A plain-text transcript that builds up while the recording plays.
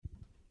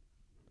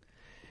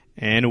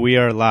And we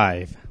are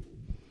live.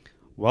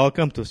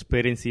 Welcome to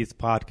Spitting Seeds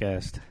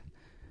Podcast.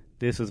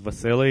 This is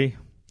Vasily.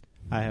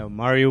 I have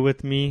Mario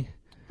with me.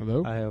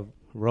 Hello. I have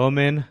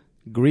Roman.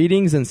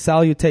 Greetings and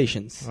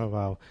salutations. Oh,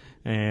 wow.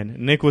 And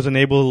Nick wasn't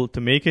able to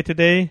make it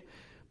today,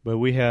 but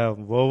we have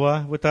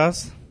Vova with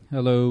us.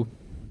 Hello.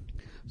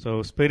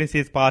 So, Spitting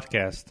Seeds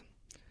Podcast.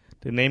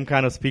 The name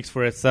kind of speaks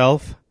for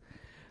itself.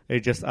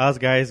 It's just us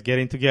guys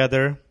getting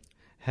together,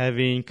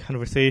 having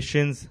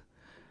conversations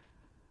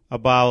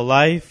about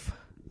life,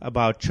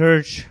 about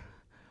church,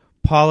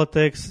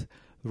 politics,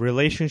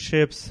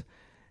 relationships,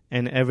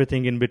 and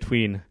everything in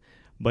between.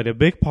 But a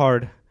big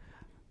part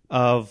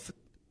of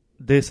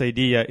this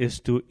idea is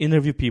to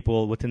interview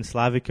people within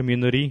Slavic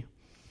community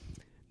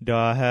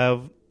that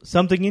have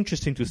something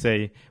interesting to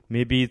say.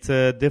 Maybe it's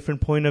a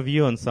different point of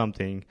view on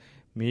something.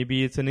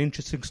 Maybe it's an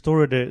interesting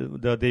story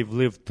that they've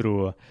lived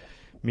through.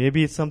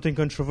 Maybe it's something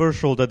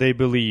controversial that they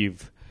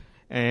believe.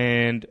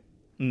 And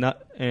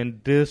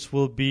this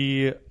will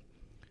be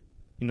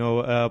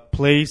a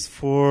place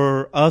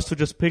for us to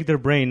just pick their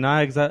brain,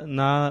 not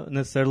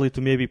necessarily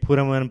to maybe put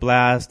them on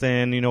blast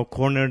and,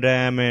 corner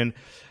them and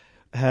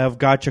have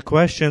gotcha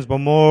questions, but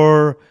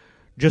more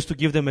just to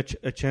give them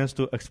a chance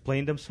to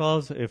explain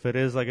themselves if it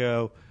is like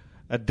a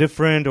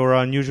different or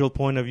unusual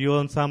point of view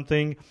on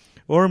something,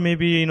 or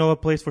maybe, a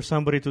place for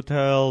somebody to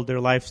tell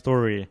their life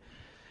story.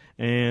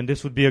 And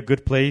this would be a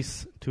good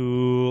place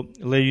to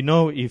let you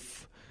know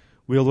if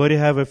we already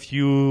have a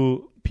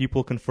few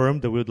people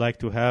confirmed that we would like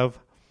to have,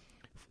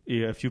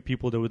 a few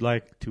people that we'd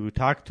like to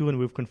talk to, and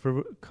we've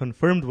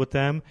confirmed with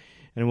them,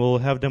 and we'll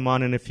have them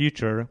on in the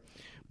future.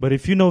 But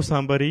if you know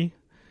somebody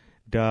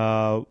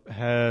that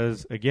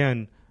has,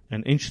 again,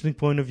 an interesting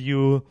point of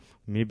view,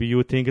 maybe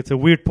you think it's a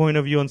weird point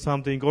of view on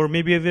something, or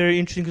maybe a very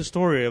interesting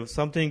story of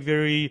something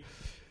very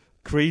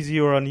crazy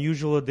or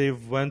unusual that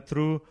they've went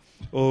through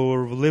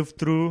or lived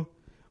through,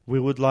 we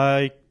would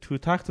like to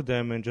talk to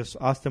them and just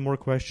ask them more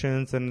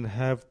questions and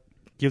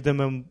give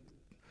them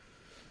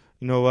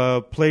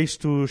a place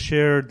to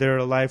share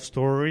their life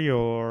story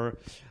or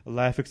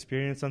life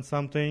experience on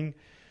something.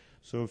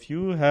 So if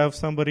you have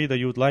somebody that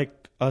you would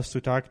like us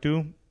to talk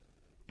to,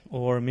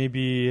 or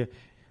maybe,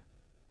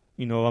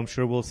 I'm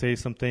sure we'll say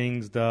some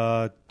things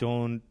that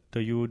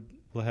you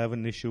will have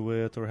an issue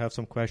with or have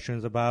some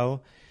questions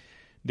about,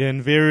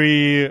 then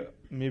very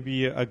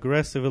maybe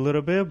aggressive a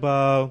little bit,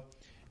 but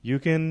you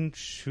can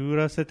shoot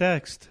us a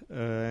text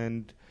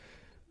and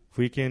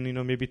we can,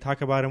 maybe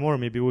talk about it more.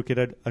 Maybe we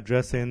could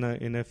address it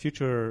in a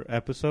future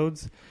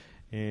episodes.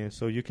 And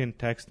so you can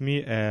text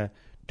me at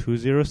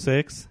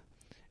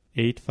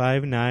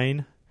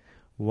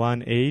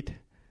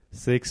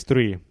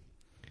 206-859-1863.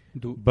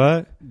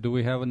 Do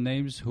we have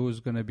names who's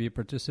going to be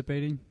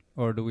participating,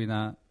 or do we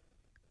not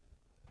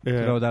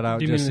throw that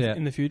out just yet?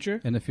 In the future?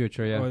 In the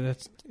future, yeah. Oh,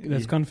 that's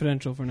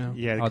confidential for now.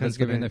 Yeah, that's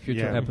given in the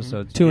future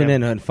episodes. Tune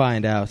in and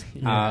find out.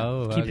 Yeah.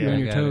 Oh, keep you on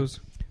your toes.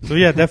 So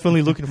yeah,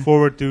 definitely looking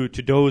forward to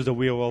those that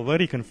we have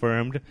already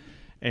confirmed,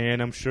 and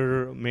I'm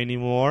sure many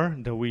more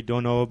that we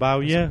don't know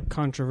about yet.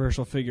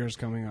 Controversial figures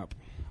coming up.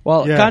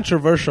 Well,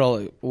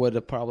 controversial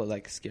would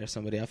probably scare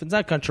somebody off. It's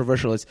not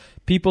controversial. It's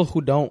people who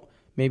don't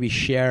maybe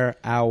share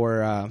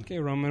our okay,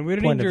 Roman. We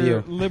don't point need of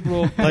your view.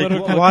 liberal Like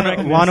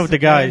political one of the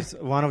correctness,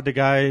 guys. One of the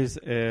guys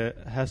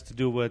has to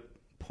do with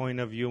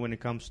point of view when it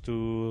comes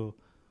to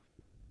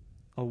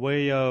a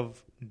way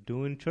of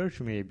doing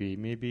church.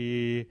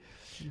 Maybe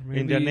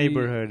in their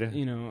neighborhood.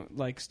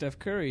 Like Steph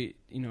Curry.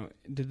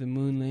 Did the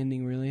moon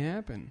landing really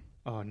happen?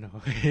 Oh no.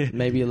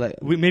 maybe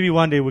maybe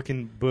one day we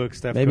can book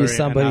Steph maybe Curry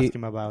somebody and ask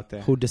him about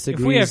that. who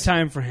disagrees. If we have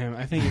time for him,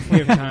 I think if we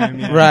have time,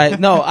 yeah. Right?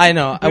 No, I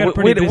know. We got a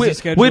pretty busy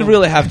schedule. We'd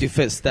really have to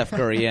fit Steph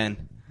Curry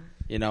in.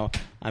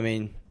 I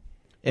mean,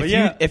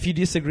 if you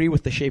disagree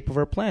with the shape of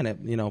our planet,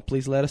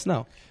 please let us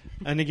know.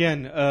 And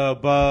again,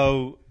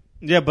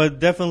 but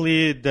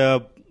definitely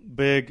the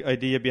big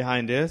idea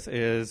behind this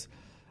is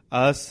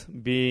us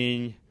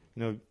being,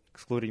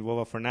 excluding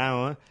Vova for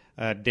now,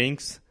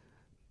 dinks,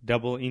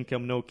 double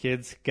income, no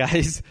kids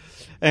guys.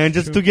 And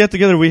just to get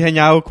together, we hang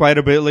out quite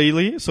a bit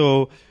lately.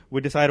 So we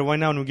decided why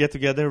not we get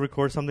together,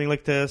 record something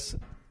like this,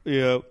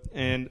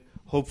 and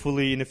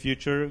hopefully in the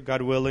future,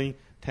 God willing,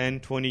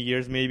 10, 20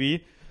 years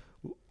maybe,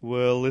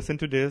 we'll listen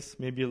to this,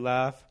 maybe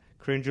laugh,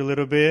 cringe a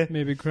little bit.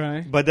 Maybe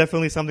cry. But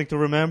definitely something to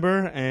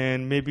remember,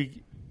 and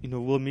maybe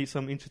we'll meet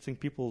some interesting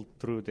people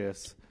through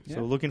this. Yeah.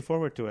 So looking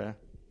forward to it.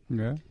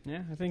 Yeah.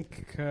 Yeah, I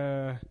think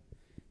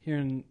here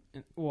in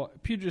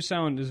Puget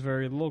Sound is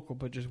very local,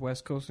 but just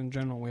West Coast in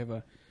general, we have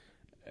an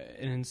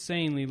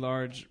insanely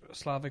large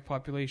Slavic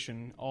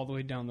population all the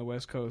way down the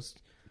West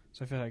Coast.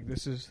 So I feel like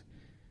this is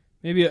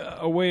maybe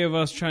a way of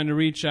us trying to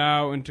reach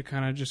out and to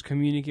kind of just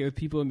communicate with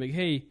people and be like,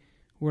 hey,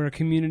 we're a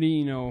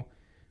community,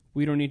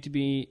 we don't need to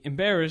be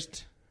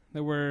embarrassed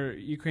that we're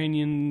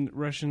Ukrainian,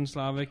 Russian,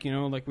 Slavic,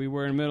 like we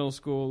were in middle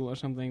school or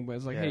something. But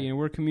it's like, hey,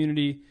 we're a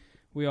community.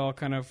 We all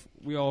can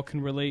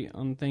relate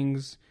on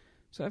things.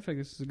 So I feel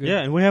like this is a good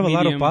and we have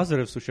medium. a lot of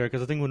positives to share,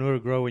 because I think when we were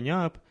growing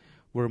up,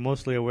 we're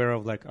mostly aware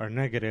of our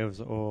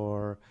negatives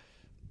or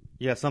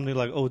something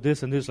like, oh,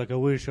 this and this, like, I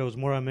wish I was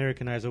more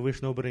Americanized. I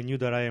wish nobody knew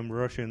that I am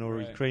Russian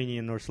or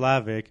Ukrainian or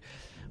Slavic.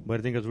 But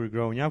I think as we're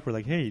growing up, we're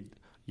like, hey,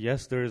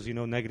 yes, there's,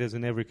 negatives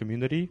in every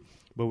community,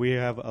 but we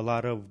have a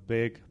lot of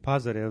big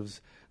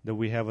positives that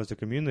we have as a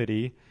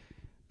community.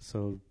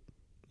 So,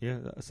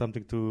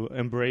 something to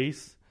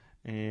embrace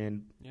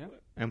and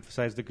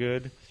emphasize the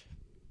good,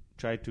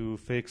 try to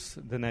fix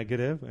the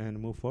negative, and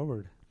move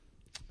forward.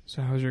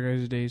 So how's your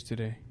guys' days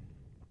today?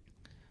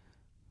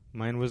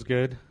 Mine was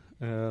good.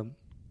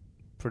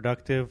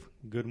 Productive,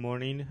 good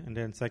morning. And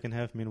then second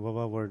half, me and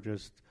Vova were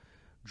just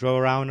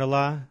drove around a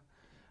lot.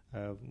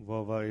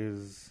 Vova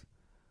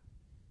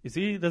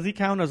does he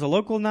count as a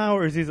local now,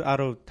 or is he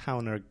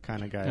out-of-towner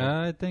kind of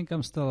guy? I think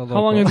I'm still a local.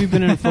 How long have you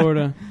been in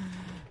Florida?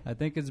 I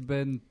think it's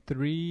been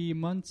 3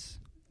 months.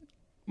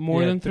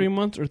 More than 3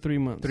 months or 3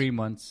 months? 3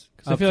 months.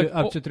 Up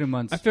to 3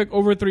 months. I feel like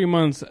over 3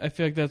 months, I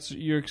feel like that's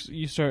you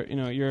start,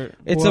 you're...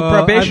 It's a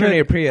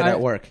probationary period at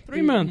work.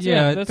 3 months,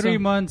 yeah. 3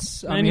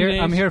 months.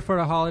 I'm here for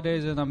the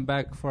holidays, and I'm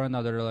back for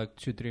another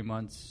 2-3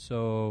 months.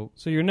 So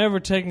you're never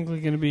technically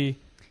going to be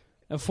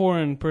a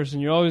foreign person.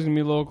 You're always going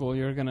to be local.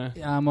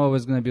 I'm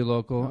always going to be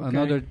local. Okay.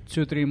 Another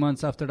 2-3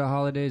 months after the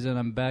holidays, and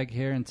I'm back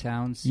here in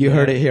town. You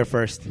heard it here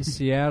first.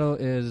 Seattle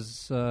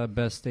is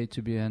best state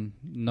to be in,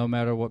 no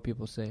matter what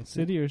people say.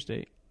 City or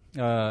state?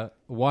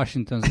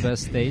 Washington's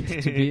best state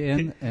to be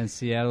in, and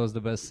Seattle is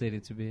the best city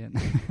to be in.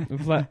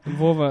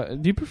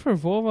 Vova. Do you prefer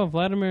Vova,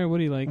 Vladimir? What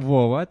do you like?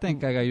 Vova. I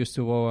think I got used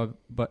to Vova,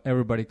 but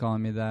everybody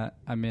calling me that.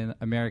 I mean,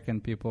 American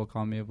people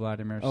call me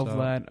Vladimir. Oh,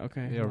 Vlad.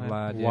 Okay. You're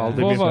Vlad. Yeah.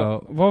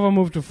 Vova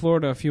moved to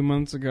Florida a few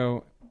months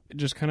ago,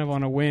 just kind of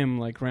on a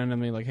whim,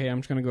 randomly, hey, I'm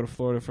just going to go to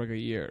Florida for a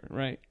year,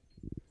 right?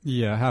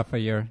 Yeah, half a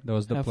year. That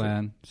was the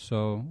plan.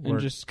 So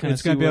it's going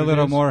to be a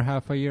little more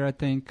half a year, I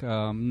think,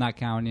 not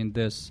counting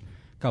this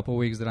couple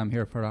weeks that I'm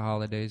here for the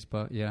holidays,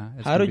 but yeah.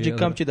 How did you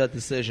come to that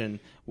decision?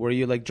 Were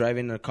you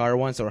driving a car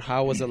once, or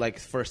how was it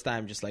first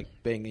time, just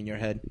bang in your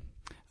head?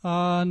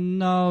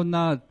 No,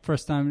 not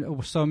first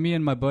time. So me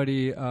and my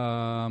buddy,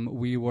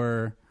 we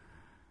were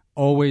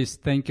always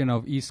thinking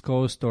of East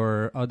Coast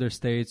or other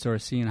states, or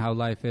seeing how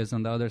life is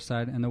on the other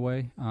side in a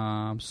way.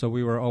 So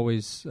we were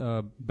always,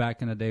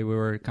 back in the day, we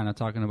were kind of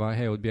talking about,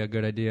 hey, it would be a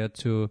good idea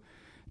to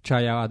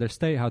try out other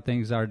state, how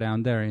things are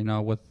down there.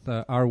 With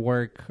our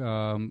work,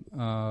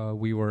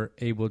 we were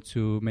able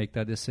to make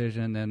that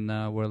decision, and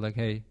we're like,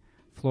 hey,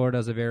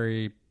 Florida's a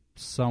very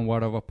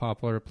somewhat of a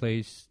popular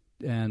place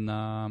and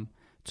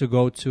to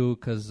go to,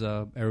 because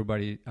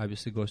everybody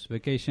obviously goes to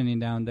vacationing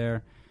down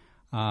there.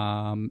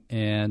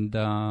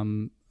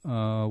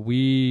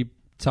 We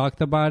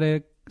talked about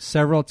it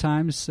several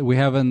times. We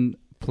haven't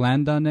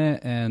planned on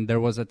it, and there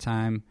was a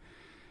time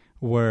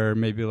where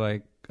maybe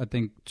I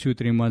think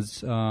 2-3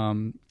 months.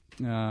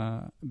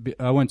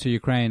 I went to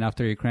Ukraine.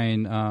 After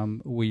Ukraine,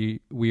 we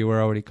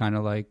were already kind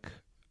of I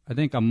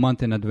think a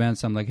month in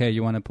advance. I'm like, hey,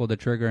 you want to pull the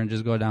trigger and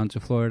just go down to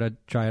Florida,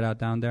 try it out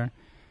down there?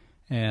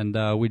 And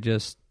we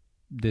just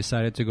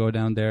decided to go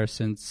down there.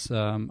 Since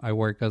I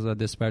work as a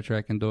dispatcher,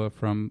 I can do it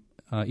from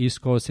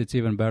East Coast. It's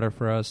even better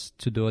for us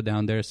to do it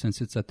down there,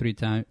 since it's a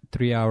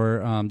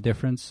 3-hour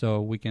difference.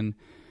 So we can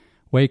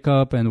wake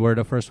up, and we're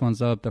the first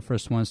ones up, the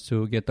first ones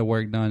to get the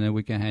work done, and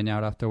we can hang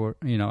out after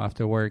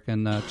work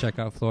and check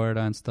out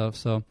Florida and stuff.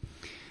 So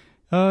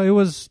it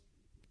was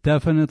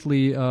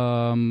definitely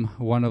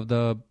one of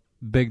the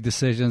big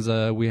decisions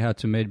we had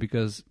to make,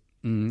 because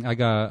I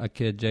got a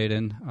kid,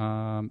 Jaden,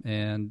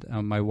 and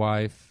my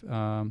wife,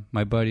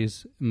 my buddy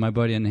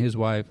and his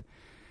wife.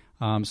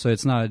 So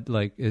it's not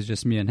it's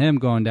just me and him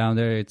going down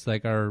there. It's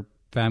our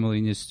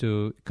family needs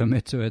to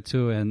commit to it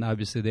too, and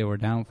obviously they were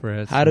down for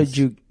it. How did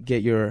you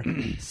get your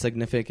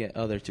significant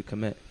other to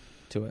commit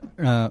to it?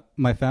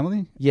 My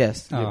family?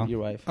 Yes, your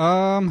wife.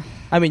 I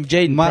mean,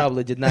 Jaden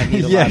probably did not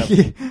need a lot of.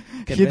 He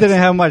didn't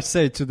have much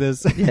say to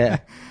this. Yeah.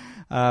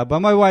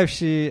 But my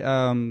wife,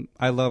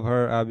 I love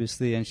her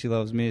obviously, and she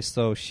loves me.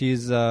 So she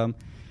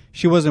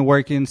wasn't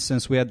working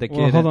since we had the kid.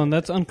 Well, hold on,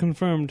 that's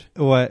unconfirmed.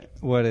 What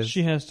is?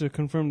 She has to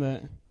confirm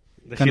that.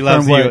 That she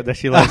loves you. That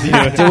she loves you.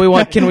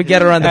 Can we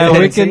get her on the phone?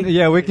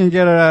 We can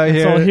get her out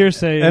here. It's all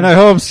hearsay. And I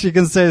hope she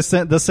can say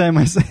the same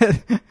I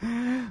said.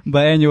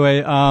 But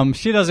anyway,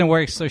 she doesn't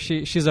work, so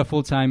she's a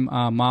full-time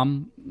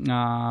mom.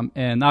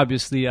 And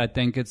obviously, I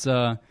think it's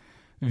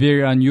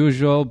very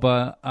unusual,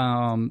 but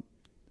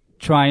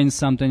trying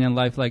something in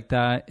life like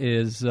that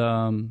is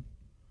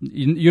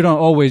you don't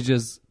always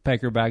just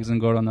pack your bags and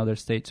go to another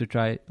state to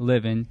try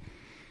living.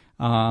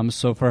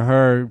 So for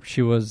her,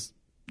 she was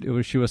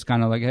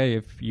kind of like, hey,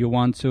 if you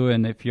want to,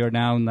 and if you're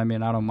down, I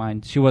mean, I don't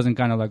mind. She wasn't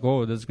kind of like,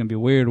 oh, this is gonna be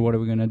weird. What are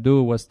we gonna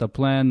do? What's the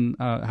plan?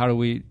 How do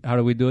we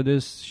do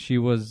this? She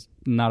was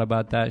not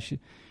about that.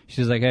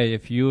 She's like, hey,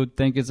 if you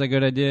think it's a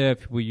good idea,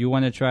 if you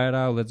want to try it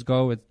out, let's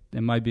go. It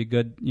might be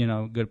good,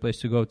 good place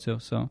to go to.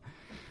 So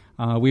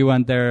we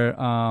went there,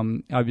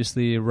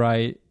 obviously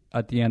right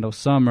at the end of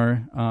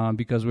summer,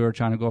 because we were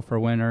trying to go for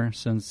winter,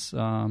 since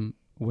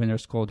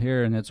winter's cold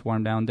here and it's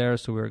warm down there.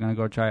 So we were gonna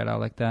go try it out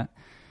like that.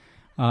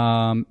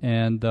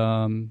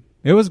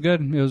 It was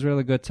good. It was a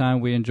really good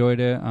time. We enjoyed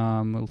it.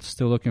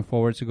 Still looking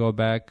forward to go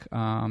back.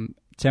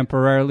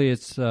 Temporarily,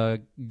 it's a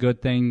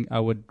good thing. I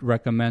would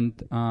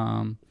recommend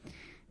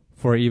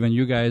for even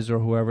you guys or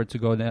whoever to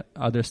go to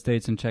other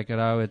states and check it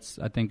out.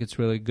 I think it's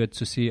really good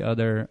to see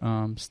other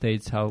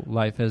states, how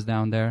life is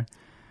down there.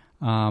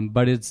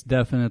 But it's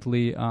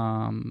definitely,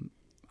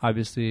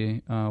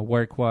 obviously,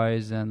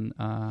 work-wise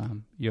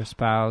and your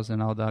spouse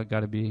and all that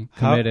got to be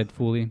committed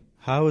fully.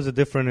 How is it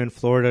different in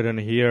Florida than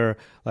here?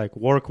 Like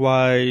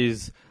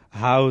work-wise,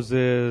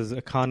 houses,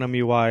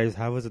 economy-wise,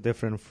 how is it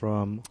different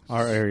from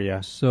our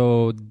area?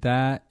 So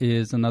that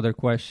is another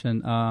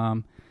question.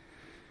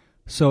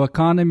 So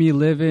economy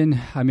living,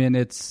 I mean,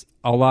 it's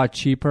a lot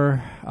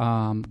cheaper.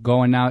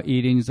 Going out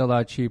eating is a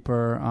lot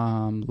cheaper.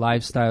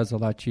 Lifestyle is a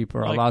lot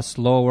cheaper, a lot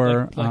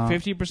slower. Like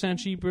 50%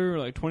 cheaper,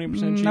 like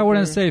 20% cheaper? I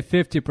wouldn't say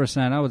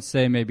 50%. I would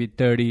say maybe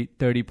 30%,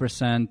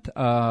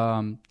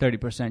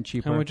 30%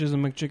 cheaper. How much does a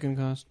McChicken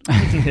cost?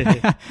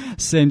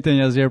 Same thing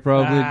as here,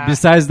 probably.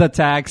 Besides the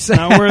tax.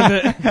 Not worth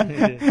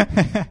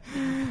it.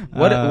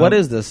 What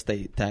is the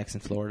state tax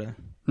in Florida?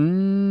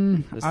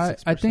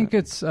 I think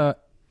it's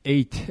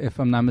 8, if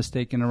I'm not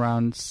mistaken,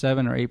 around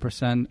 7 or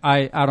 8%.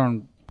 I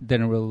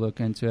didn't really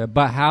look into it.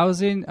 But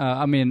housing,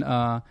 I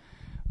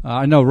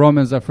know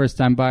Roman's a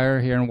first-time buyer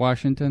here in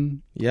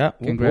Washington. Yeah,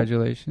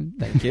 congratulations.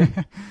 Thank you.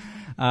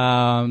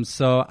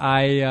 So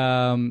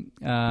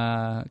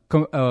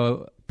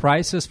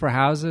prices for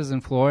houses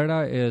in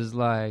Florida is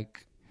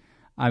like,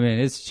 I mean,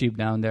 it's cheap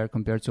down there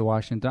compared to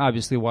Washington.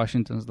 Obviously,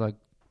 Washington's like,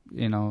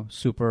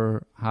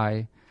 super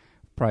high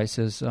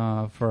prices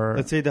for.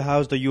 Let's say the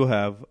house that you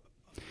have.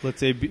 Let's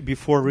say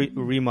before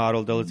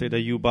remodel, let's say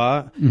that you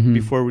bought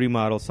before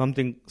remodel,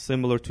 something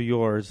similar to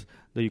yours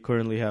that you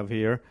currently have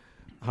here.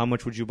 How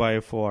much would you buy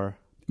it for?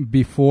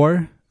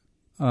 Before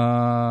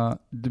the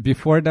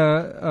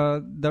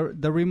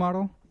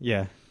remodel?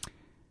 Yeah.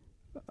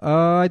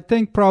 I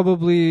think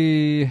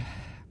probably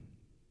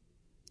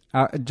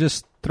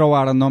just throw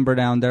out a number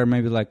down there,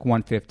 maybe like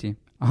 150,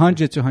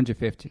 100 to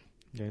 150.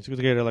 Yeah, so you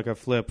could get like a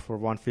flip for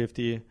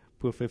 150,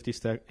 put 50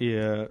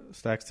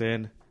 stacks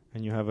in.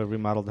 And you have a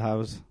remodeled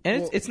house.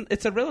 And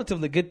it's a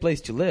relatively good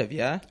place to live,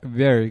 yeah?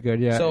 Very good,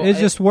 yeah. So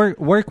it's just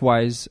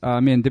work-wise. I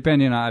mean,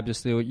 depending on,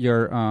 obviously,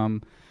 your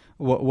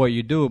what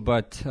you do.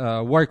 But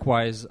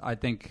work-wise, I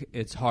think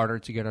it's harder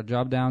to get a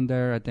job down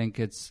there. I think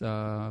it's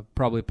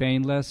probably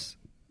paying less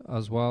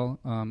as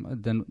well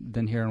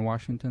than here in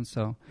Washington.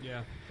 So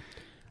yeah.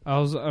 I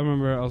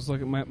remember I was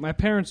looking, my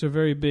parents are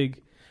very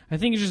big. I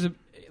think it's just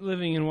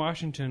living in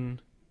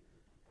Washington.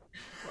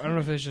 I don't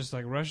know if it's just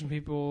like Russian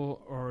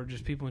people or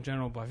just people in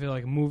general, but I feel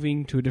like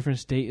moving to a different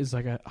state is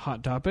like a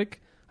hot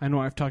topic. I know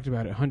I've talked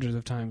about it hundreds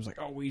of times, like,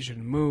 oh, we should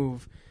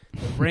move.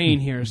 The rain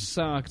here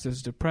sucks.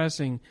 It's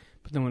depressing.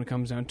 But then when it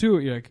comes down to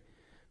it, you're like,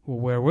 well,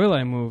 where will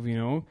I move,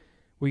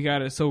 We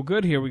got it so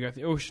good here. We got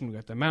the ocean. We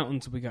got the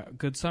mountains. We got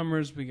good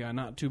summers. We got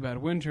not too bad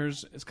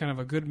winters. It's kind of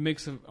a good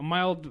mix of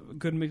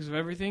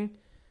everything.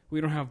 We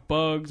don't have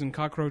bugs and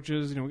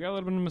cockroaches. We got a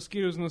little bit of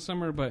mosquitoes in the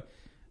summer, but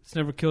it's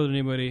never killed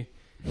anybody.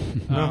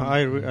 No,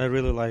 I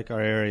really like our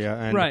area,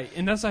 and right,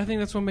 and I think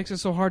that's what makes it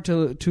so hard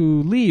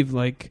to leave.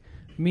 Like,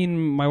 me and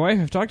my wife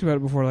have talked about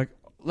it before. Like,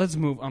 let's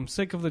move. I'm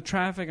sick of the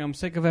traffic. I'm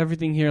sick of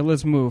everything here.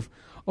 Let's move.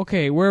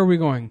 Okay, where are we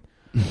going?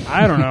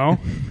 I don't know.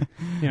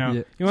 Yeah.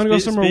 You want to go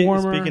somewhere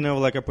warmer? Speaking of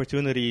like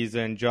opportunities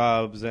and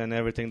jobs and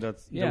everything that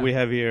we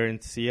have here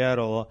in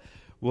Seattle,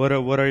 what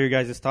are your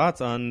guys'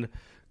 thoughts on?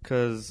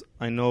 Because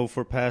I know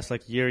for past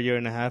like year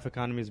and a half,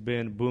 economy has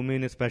been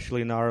booming,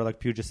 especially in our like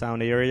Puget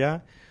Sound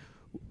area.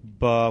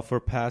 But for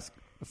past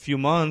few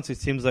months, it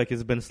seems like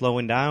it's been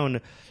slowing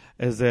down.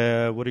 What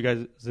do you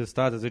guys'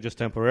 thoughts? Is it just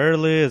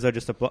temporarily? Is that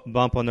just a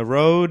bump on the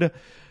road?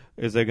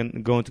 Is it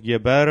going to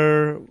get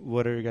better?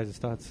 What are your guys'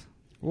 thoughts?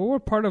 Well, we're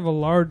part of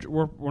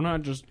we're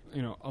not just,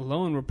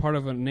 alone. We're part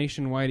of a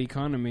nationwide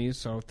economy,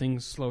 so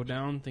things slow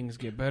down, things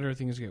get better,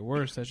 things get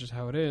worse. That's just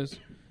how it is.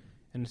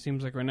 And it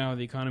seems like right now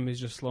the economy is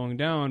just slowing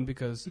down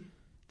because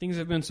things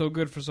have been so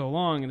good for so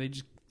long, and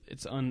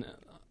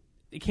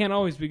it can't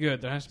always be good.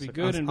 There has to be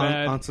good and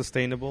bad.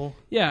 Unsustainable.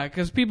 Yeah,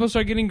 because people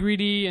start getting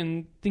greedy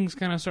and things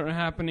kind of start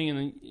happening, and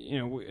then,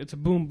 it's a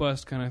boom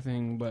bust kind of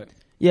thing. But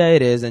yeah,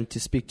 it is. And to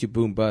speak to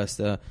boom bust,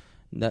 the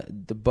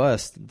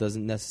bust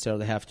doesn't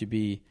necessarily have to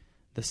be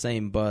the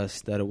same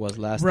bust that it was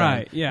last time.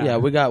 Right. Yeah. Yeah.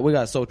 We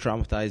got so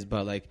traumatized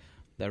by like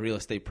the real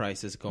estate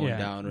prices going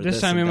down. Or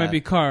this time it might be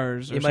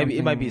cars. It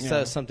might be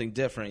something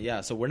different.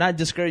 Yeah. So we're not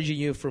discouraging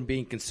you from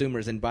being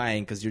consumers and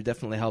buying, because you're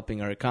definitely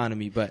helping our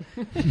economy. But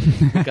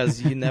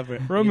because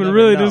Roman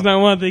really does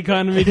not want the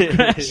economy to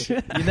crash.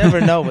 You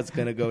never know what's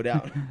going to go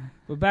down.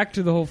 But back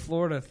to the whole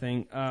Florida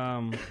thing.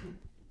 So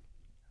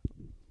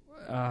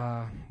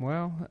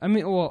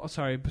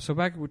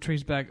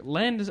trace back.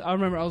 Land is. I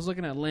remember I was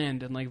looking at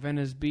land in like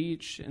Venice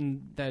Beach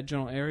and that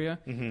general area.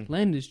 Mm-hmm.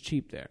 Land is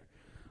cheap there.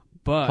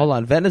 But hold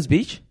on, Venice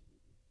Beach?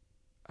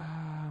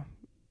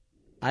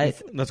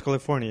 That's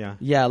California.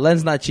 Yeah,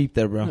 land's not cheap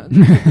there, bro. No,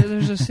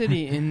 there's a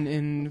city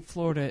in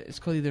Florida. It's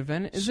called either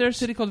Venice. Is there a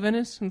city called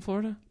Venice in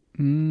Florida?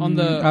 on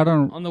the I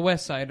don't. on the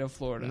west side of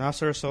Florida. Not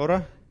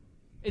Sarasota?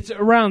 It's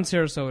around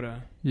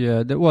Sarasota.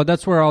 Yeah, well,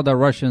 that's where all the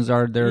Russians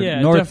are. They're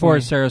Yeah, North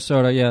Fort, definitely.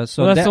 Sarasota. Yeah,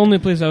 so Well, that's the only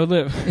place I would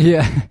live.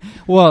 Yeah,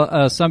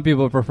 well, some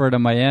people prefer to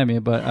Miami,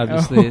 but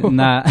obviously Oh.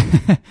 not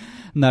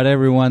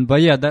everyone.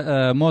 But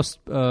yeah,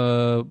 most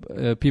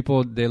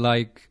people they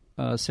like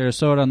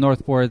Sarasota,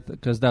 North Fort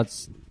because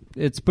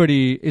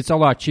it's a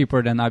lot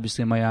cheaper than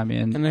obviously Miami.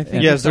 And I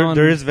think Yes, it's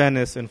there is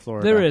Venice in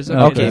Florida. There is.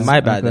 Okay, Okay.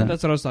 my bad Okay. then.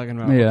 That's what I was talking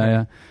about. yeah, Okay.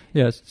 yeah,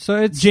 yes. So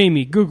it's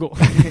Jamie, Google.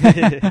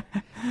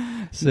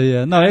 so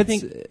yeah. No, I it's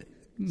think-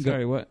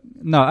 Sorry, what?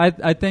 no.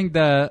 I think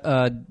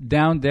that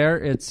down there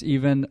it's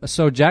even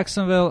so.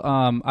 Jacksonville.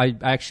 I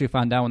actually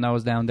found out when I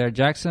was down there.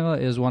 Jacksonville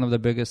is one of the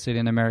biggest city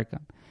in America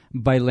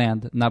by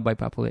land, not by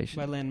population.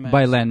 By land mass.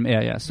 By land,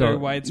 yeah. So Very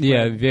widespread.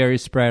 yeah, very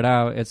spread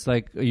out. It's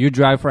like you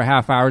drive for a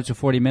half hour to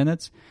 40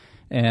 minutes,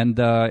 and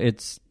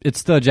it's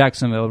still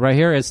Jacksonville. Right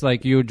here, it's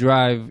like you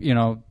drive,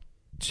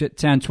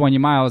 10, 20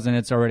 miles, and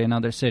it's already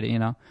another city.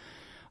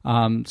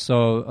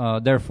 So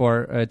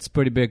therefore, it's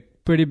pretty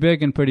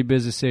big and pretty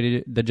busy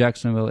city. The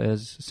Jacksonville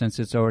is, since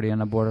it's already on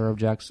the border of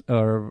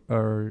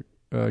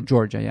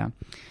Georgia. Yeah.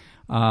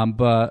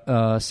 But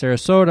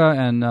Sarasota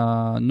and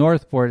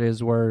Northport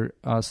is where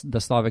the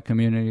Slavic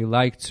community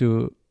like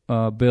to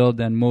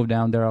build and move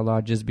down there a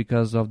lot, just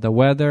because of the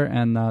weather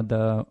and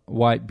the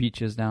white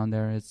beaches down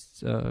there.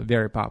 It's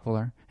very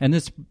popular, and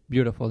it's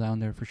beautiful down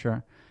there for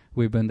sure.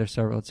 We've been there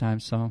several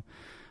times. So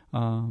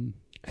I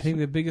think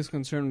the biggest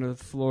concern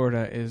with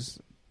Florida is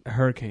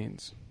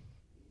hurricanes.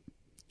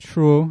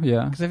 true,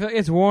 yeah. Because I feel like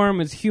it's warm,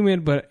 it's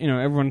humid, but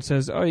everyone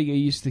says, "Oh, you get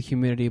used to the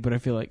humidity." But I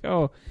feel like,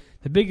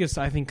 the biggest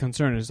I think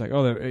concern is like,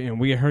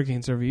 we get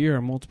hurricanes every year,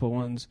 multiple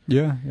ones,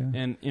 Yeah.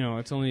 and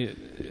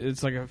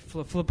it's like a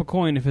flip a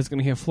coin if it's going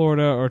to hit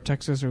Florida or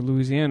Texas or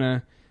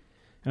Louisiana.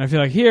 And I feel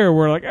like here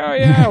we're like, oh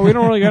yeah, we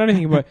don't really got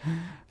anything, but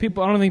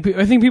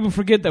I think people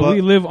forget that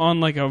we live on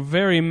like a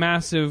very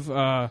massive,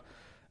 what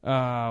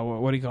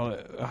do you call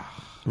it?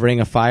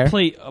 Ring of Fire?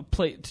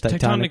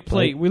 Tectonic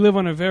plate. We live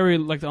on a very,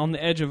 on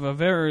the edge of a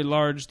very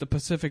large, the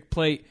Pacific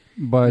plate.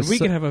 But And we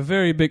could have a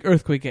very big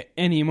earthquake at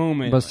any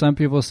moment. But some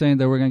people saying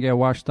that we're gonna get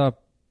washed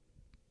up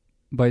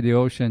by the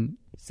ocean.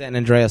 San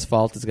Andreas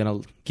Fault is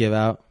going to give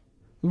out.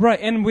 Right,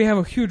 and we have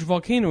a huge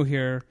volcano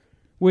here,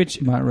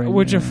 which Mount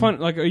Rainier. a fun,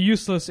 like a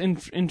useless,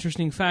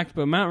 interesting fact.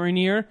 But Mount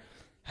Rainier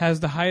has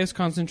the highest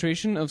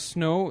concentration of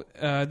snow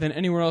than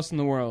anywhere else in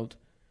the world.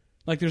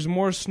 Like, there's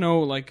more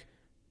snow,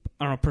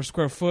 per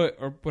square foot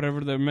or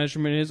whatever the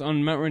measurement is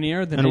on Mount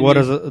Rainier than. And what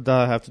does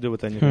that have to do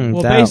with anything?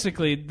 Well, Doubt.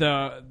 basically,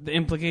 the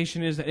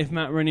implication is that if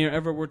Mount Rainier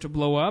ever were to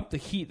blow up, the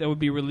heat that would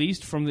be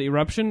released from the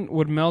eruption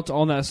would melt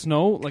all that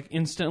snow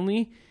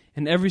instantly,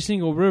 and every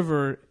single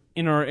river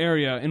in our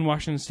area in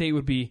Washington State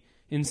would be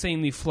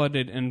insanely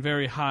flooded and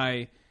very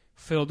high,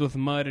 filled with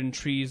mud and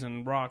trees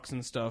and rocks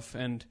and stuff.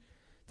 And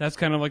that's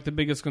kind of like the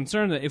biggest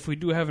concern, that if we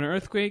do have an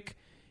earthquake,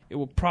 it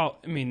will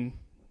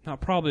not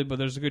probably, but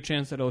there's a good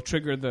chance that it'll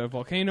trigger the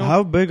volcano.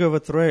 How big of a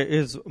threat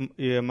is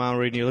Mount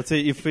Rainier? Let's say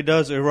if it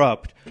does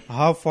erupt,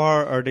 how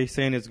far are they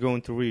saying it's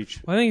going to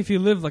reach? Well, I think if you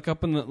live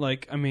up in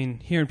the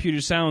here in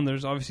Puget Sound,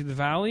 there's obviously the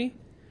valley,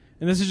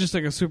 and this is just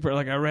a super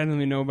I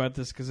randomly know about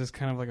this because it's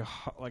kind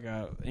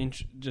of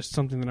just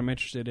something that I'm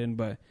interested in.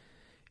 But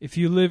if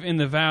you live in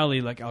the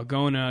valley, like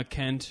Algona,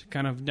 Kent,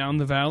 kind of down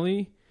the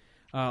valley,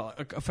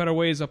 a federal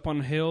way is up on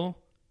a hill.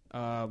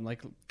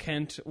 Like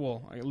Kent,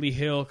 Lee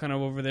Hill, kind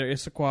of over there,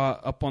 Issaquah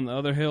up on the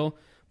other hill,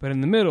 but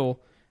in the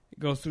middle, it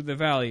goes through the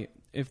valley.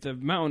 If the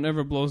mountain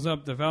ever blows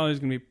up, the valley is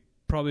going to be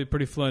probably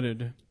pretty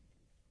flooded.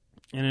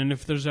 And then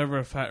if there's ever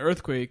a fat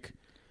earthquake,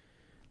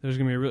 there's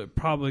going to be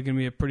probably going to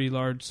be a pretty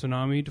large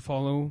tsunami to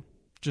follow,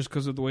 just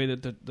because of the way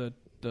that the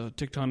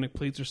tectonic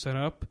plates are set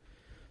up.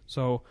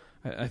 So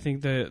I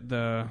think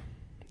the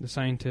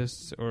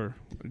scientists or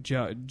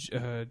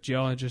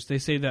geologists, they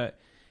say that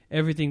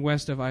everything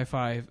west of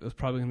I-5 is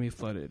probably going to be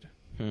flooded.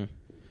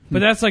 But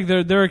that's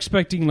they're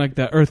expecting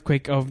the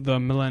earthquake of the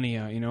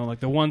millennia,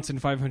 the once in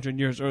 500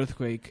 years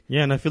earthquake.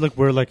 Yeah, and I feel like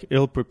we're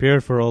ill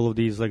prepared for all of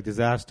these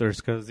disasters,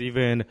 because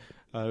even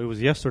it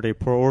was yesterday,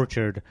 Port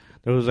Orchard,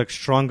 there was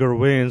stronger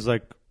winds,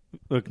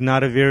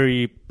 not a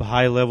very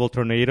high level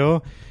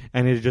tornado,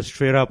 and it just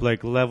straight up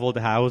leveled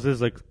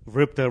houses,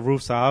 ripped the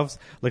roofs off.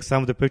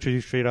 Some of the pictures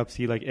you straight up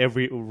see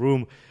every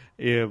room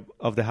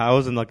of the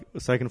house and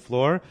second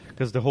floor,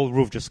 because the whole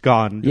roof just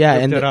gone. Yeah,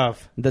 ripped and it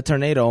off. the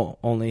tornado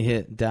only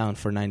hit down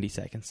for 90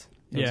 seconds.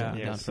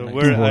 Yeah. So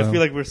 90 I feel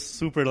like we're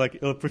super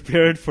ill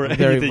prepared for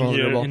Very anything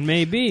vulnerable. here. And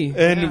maybe.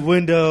 And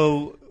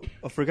window,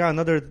 I forgot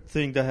another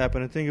thing that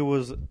happened. I think it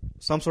was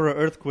some sort of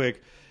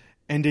earthquake.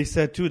 And they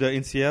said too that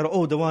in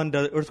Seattle,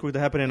 the earthquake that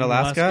happened in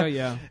Alaska.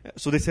 Yeah.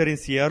 So they said in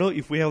Seattle,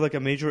 if we have a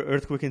major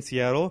earthquake in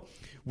Seattle,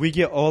 we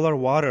get all our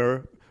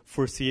water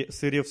for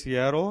city of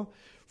Seattle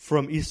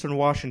from Eastern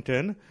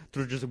Washington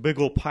through just big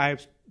old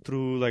pipes,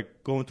 through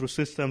going through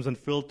systems and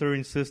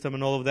filtering system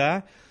and all of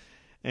that.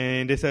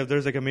 And they said if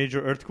there's a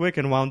major earthquake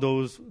and one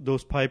of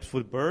those pipes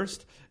would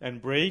burst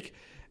and break,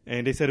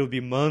 and they said it would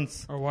be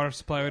months. Our water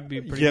supply would be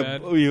pretty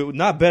bad.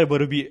 Not bad,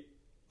 but it would be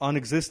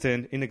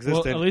inexistent.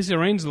 Well, at least it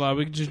rains a lot.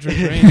 We could just drink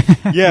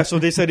rain. Yeah, so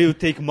they said it would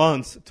take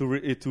months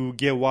to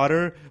get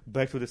water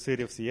back to the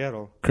city of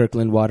Seattle.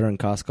 Kirkland water and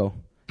Costco.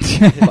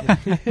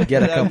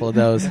 Get a couple of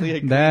those.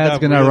 That's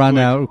gonna run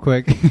out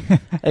quick.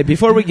 Hey,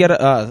 before we get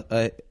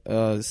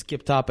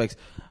skip topics,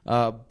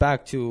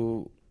 back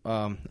to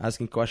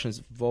asking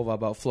questions, Vova,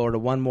 about Florida.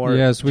 One more.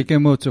 Yes, we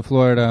can move to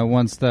Florida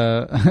once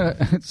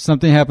the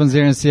something happens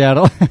here in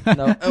Seattle.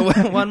 No,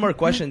 one more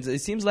question. It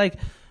seems like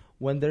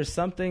when there's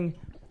something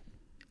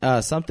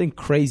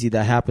crazy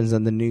that happens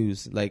on the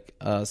news, like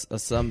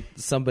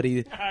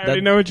somebody. I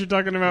already know what you're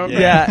talking about.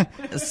 Yeah,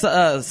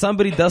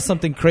 somebody does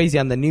something crazy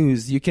on the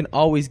news. You can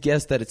always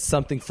guess that it's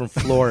something from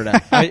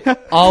Florida. Always.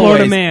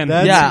 Florida man.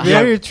 That's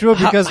very true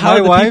because how my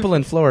are the wife, people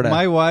in Florida?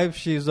 My wife,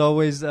 she's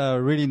always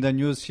reading the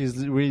news.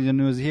 She's reading the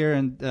news here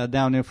and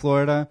down in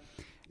Florida.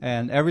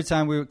 And every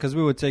time because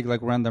we would take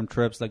like random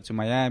trips, like to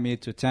Miami,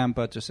 to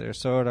Tampa, to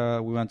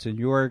Sarasota. We went to New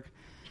York.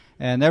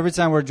 And every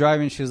time we're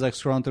driving, she's like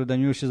scrolling through the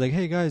news. She's like,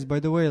 "Hey guys, by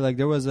the way, like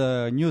there was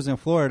a news in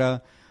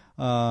Florida,"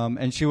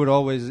 and she would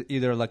always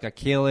either like a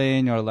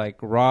killing or like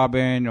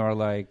robbing or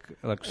like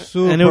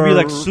super. And it would be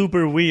like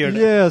super weird.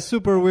 Yeah,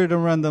 super weird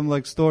and random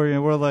like story,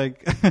 and we're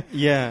like,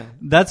 yeah,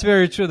 that's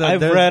very true.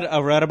 That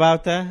I've read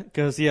about that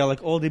because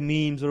like all the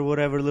memes or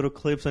whatever little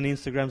clips on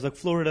Instagrams, like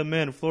Florida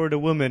men, Florida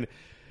women,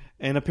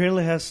 and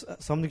apparently has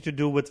something to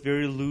do with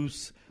very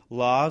loose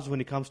laws when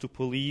it comes to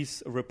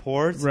police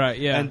reports, right?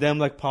 Yeah, and them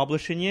like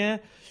publishing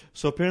it.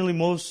 So apparently,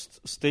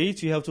 most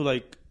states you have to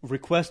like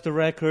request the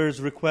records,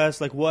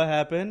 request like what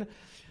happened.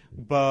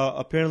 But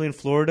apparently in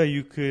Florida,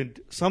 you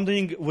could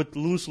something with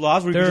loose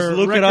laws where you just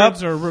look it up.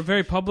 Records are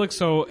very public,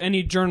 so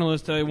any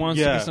journalist that wants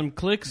to get some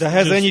clicks that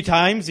has any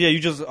times, you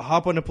just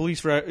hop on the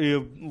police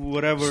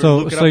whatever. So,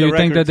 look it so up you the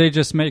think records. that they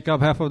just make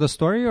up half of the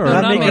story, or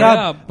not make it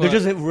up? They're but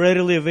just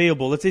readily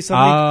available. Let's say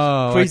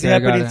something crazy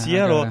happened in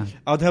Seattle.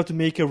 I'd have to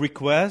make a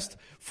request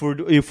for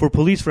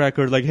police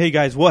record, like, hey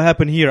guys, what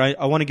happened here?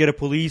 I want to get a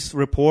police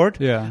report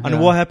on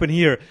what happened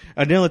here.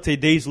 And then let's say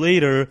days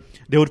later,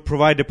 they would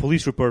provide the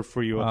police report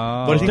for you. But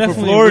I think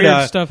definitely for Florida,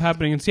 weird stuff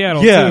happening in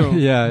Seattle too.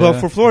 Yeah, but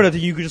for Florida, I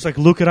think you could just like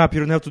look it up. You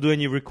don't have to do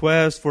any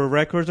requests for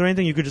records or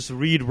anything. You could just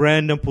read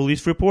random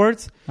police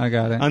reports. I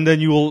got it. And then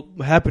you will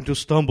happen to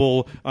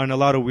stumble on a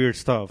lot of weird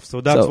stuff. So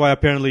that's why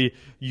apparently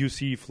you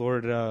see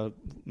Florida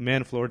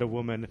man, Florida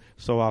woman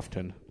so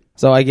often.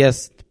 So I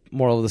guess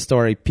moral of the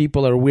story: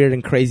 people are weird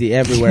and crazy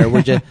everywhere.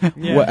 We're just,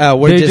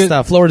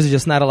 Florida's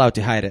just not allowed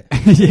to hide it.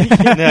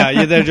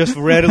 Yeah, they're just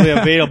readily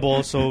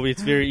available, so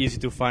it's very easy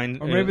to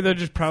find. Or maybe they're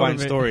just proud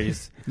of it.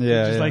 Stories. They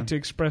just like to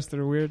express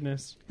their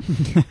weirdness.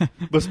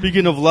 But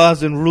speaking of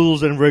laws and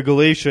rules and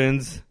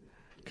regulations,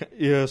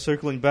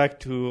 circling back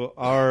to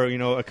our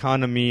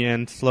economy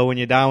and slowing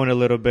you down a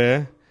little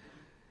bit,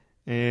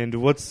 and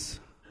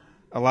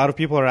a lot of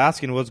people are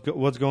asking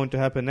what's going to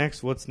happen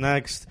next. What's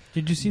next?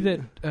 Did you see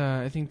that?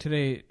 I think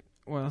today.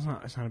 Well,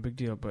 it's not a big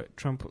deal, but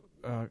Trump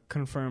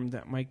confirmed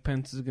that Mike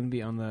Pence is going to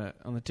be on the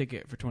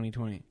ticket for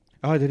 2020.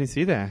 Oh, I didn't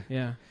see that.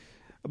 Yeah,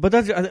 but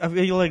I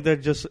feel like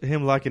that's just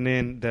him locking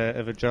in the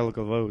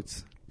evangelical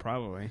votes.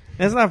 Probably.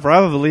 It's not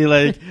probably.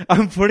 Like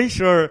I'm pretty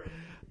sure,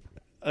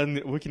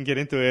 and we can get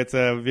into it. It's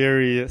a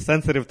very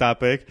sensitive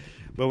topic,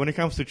 but when it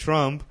comes to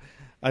Trump,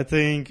 I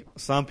think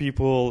some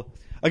people.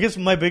 I guess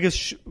my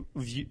biggest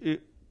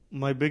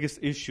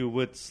issue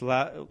with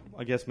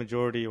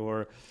majority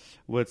or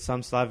with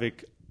some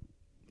Slavic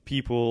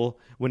people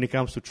when it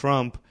comes to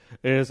Trump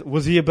is,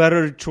 was he a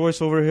better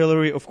choice over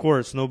Hillary? Of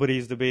course, nobody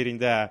is debating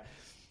that.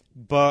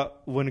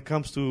 But when it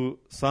comes to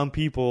some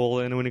people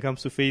and when it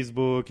comes to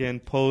Facebook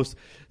and posts,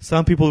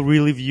 some people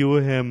really view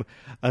him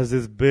as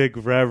this big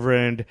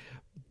reverend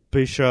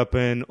bishop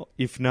and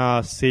if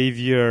not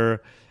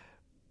savior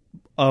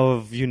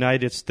of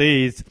United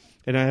States.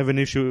 And I have an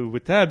issue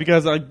with that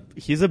because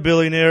he's a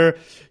billionaire,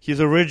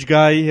 he's a rich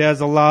guy, he has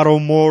a lot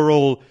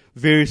of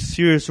very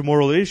serious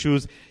moral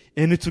issues,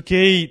 and it's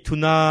okay to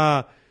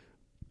not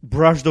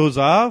brush those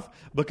off,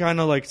 but kind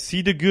of like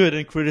see the good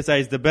and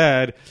criticize the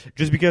bad.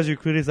 Just because you're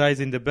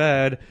criticizing the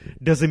bad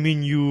doesn't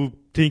mean you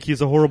think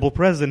he's a horrible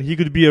president. He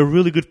could be a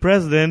really good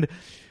president,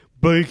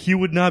 but he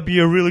would not be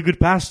a really good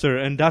pastor,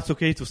 and that's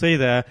okay to say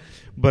that.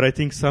 But I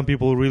think some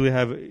people really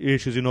have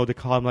issues, they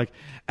call him like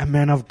a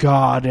man of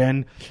God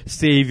and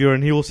savior,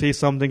 and he will say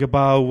something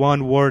about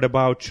one word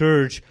about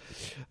church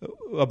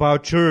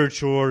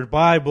or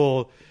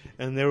Bible,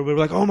 and they will be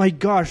like, oh my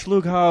gosh,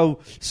 look how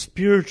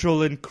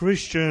spiritual and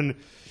Christian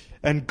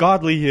and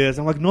godly he is.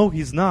 I'm like, no,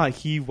 he's not.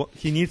 He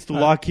needs to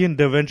lock in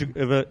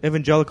the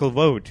evangelical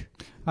vote.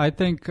 I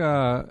think,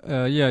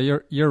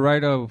 you're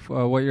right of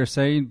what you're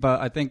saying,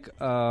 but I think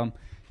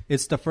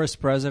it's the first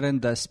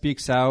president that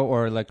speaks out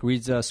or like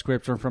reads a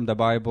scripture from the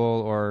Bible,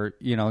 or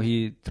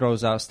he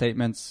throws out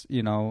statements,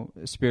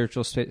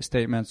 spiritual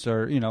statements,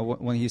 or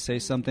when he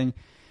says something.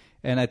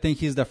 And I think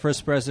he's the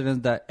first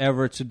president that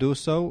ever to do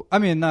so. I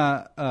mean,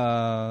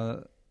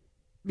 I'm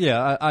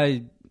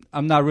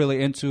not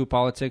really into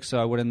politics, so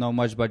I wouldn't know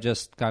much, but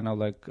just kind of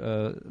like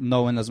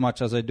knowing as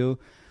much as I do.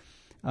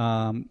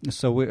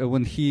 So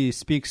when he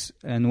speaks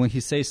and when he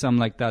says something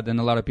like that, then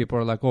a lot of people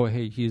are like, "Oh,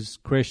 hey, he's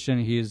Christian.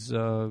 He's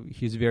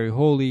very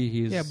holy.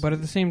 He's." Yeah, but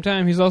at the same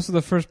time, he's also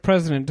the first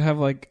president to have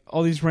like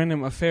all these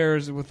random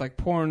affairs with like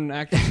porn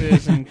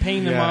actresses and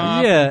paying them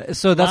off. Yeah,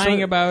 so that's lying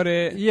what, about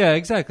it. Yeah,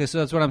 exactly. So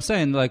that's what I'm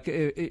saying. Like,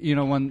 you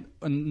know,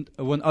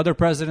 when other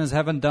presidents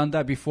haven't done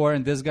that before,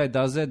 and this guy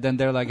does it, then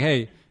they're like,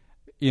 "Hey."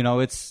 You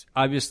know, it's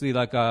obviously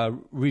like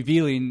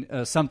revealing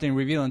something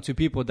revealing to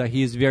people that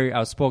he's very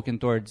outspoken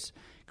towards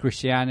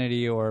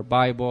Christianity or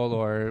Bible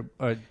or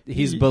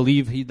his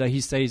belief that he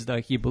says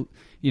that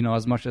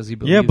as much as he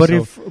believes. Yeah,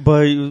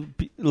 but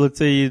let's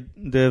say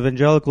the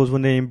evangelicals,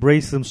 when they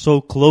embrace him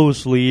so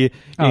closely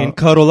and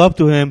cuddle up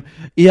to him,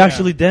 it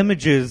actually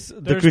damages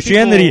the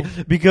Christianity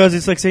because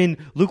it's like saying,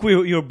 look what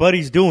your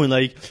buddy's doing.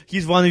 Like,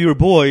 he's one of your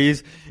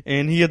boys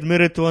and he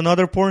admitted to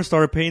another porn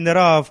star paying her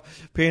off,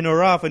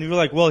 and you're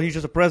like, well, he's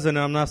just a president.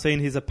 I'm not saying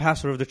he's a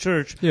pastor of the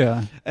church.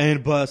 Yeah.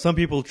 But some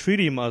people treat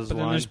him as But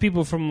then one. there's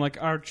people from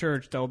like our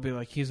church that will be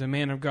like, he's a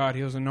man of God.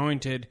 He was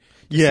anointed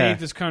to Yeah. save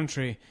this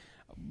country.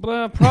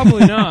 But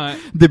probably not.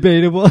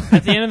 Debatable.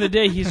 At the end of the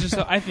day, he's just.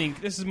 I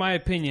think this is my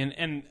opinion.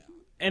 And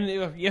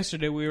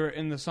yesterday we were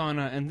in the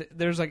sauna, and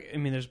there's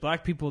there's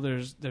black people,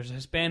 there's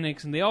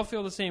Hispanics, and they all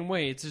feel the same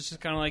way. It's just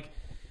kind of like,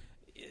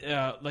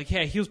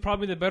 yeah, he was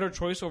probably the better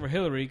choice over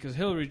Hillary because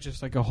Hillary's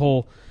just like a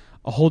whole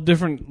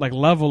different like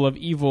level of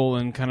evil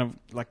and kind of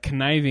like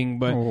conniving.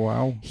 But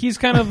wow. he's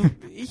kind of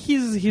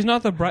he's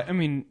not the bright. I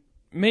mean,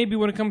 maybe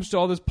when it comes to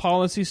all this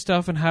policy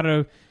stuff and how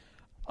to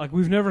like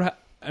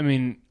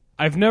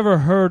I've never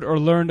heard or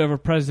learned of a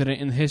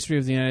president in the history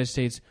of the United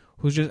States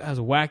who's just as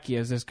wacky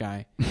as this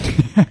guy.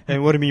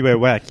 And what do you mean by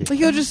wacky? Like,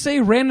 he'll just say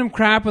random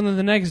crap, and then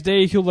the next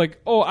day he'll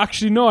like, oh,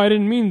 actually, no, I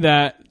didn't mean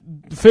that.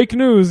 Fake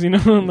news,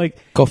 like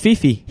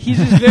Kofifi.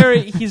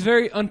 He's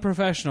very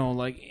unprofessional.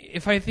 Like,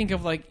 if I think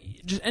of like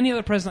just any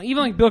other president,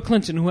 even like Bill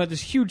Clinton, who had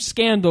this huge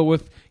scandal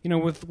with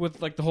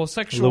like the whole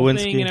sexual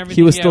Lewinsky. thing and everything.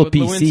 He was still with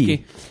PC.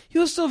 Lewinsky. He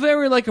was still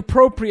very like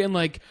appropriate and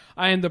like,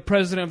 I am the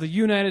president of the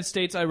United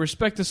States. I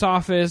respect this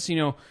office.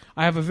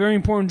 I have a very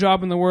important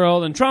job in the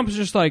world. And Trump is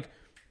just like,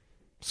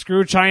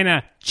 screw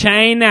China.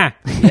 Yeah.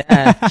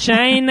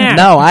 China.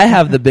 No, I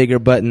have the bigger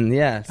button.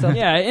 Yeah. So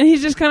Yeah, and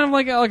he's just kind of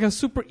like a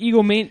super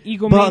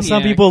egomaniac. But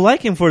some people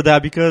like him for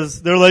that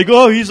because they're like,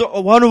 oh, he's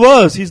one of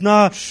us. He's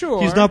not.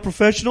 Sure. He's not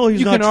professional. He's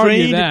You not can argue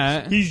trained.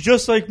 that. He's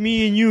just like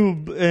me and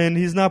you, and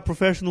he's not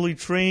professionally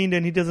trained,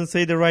 and he doesn't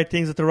say the right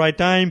things at the right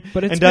time,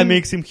 But it's and that been-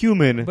 makes him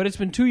human. But it's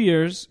been 2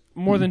 years,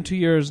 more than 2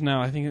 years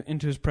now, I think,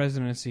 into his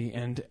presidency.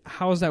 And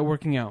how is that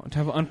working out to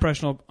have an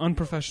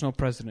unprofessional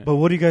president? But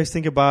what do you guys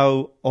think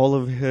about all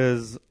of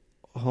his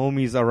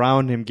homies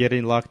around him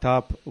getting locked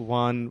up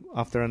one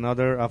after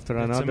another after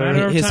It's a another?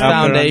 matter of his time.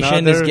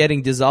 foundation is Another.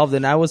 getting dissolved,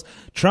 and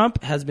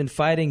Trump has been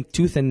fighting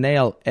tooth and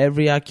nail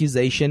every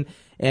accusation,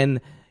 and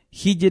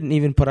he didn't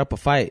even put up a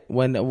fight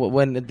when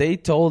they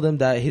told him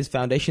that his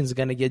foundation is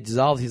going to get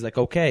dissolved. He's like,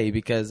 okay,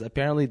 because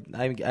apparently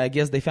I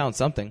guess they found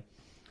something.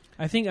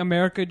 I think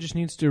America just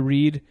needs to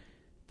read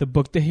the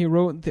book that he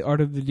wrote, The Art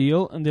of the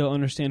Deal, and they'll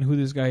understand who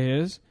this guy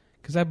is.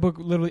 Because that book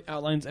literally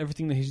outlines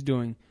everything that he's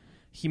doing.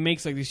 He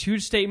makes like these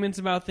huge statements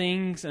about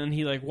things, and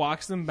he like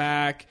walks them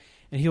back,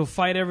 and he'll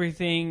fight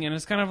everything. And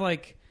it's kind of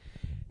like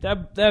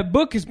that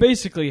book is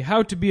basically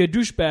how to be a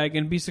douchebag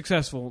and be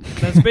successful.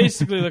 That's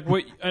basically like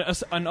what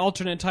an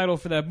alternate title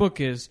for that book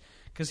is.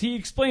 Because he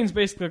explains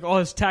basically like all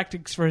his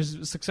tactics for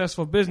his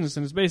successful business,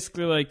 and it's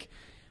basically like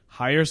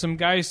hire some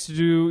guys to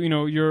do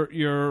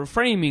your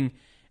framing,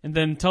 and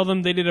then tell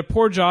them they did a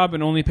poor job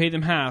and only pay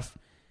them half.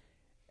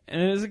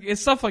 And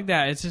it's stuff like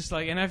that. It's just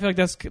like, and I feel like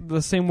that's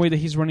the same way that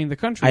he's running the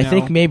country I now.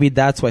 think maybe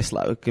that's why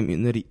Slavic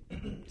community.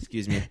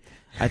 Excuse me.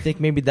 I think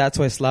maybe that's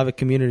why Slavic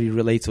community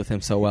relates with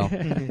him so well. I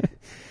don't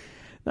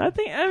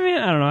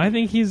know. I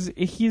think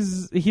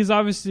he's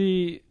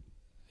obviously,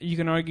 you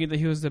can argue that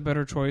he was the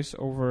better choice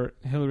over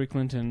Hillary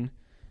Clinton,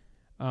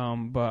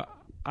 but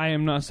I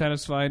am not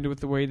satisfied with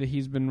the way that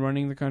he's been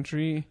running the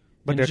country.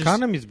 But And the just-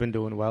 economy's been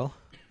doing well.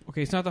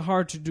 Okay, it's not that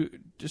hard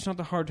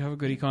to have a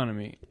good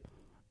economy.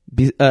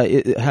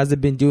 Has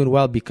it been doing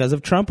well because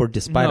of Trump or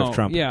despite of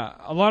Trump? Yeah,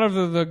 a lot of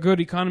the good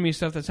economy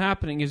stuff that's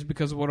happening is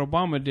because of what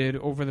Obama did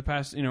over the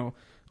past.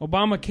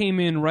 Obama came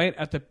in right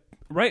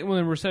when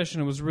the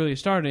recession was really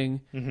starting,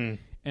 Mm-hmm.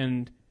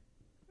 and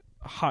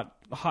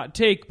hot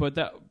take, but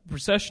that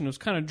recession was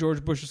kind of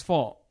George Bush's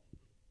fault.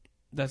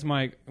 That's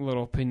my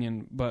little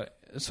opinion. But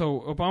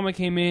so Obama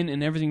came in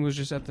and everything was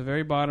just at the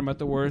very bottom, at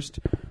the worst.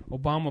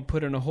 Obama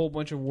put in a whole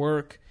bunch of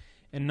work,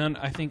 and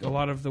I think a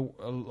lot of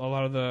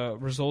the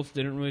results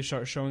didn't really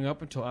start showing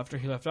up until after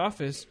he left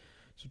office.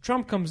 So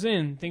Trump comes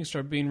in, things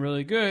start being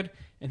really good,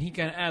 and he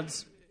kind of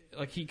adds,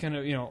 like he kind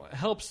of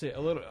helps it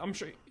a little. I'm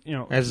sure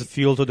As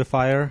fuel to the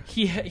fire.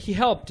 he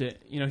helped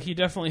it. He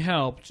definitely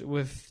helped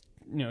with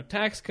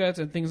tax cuts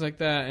and things like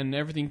that, and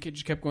everything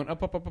just kept going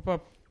up.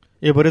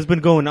 Yeah, but it's been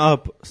going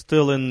up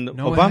still in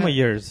No, it Obama ha-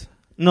 years.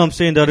 No, I'm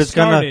saying that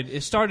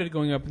It started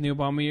going up in the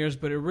Obama years,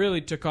 but it really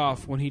took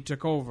off when he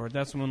took over.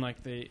 That's when like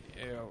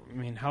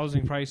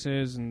housing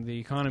prices and the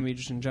economy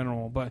just in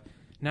general. But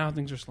Now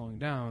things are slowing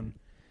down.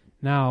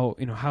 Now,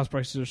 house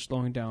prices are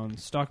slowing down.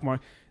 Stock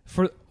market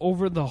for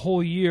over the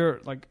whole year,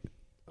 like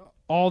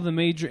all the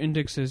major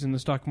indexes in the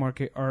stock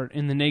market are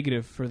in the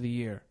negative for the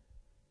year.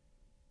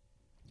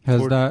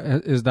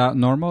 Is that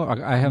normal?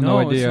 I have no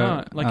idea. No,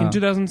 it's not. Like in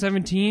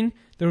 2017,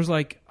 there was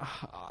like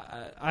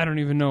I don't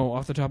even know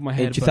off the top of my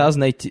head. In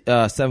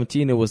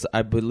 2017,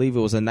 I believe it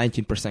was a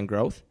 19%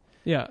 growth.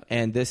 Yeah.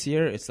 And this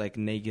year, it's like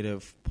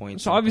negative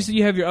points. So obviously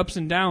you have your ups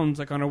and downs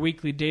like on a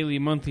weekly, daily,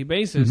 monthly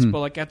basis. But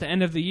like at the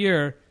end of the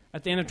year,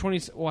 at the end of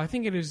I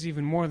think it is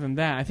even more than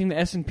that. I think the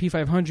S&P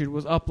 500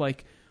 was up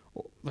like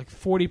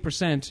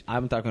 40%.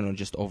 I'm talking about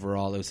just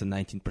overall. It was a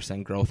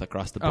 19% growth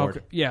across the board.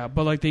 Okay. Yeah,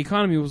 but like the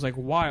economy was like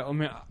wild. I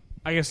mean,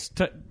 I guess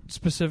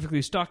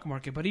specifically stock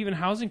market, but even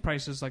housing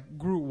prices like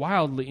grew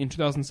wildly in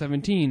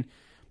 2017.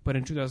 But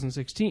in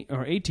 2016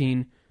 or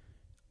 18,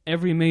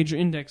 every major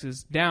index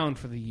is down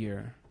for the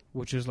year,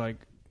 which is like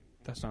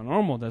that's not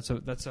normal. It's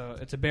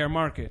a bear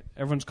market.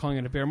 Everyone's calling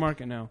it a bear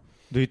market now.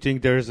 Do you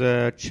think there's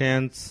a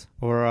chance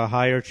or a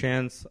higher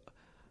chance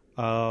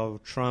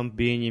of Trump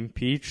being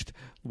impeached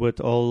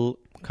with all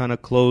kind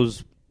of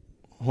close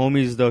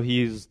homies that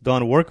he's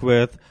done work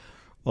with,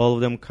 all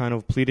of them kind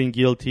of pleading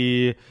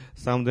guilty,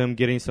 some of them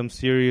getting some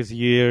serious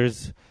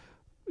years,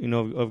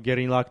 of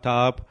getting locked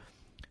up?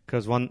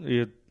 Because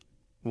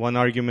one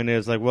argument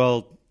is like,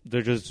 well,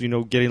 they're just,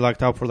 getting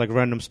locked up for like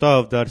random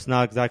stuff. That's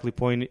not exactly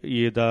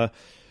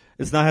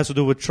it's not has to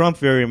do with Trump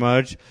very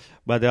much.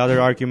 But the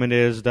other argument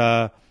is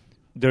that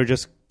they're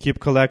just keep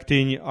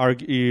collecting,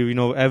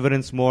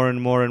 evidence more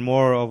and more and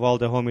more of all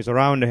the homies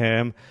around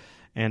him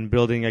and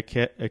building a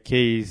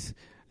case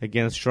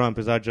against Trump.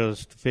 Is that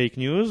just fake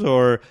news,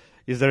 or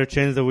is there a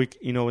chance that we,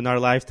 in our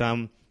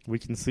lifetime, we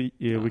can see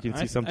something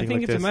like this? I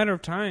think it's a matter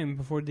of time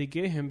before they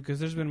get him, because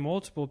there's been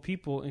multiple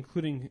people,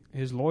 including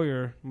his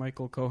lawyer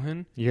Michael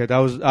Cohen. Yeah,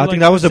 I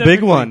think that was a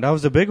big one. That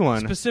was a big one.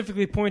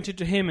 Specifically pointed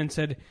to him and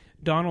said,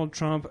 Donald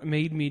Trump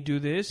made me do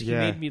this. He Yeah.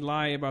 made me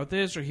lie about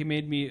this, or he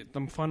made me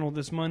funnel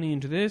this money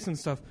into this and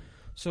stuff.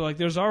 So like,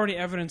 there's already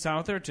evidence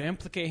out there to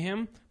implicate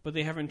him, but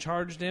they haven't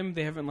charged him.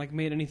 They haven't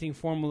made anything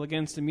formal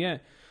against him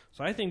yet.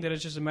 So I think that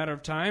it's just a matter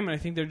of time, and I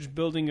think they're just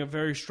building a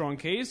very strong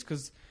case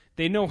because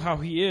they know how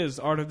he is,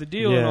 art of the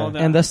deal, and Yeah. all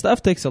that. And the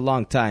stuff takes a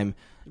long time.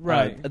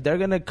 Right. They're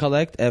going to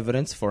collect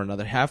evidence for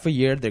another half a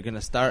year. They're going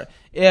to start,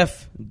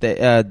 if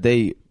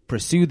they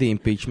pursue the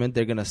impeachment,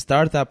 they're going to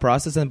start that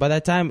process. And by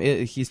that time,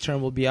 his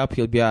term will be up.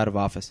 He'll be out of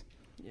office.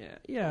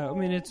 Yeah. I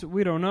mean,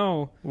 we don't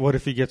know. What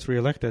if he gets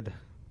reelected?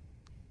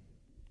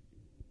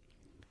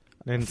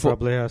 Then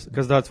probably has,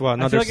 because that's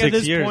another I feel like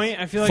 6 years.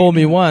 I feel like Fool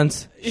me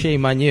once,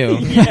 shame on you.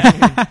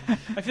 Yeah.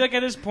 I feel like at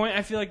this point,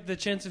 the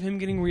chance of him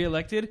getting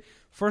reelected,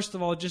 first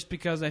of all, just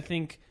because I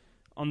think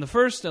on the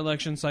first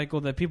election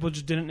cycle that people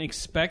just didn't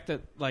expect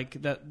that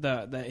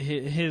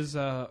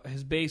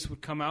his base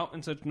would come out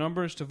in such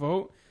numbers to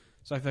vote.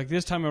 So I feel like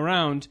this time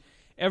around,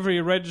 every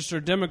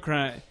registered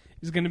Democrat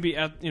is going to be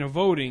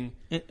voting,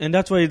 And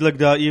that's why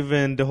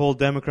even the whole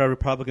Democrat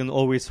Republican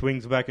always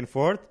swings back and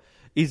forth.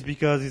 Is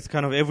because it's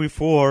kind of every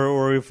 4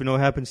 or if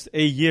happens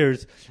 8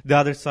 years, the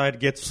other side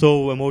gets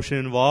so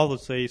emotionally involved.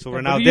 Let's say so.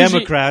 Right now,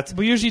 Democrats.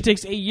 But usually it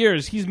takes 8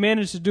 years. He's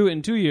managed to do it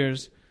in 2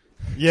 years.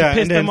 Yeah,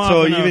 piss and then them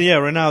so off enough.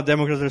 even right now,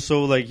 Democrats are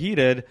so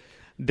heated.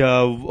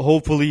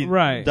 Hopefully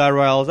Right. that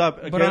riles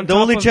up. But on The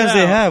only top of chance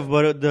they that- have,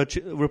 but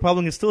the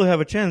Republicans still have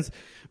a chance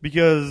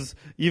because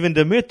even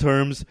the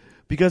midterms.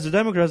 Because the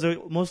Democrats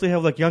mostly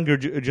have younger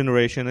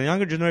generation. The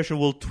younger generation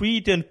will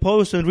tweet and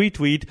post and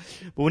retweet,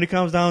 but when it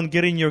comes down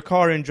getting your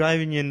car and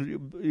driving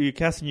and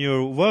casting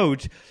your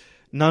vote,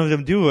 none of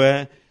them do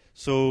it.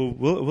 So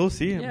we'll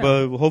see. Yeah.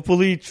 But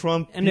hopefully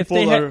Trump And if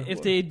people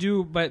they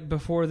do, but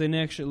before the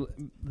next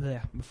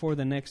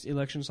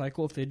election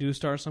cycle, if they do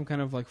start some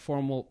kind of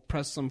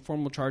press some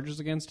formal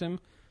charges against him,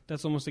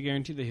 that's almost a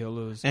guarantee that he'll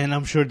lose. and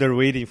I'm sure they're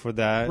waiting for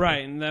that.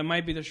 Right, and that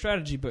might be their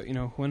strategy, but who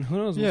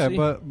knows? We'll Yeah, see.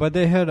 but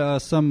they had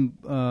some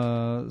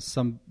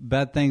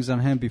bad things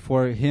on him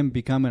before him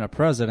becoming a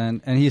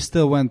president, and he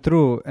still went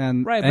through,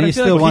 and Right, but and I he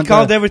feel still like He won.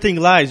 called everything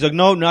lies.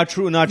 No, not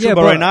true. Yeah, But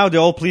but- right now they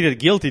all pleaded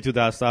guilty to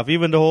that stuff.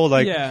 Even the whole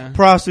Yeah.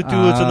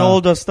 prostitutes and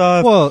all the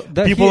stuff. well,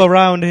 that people he-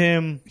 around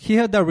him. He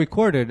had that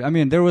recorded. I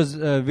mean, there was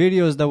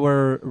videos that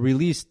were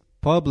released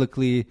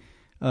publicly,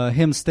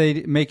 him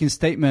making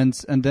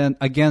statements, and then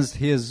against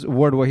his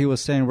word, what he was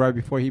saying right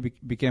before he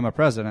became a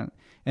president,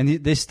 and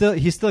he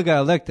still got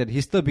elected.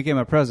 He still became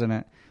a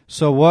president.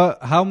 So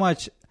how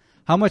much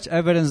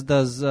evidence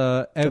does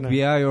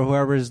FBI or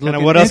whoever is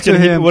looking What else into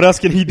can him? What else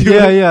can he do?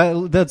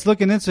 Yeah, that's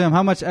looking into him.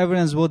 How much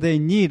evidence will they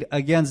need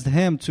against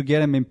him to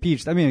get him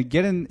impeached? I mean,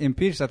 getting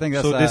impeached, I think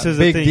that's So this a is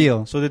big the thing.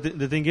 deal. So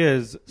the thing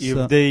is,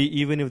 So-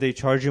 even if they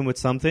charge him with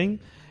something,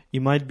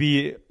 it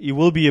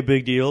will be a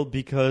big deal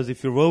because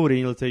if you're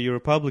voting, let's say you're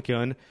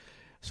Republican,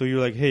 so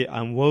you're like, hey,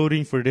 I'm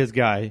voting for this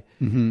guy.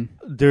 Mm-hmm.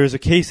 There's a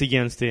case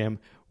against him.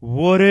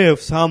 What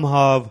if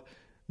somehow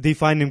they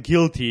find him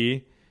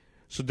guilty?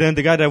 So then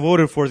the guy that I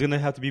voted for is going to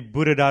have to be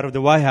booted out of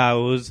the White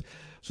House.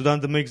 So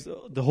then that makes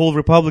the whole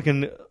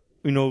Republican,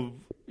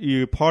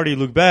 party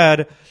look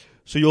bad.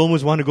 So you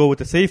almost want to go with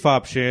the safe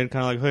option,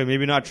 kind of like, hey,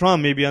 maybe not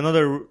Trump, maybe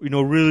another,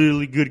 really,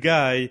 really good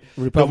guy.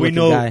 Republican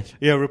guy.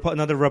 Yeah,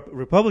 another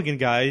Republican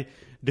guy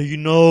that you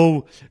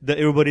know that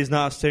everybody's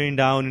not staring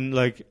down and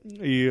like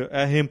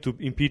at him to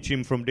impeach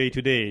him from day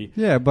to day.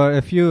 Yeah, but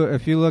if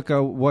you look at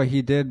what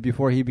he did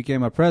before he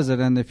became a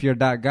president, if you're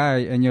that guy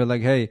and you're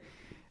like, hey,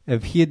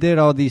 if he did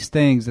all these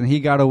things and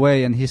he got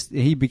away and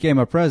he became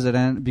a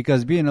president,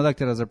 because being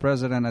elected as a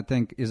president, I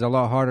think, is a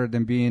lot harder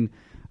than being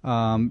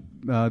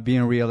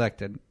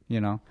reelected. You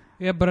know.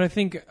 Yeah, but I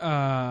think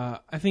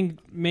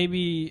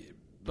maybe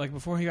like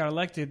before he got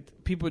elected,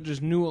 people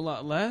just knew a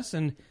lot less,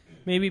 and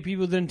maybe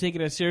people didn't take it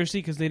as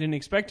seriously because they didn't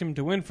expect him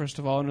to win. First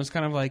of all, and it was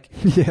kind of like,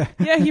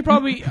 he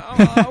probably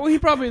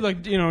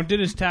like did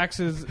his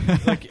taxes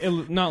like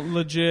not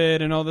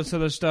legit and all this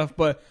other stuff.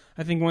 But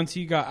I think once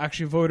he got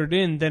actually voted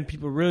in, then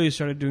people really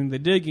started doing the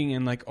digging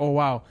and like, oh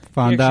wow,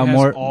 found he out has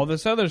more, all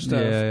this other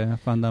stuff. Yeah,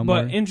 found out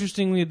more. But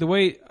interestingly, the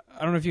way,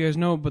 I don't know if you guys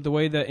know, but the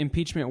way that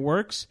impeachment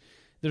works.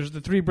 There's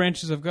the three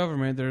branches of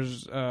government.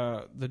 There's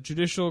the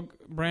judicial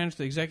branch,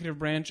 the executive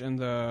branch, and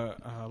the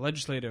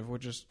legislative,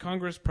 which is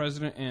Congress,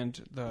 President, and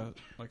the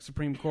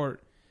Supreme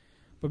Court.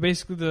 But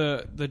basically,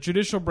 the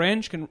judicial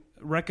branch can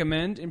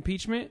recommend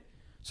impeachment,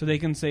 so they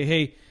can say,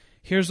 "Hey,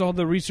 here's all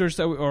the research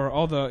or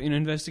all the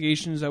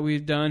investigations that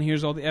we've done.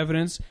 Here's all the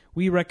evidence.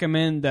 We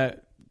recommend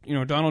that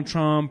Donald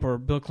Trump or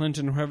Bill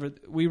Clinton or whoever.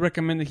 We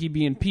recommend that he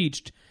be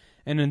impeached."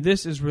 And then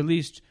this is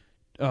released.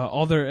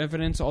 All their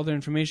evidence, all their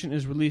information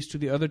is released to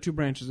the other two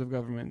branches of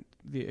government,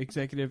 the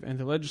executive and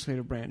the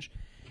legislative branch.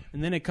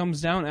 And then it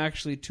comes down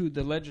actually to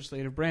the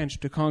legislative branch,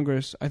 to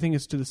Congress. I think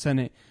it's to the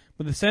Senate.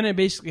 But the Senate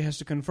basically has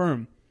to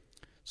confirm.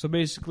 So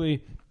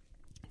basically,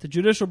 the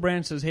judicial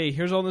branch says, hey,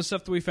 here's all this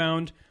stuff that we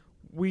found.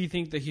 We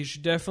think that he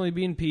should definitely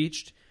be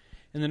impeached.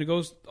 And then it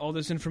goes, all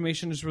this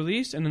information is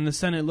released, and then the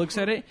Senate looks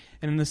at it,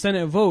 and then the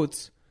Senate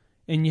votes,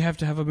 and you have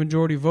to have a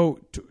majority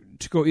vote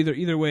to go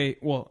either way.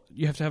 Well,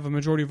 you have to have a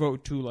majority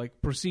vote to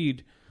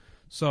proceed.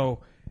 So,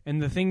 and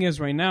the thing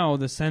is, right now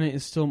the Senate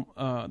is still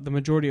the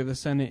majority of the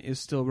Senate is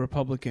still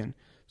Republican.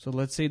 So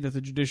let's say that the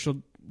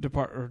judicial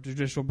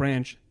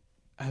branch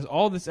has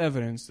all this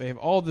evidence. They have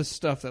all this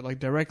stuff that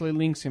directly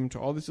links him to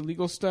all this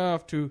illegal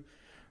stuff, to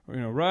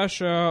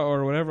Russia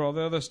or whatever, all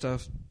the other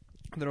stuff.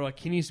 They're like,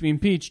 he needs to be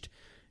impeached,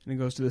 and it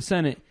goes to the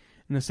Senate.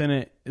 And the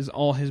Senate is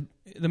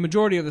the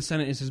majority of the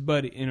Senate is his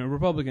buddy,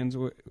 Republicans,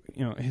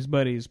 his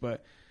buddies,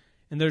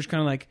 and they're just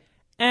kind of like,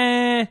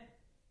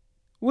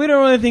 we don't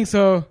really think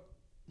so.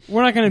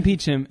 We're not going to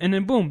impeach him. And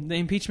then boom, the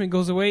impeachment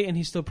goes away and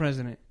he's still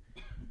president.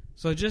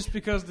 So just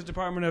because the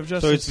Department of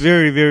Justice... So it's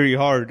very, very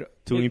hard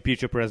to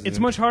impeach a president. It's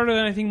much harder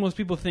than I think most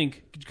people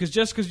think. Because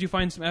just because you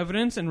find some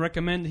evidence and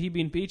recommend that he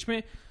be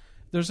impeachment,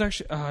 there's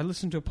actually... I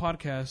listened to a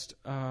podcast...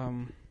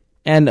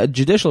 and a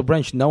judicial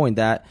branch knowing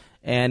that,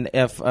 and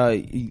if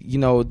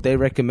they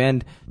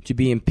recommend to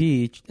be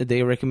impeached,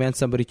 they recommend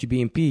somebody to be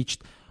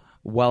impeached,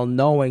 while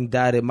knowing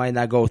that it might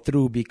not go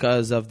through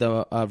because of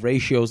the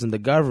ratios in the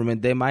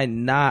government, they might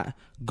not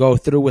go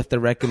through with the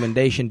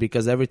recommendation,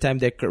 because every time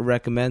they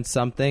recommend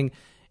something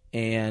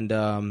and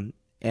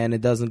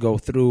it doesn't go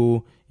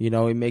through,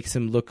 it makes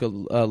them look a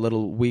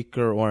little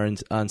weaker or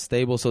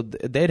unstable. So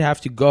they'd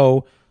have to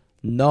go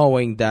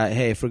knowing that,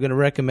 hey, if we're going to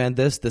recommend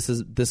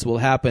this will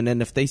happen.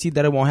 And if they see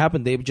that it won't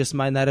happen, they just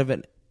might not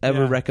have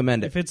ever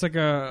recommend it. If it's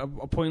a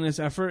pointless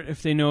effort,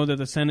 if they know that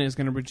the Senate is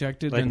going to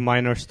reject it. Then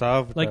minor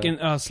stuff.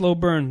 In Slow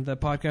Burn, the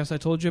podcast I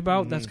told you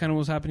about, that's kind of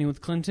what's happening with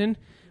Clinton.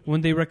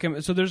 When they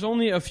recommend... So there's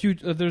only a few...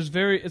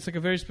 it's a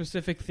very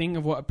specific thing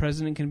of what a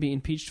president can be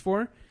impeached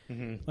for.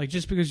 Mm-hmm.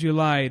 Just because you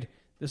lied,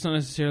 that's not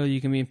necessarily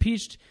you can be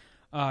impeached.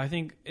 I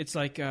think it's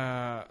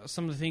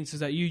some of the things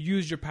is that you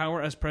use your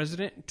power as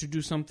president to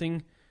do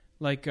something...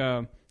 Like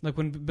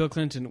when Bill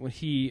Clinton, when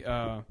he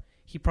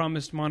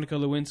promised Monica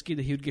Lewinsky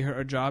that he would get her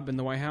a job in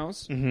the White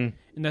House, and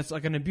that's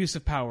like an abuse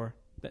of power.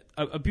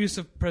 Abuse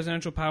of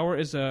presidential power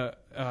is a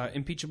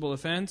impeachable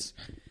offense.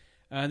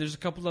 There's a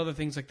couple other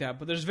things like that,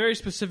 but there's very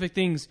specific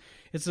things.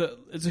 It's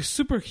a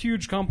super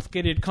huge,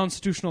 complicated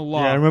constitutional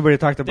law. Yeah, I remember you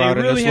talked about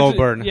it in Slow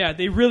Burn. Yeah,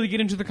 they really get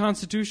into the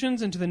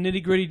constitutions, into the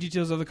nitty gritty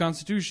details of the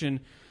Constitution.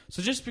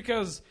 So just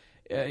because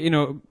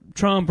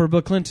Trump or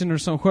Bill Clinton or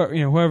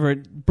whoever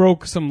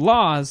broke some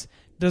laws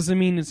doesn't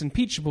mean it's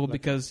impeachable,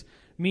 because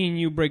me and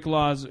you break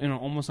laws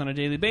almost on a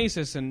daily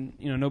basis, and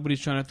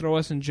nobody's trying to throw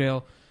us in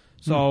jail.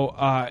 So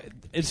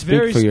it's Speak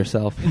very for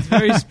yourself. It's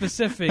very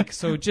specific.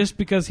 So just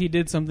because he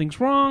did something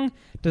wrong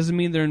doesn't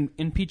mean they're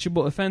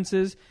impeachable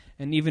offenses,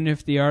 and even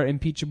if they are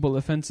impeachable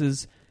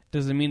offenses,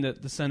 doesn't mean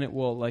that the Senate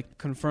will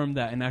confirm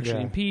that and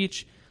actually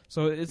impeach.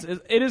 So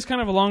it is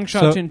kind of a long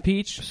shot to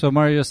impeach. So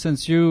Mario,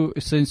 since you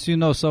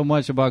know so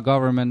much about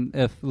government,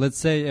 if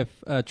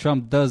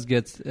Trump does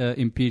get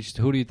impeached,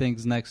 who do you think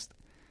is next?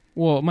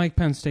 Well, Mike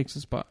Pence takes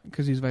the spot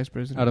because he's vice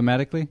president.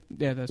 Automatically?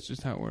 Yeah, that's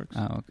just how it works.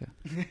 Oh, okay.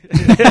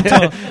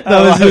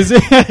 That was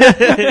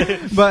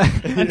easy.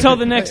 But until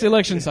the next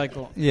election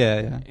cycle.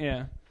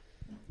 Yeah.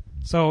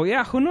 So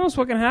who knows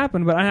what can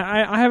happen? But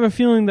I have a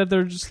feeling that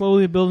they're just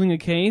slowly building a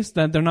case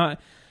that they're not,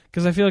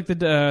 because I feel like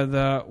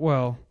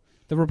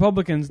the the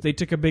Republicans, they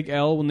took a big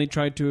L when they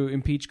tried to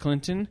impeach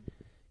Clinton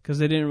because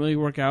they didn't really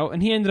work out,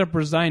 and he ended up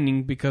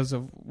resigning because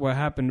of what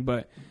happened.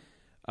 But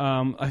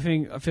I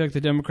feel like the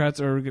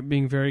Democrats are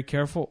being very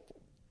careful.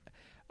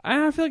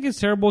 I feel like it's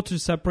terrible to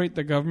separate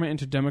the government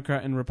into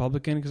Democrat and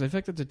Republican because I feel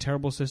like that's a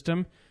terrible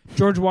system.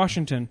 George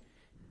Washington,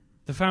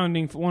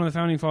 one of the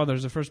founding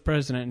fathers, the first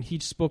president, and he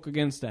spoke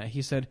against that.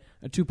 He said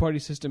a two-party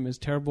system is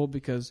terrible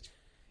because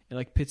it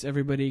like pits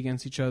everybody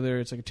against each other.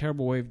 It's like a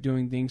terrible way of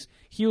doing things.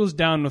 He was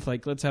down with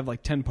like, let's have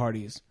like 10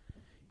 parties.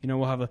 You know,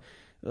 we'll have a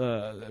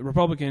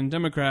Republican,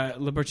 Democrat,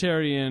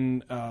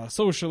 Libertarian,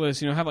 Socialist.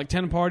 You know, have like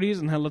 10 parties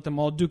and let them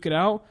all duke it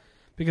out.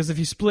 Because if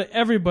you split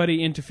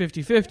everybody into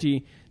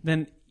 50-50,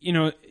 then you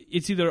know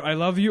it's either I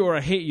love you or I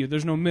hate you.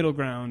 There's no middle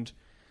ground.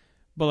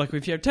 But like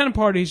if you have 10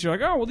 parties, you're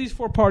like, oh well, these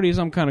 4 parties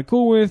I'm kind of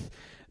cool with.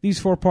 These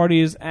 4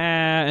 parties,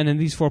 and then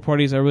these 4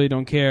 parties I really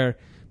don't care.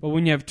 But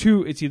when you have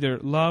 2, it's either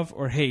love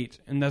or hate,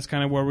 and that's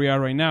kind of where we are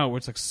right now, where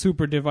it's like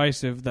super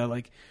divisive. That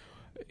like,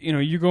 you know,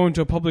 you go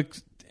into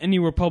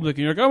anywhere public,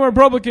 and you're like, I'm a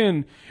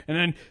Republican, and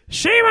then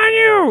shame on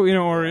you, you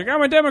know, or like,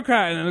 I'm a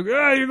Democrat, and then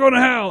like, you're going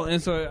to hell.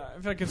 And so I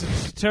feel like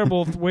it's a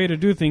terrible way to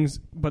do things,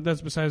 but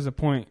that's besides the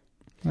point.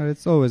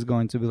 It's always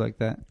going to be like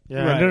that.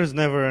 Yeah, Right. there's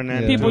never an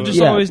end. People to just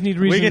it. always need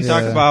reasons. We can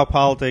talk Yeah. about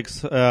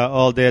politics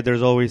all day.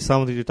 There's always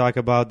something to talk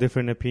about,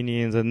 different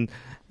opinions, and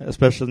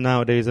especially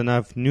nowadays,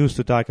 enough news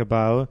to talk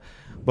about.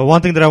 But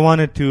one thing that I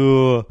wanted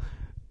to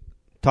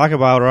talk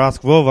about or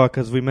ask Vova,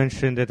 because we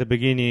mentioned at the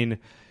beginning,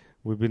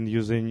 we've been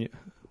using,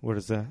 what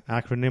is the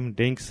acronym?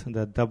 DINKS,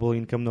 the double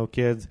income, no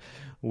kids.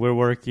 We're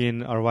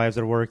working, our wives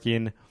are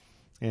working,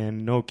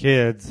 and no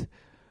kids.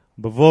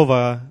 But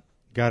Vova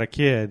got a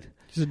kid.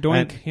 He's a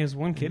doink. And- He has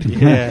 1 kid.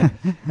 Yeah.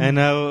 And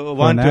I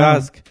want to now.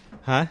 ask,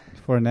 huh?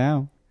 For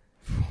now.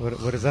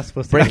 What is that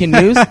supposed to Breaking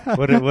news.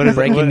 What is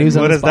Breaking news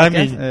on what this does that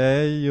podcast? mean?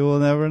 Hey, you will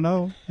never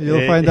know.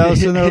 You'll Eh, find out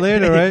sooner or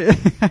later,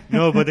 right?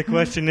 No, but the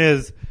question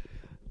is,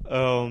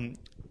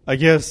 I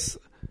guess,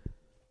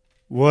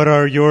 what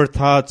are your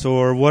thoughts,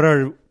 or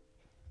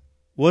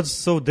what's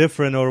so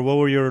different, or what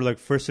were your like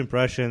first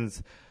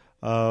impressions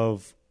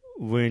of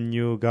when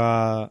you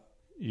got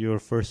your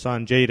first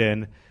son,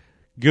 Jaden?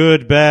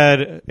 Good,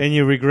 bad,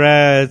 any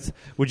regrets?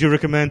 Would you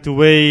recommend to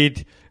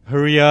wait,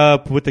 hurry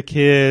up with the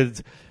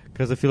kids?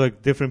 Because I feel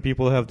like different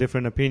people have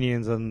different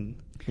opinions on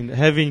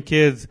having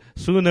kids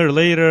sooner or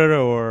later,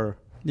 or...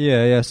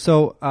 Yeah.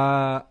 So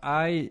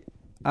I'm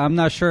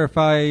not sure if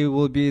I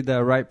will be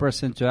the right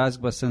person to ask,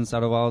 but since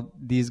out of all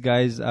these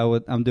guys,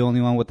 I'm the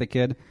only one with a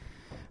kid.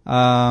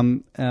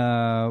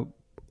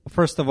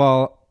 First of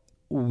all,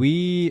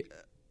 me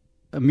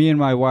and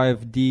my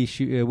wife Dee,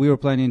 we were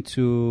planning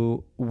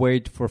to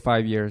wait for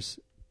 5 years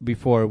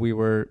before we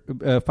were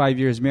 5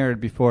 years married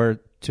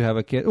before to have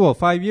a kid. Well,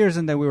 5 years,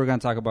 and then we were going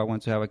to talk about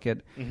when to have a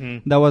kid.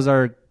 Mm-hmm. That was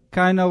our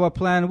kind of a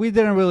plan. We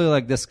didn't really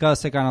like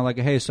discuss it, kind of like,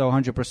 hey, so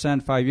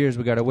 100%, 5 years,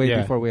 we got to wait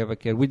Yeah. before we have a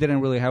kid. We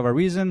didn't really have a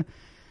reason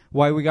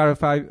why we got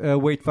to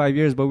wait 5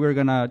 years, but we were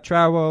going to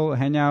travel,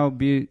 hang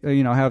out,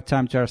 have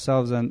time to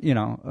ourselves, and,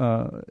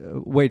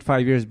 wait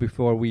 5 years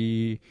before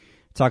we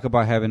talk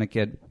about having a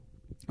kid.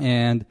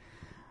 And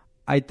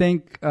I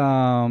think,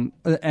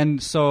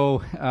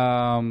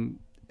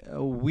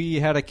 we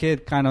had a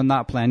kid kind of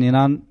not planning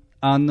on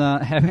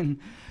having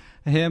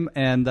him,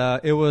 and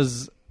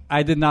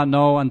I did not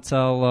know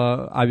until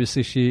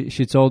obviously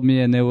she told me,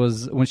 and it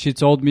was when she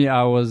told me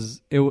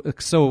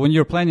so when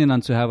you're planning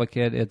on to have a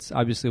kid, it's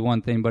obviously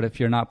one thing, but if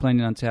you're not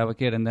planning on to have a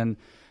kid and then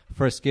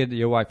first kid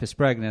your wife is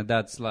pregnant,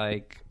 that's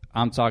like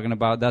I'm talking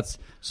about.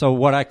 So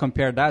what I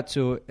compare that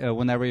to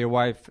whenever your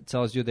wife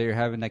tells you that you're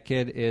having a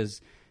kid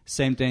is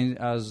same thing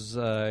as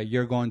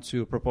you're going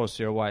to propose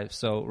to your wife.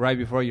 So right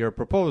before your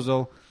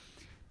proposal,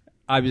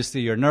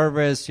 obviously you're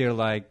nervous, you're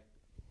like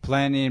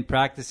planning,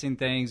 practicing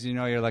things,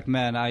 you're like,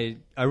 man, I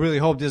really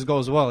hope this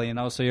goes well,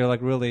 so you're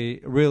like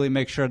really, really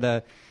make sure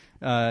that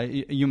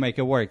you make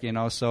it work,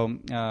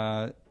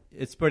 so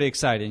it's pretty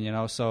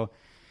exciting, so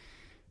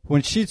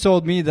when she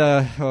told me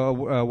that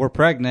we're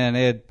pregnant,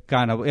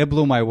 it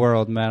blew my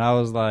world, man. I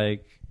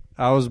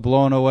was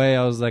blown away.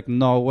 I was like,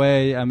 no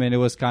way. I mean, it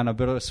was kind of a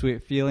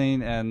bittersweet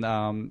feeling, and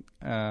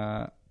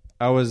I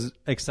was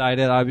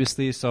excited,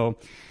 obviously, so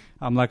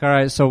I'm like, all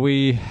right. So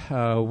we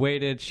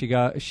waited. She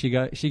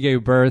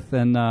gave birth,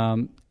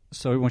 and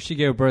so when she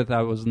gave birth,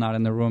 I was not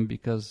in the room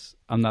because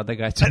I'm not the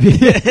guy to be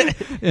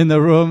in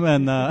the room.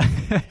 And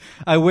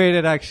I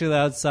waited actually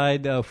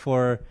outside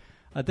for,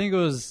 I think it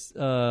was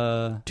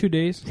 2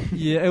 days.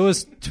 Yeah, it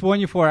was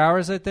 24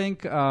 hours, I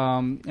think.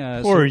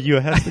 Or you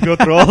have to go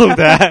through all of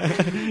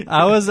that.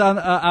 I was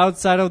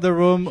outside of the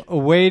room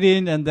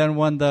waiting, and then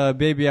when the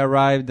baby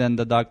arrived and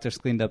the doctors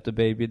cleaned up the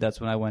baby, that's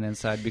when I went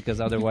inside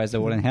because otherwise I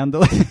wouldn't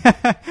handle it.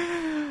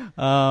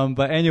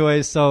 But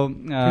anyway, so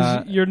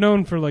 'Cause you're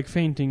known for like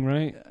fainting,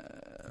 right?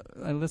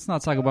 let's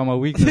not talk about my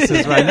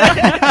weaknesses right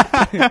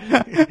now.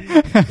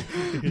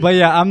 But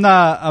yeah, I'm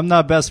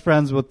not best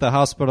friends with the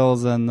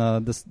hospitals and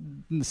the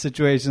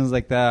situations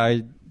like that.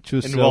 I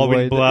choose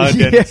Involving to avoid blood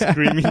and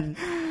screaming.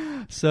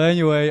 So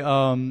anyway,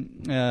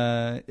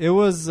 it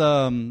was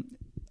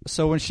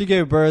so when she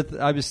gave birth,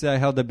 obviously I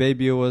held the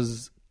baby. It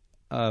was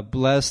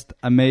blessed,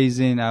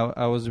 amazing.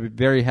 I was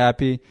very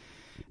happy.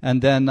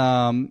 And then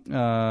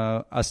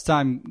as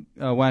time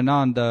went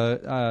on,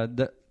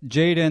 the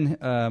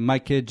Jaden, my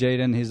kid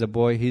Jaden, he's a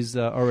boy. He's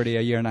already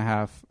a year and a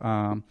half.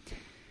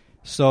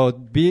 So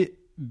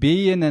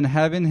being and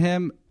having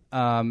him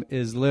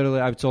is literally,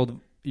 I've told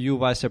you,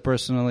 Vaisa,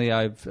 personally,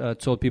 I've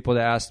told people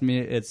that asked me,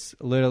 it's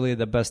literally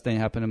the best thing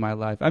happened in my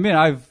life. I mean,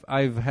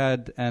 I've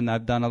had and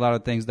I've done a lot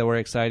of things that were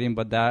exciting,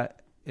 but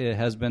that it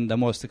has been the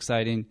most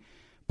exciting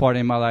part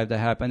in my life that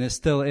happened. It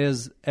still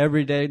is.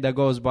 Every day that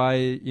goes by,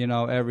 you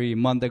know, every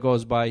month that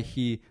goes by,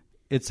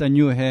 it's a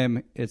new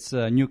him, it's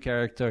a new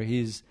character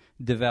he's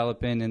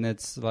developing, and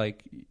it's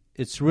like,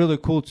 it's really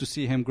cool to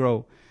see him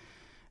grow.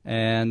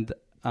 And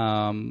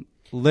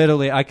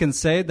literally, I can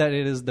say that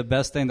it is the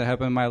best thing that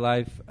happened in my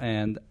life,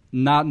 and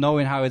not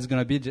knowing how it's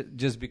going to be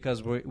just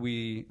because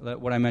we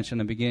what I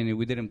mentioned in the beginning,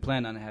 we didn't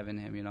plan on having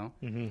him, you know.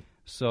 Mm-hmm.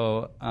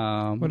 So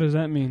what does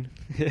that mean?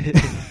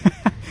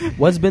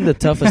 What's been the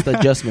toughest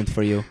adjustment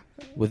for you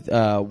with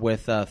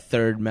a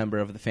third member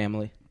of the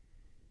family?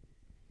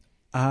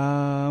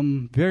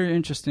 Very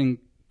interesting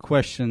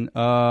question.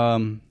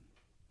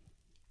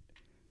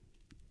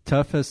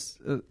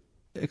 Toughest.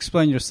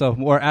 Explain yourself,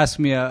 or ask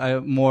me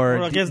a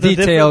more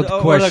detailed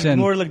question. Or like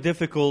more like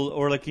difficult,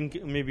 or like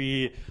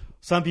maybe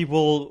some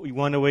people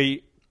want to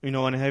wait, you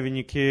know, on having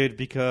a kid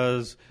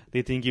because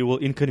they think it will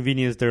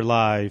inconvenience their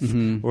life,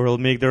 or it'll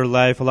make their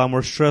life a lot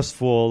more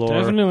stressful. Or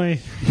Definitely.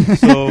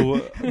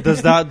 So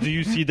do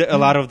you see a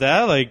lot of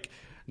that? Like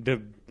I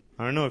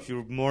don't know if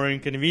you're more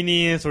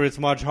inconvenienced, or it's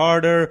much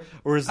harder,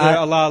 or is there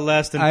a lot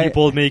less than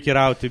people make it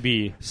out to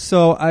be?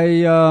 So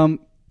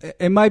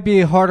it might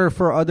be harder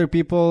for other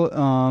people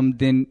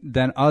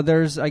than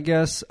others, I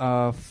guess.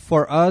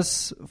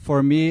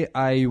 For me,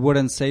 I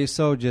wouldn't say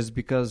so, just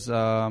because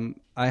I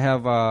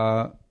have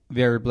a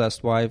very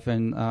blessed wife,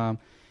 and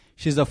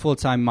she's a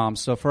full-time mom.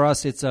 So for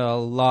us, it's a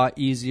lot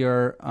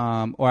easier,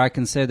 or I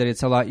can say that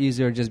it's a lot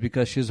easier just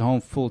because she's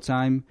home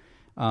full-time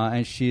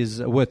and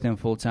she's with him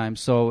full-time.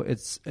 So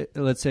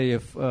let's say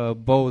if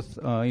both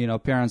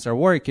parents are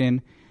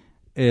working,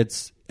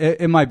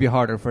 it might be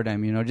harder for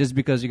them, you know, just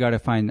because you got to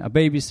find a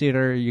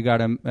babysitter, you got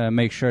to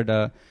make sure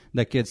the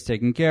kid's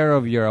taken care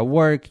of. You're at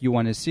work, you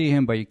want to see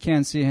him, but you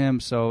can't see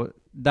him, so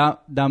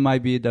that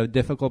might be the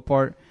difficult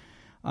part.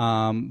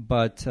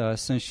 But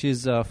since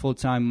she's a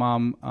full-time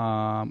mom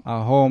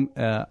at home,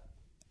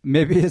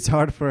 maybe it's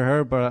hard for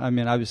her. But I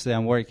mean, obviously,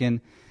 I'm working,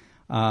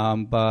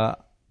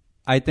 but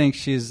I think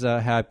she's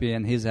happy,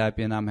 and he's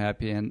happy, and I'm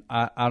happy, and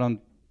I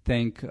don't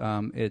think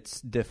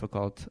it's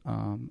difficult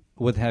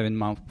with having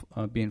mom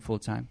being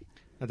full-time.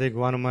 I think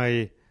one of my,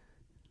 I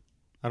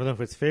don't know if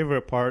it's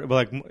favorite part, but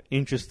like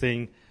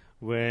interesting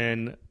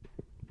when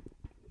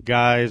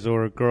guys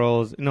or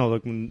girls,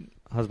 like when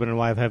husband and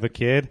wife have a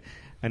kid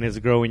and it's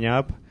growing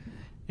up,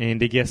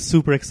 and they get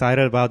super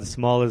excited about the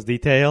smallest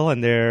detail,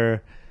 and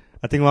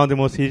I think one of the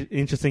most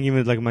interesting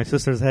even like my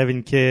sister's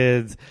having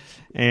kids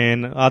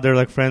and other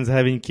like friends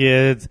having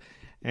kids,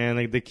 and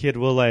like the kid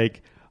will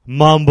like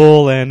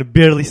mumble and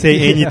barely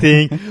say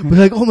anything, but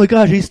like, oh my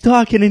gosh, he's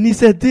talking and he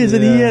said this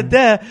and he had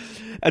that,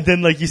 and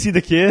then like you see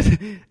the kid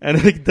and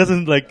it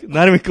doesn't like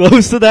not even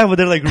close to that, but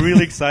they're like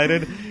really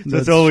excited. So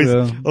it's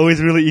always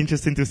really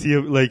interesting to see,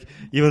 like,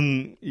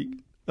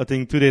 even I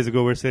think 2 days ago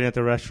we were sitting at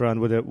the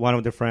restaurant with one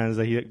of the friends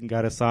that he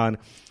got a son,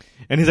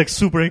 and he's like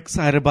super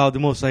excited about the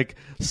most like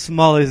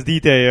smallest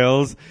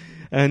details.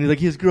 And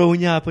he's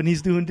growing up and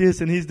he's doing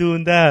this and he's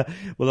doing that.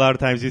 Well, a lot of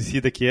times you see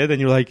the kid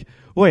and you're like,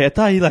 wait, I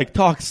thought he like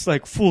talks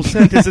like full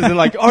sentences and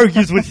like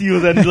argues with you.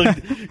 Then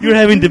like you're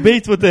having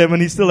debates with him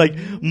and he still like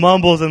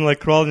mumbles and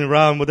like crawling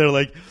around, but they're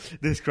like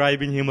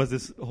describing him as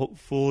this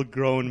full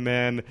grown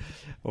man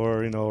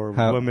or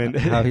woman.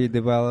 How he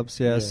develops.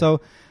 Yeah.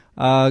 So,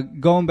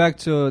 going back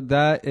to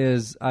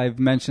that I've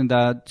mentioned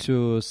that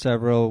to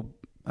several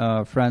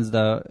friends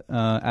that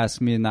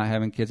ask me not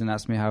having kids and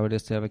ask me how it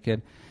is to have a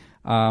kid.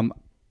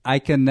 I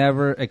can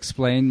never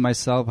explain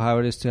myself how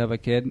it is to have a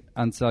kid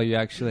until you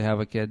actually have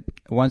a kid.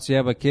 Once you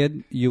have a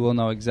kid, you will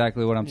know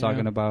exactly what I'm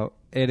talking about.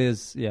 It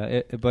is,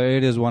 but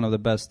it is one of the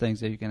best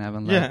things that you can have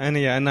in life.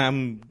 And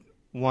I'm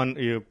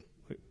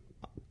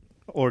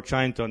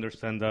trying to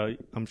understand that.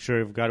 I'm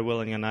sure if God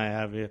willing and I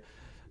have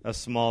a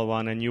small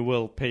one, and you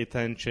will pay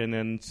attention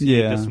and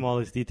see the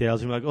smallest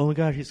details. You're like, oh my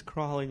gosh, he's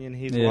crawling and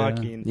he's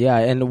walking. Yeah,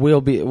 and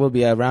we'll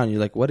be around. You're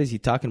like, what is he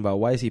talking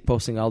about? Why is he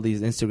posting all these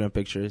Instagram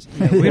pictures?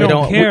 We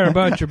don't care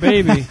about your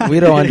baby.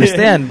 We don't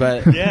understand,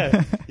 but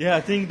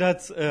I think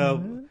that's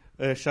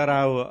shout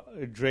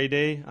out Dre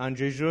Day,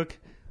 Andrzej Zhuk.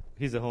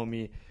 He's a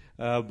homie.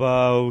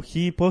 But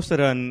he posted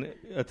on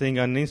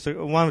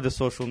Instagram, one of the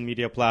social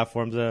media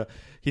platforms.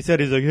 He said,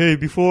 he's like, hey,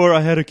 before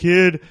I had a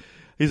kid,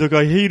 he's like,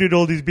 I hated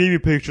all these baby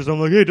pictures. I'm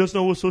like, hey, that's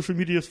not what social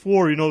media is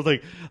for.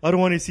 Like, I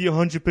don't want to see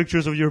 100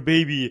 pictures of your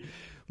baby.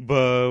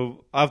 But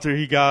after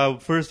he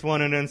got first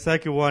one and then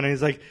second one, and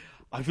he's like,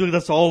 I feel like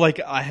that's all like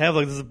I have.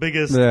 Like, this is the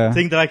biggest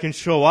thing that I can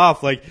show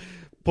off. Like,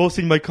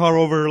 posting my car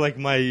over like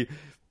my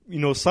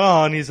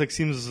son, he's like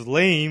seems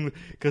lame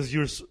because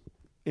you're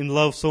in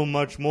love so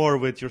much more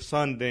with your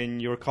son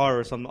than your car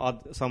or something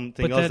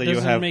But else that that you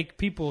doesn't have. make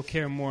people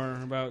care more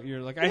about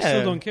your I Yeah.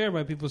 still don't care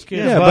about people's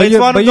kids. Yeah, Yeah, but but it's you,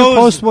 one of but you those-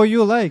 post what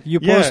you like. You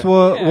Yeah. post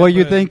what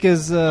you but think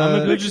is.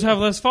 You just have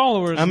less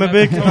followers. I'm and a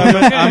big, that's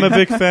okay. I'm a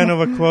big fan of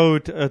a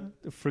quote. I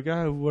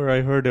forgot where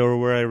I heard it or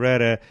where I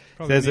read it.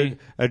 Probably Says me.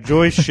 a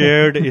joy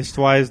shared is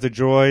twice the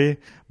joy,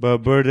 but a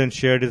burden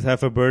shared is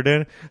half a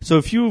burden. So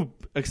if you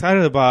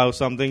excited about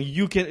something,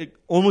 you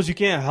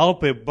can't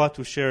help it but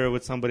to share it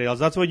with somebody else.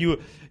 That's why you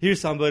hear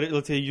somebody.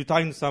 Let's say you're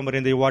talking to somebody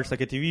and they watch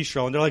like a TV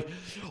show and they're like,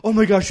 "Oh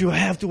my gosh, you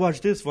have to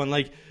watch this one!"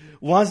 Like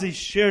once they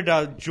share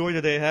that joy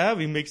that they have,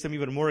 it makes them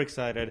even more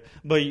excited.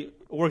 But it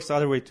works the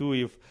other way too.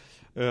 If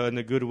in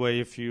a good way,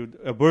 if you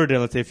a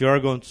burden, let's say if you are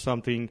going to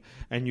something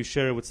and you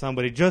share it with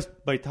somebody, just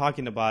by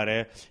talking about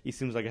it, it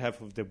seems like half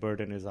of the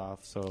burden is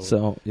off.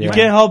 So yeah. you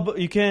can't help.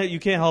 You can't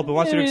help it.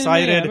 Once Yeah, you're yeah,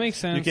 excited, that makes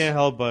sense. you can't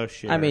help but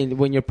share. I mean,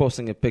 when you're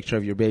posting a picture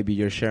of your baby,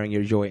 you're sharing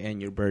your joy and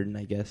your burden,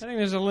 I guess. I think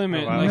there's a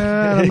limit. Oh, wow. Like,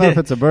 I don't know if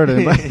it's a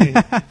burden, but in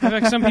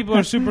fact, some people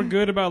are super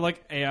good about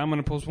hey, I'm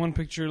gonna post one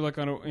picture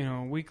on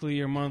a weekly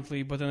or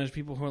monthly, but then there's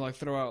people who are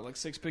throw out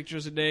 6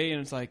 pictures a day,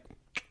 and it's like.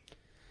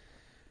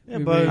 yeah,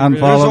 we but really- Unfollow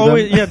there's them.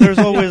 always there's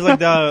always like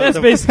That's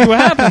the basically what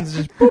happens.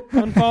 Just boop,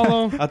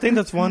 unfollow. I think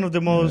that's one of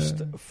the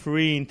most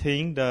freeing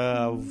thing that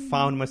I've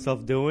found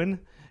myself doing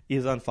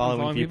is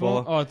unfollowing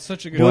people. Oh, it's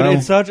such a good. Dude, Wow.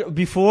 it's such.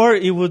 Before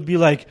it would be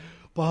like,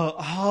 but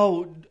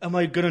how am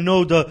I gonna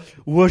know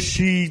what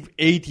she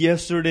ate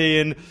yesterday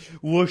and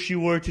what she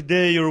wore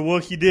today or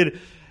what he did?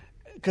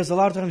 Because a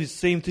lot of times it's the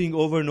same thing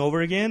over and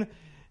over again.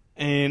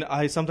 And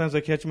sometimes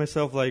I catch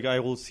myself I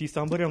will see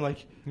somebody, I'm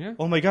like, Yeah.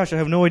 oh my gosh, I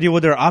have no idea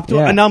what they're up to,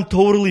 Yeah. and I'm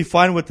totally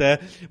fine with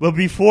that. But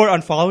before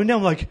unfollowing them,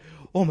 I'm like,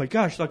 oh my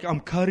gosh,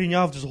 I'm cutting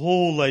off this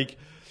whole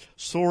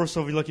source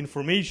of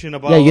information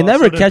about. Yeah, you a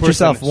never certain catch person.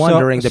 yourself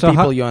wondering So the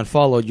people how- you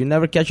unfollowed. You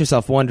never catch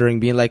yourself wondering,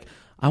 being like,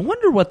 I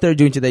wonder what they're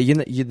doing today. You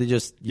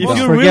just If don't.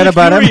 you're forget really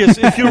about 'em. curious,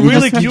 if you're You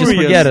really just, you curious,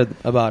 just forget it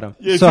about them.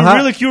 if So you're how-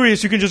 really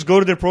curious, you can just go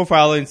to their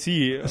profile and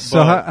see.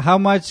 so But- how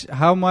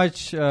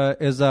much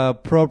is a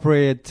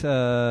appropriate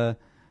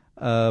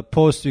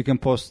post you can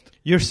post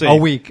you're safe. a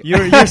week?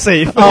 You're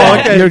safe. Oh,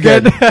 okay, You're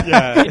good.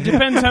 Yeah. It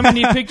depends how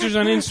many pictures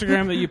on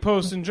Instagram that you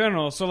post in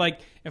general. So,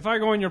 if I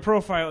go on your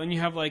profile and you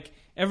have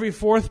every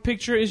fourth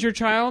picture is your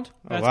child,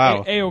 that's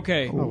wow.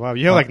 A-okay. Oh, wow,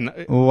 you have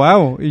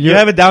Wow, you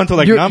have it down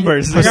to you-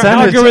 numbers. you- I got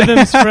Percentage.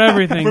 algorithms for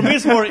everything. For me,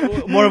 it's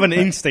more of an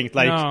instinct.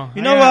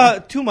 No,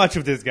 Too much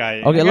of this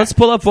guy. Okay, let's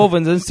pull up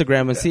Vovin's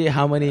Instagram and see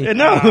how many,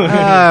 No. All what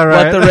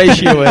right. the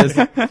ratio is.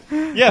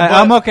 Yeah, but,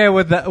 I'm okay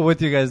with that.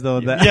 With you guys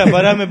though. That. yeah,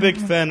 but I'm a big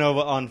fan of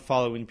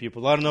unfollowing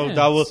people. I don't know Yeah,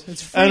 that will,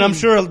 it's and I'm free.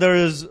 sure there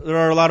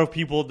are a lot of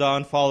people that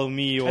unfollow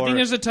me. Or I think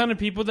there's a ton of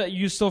people that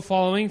you still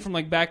following from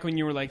back when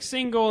you were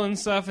single and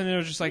stuff, and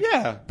they're just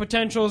Yeah.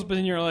 potentials, but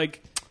then you're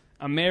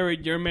I'm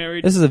married, you're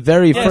married. This is a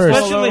very Yeah, first.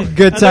 especially-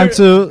 Good and time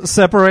they're- to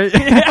separate.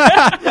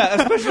 Yeah,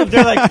 especially if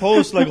they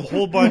post a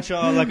whole bunch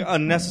of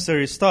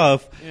unnecessary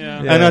stuff. Yeah.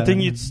 And I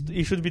think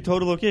it should be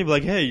totally okay.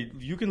 But hey,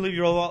 you can live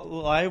your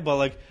life,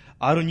 but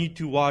I don't need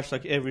to watch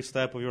every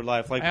step of your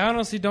life. I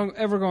honestly don't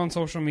ever go on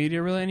social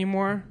media really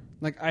anymore.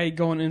 I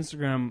go on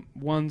Instagram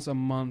once a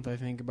month, I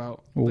think,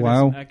 about.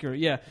 Wow. it's accurate.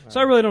 Yeah. So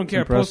I really don't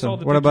care. Post all Impressive.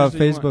 the What about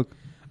pictures that you want. Facebook?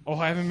 Oh,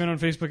 I haven't been on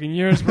Facebook in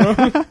years, bro.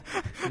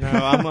 no,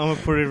 I'm a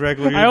pretty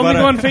regular. I only but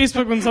go on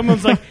Facebook when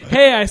someone's like,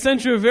 "Hey, I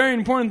sent you a very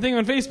important thing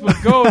on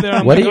Facebook. Go there."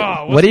 I'm What like, do you,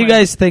 "Oh, what do you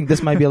guys think?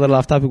 This might be a little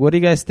off topic. What do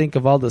you guys think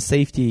of all the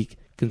safety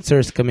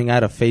concerns coming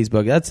out of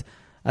Facebook?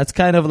 That's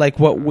kind of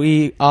what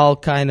we all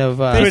kind of.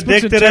 Facebook's a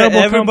Predicted it. terrible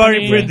Everybody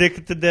company.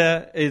 predicted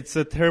that. It's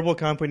a terrible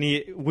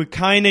company. We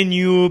kind of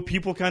knew.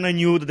 People kind of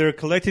knew that they're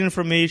collecting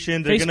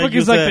information. They're gonna Facebook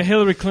use is like it. the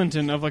Hillary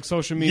Clinton of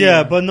social media.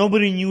 Yeah, but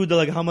nobody knew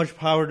how much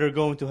power they're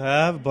going to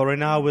have. But right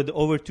now, with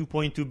over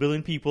 2.2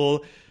 billion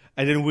people,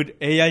 and then with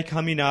AI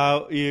coming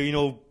out,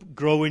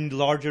 growing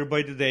larger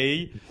by the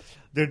day,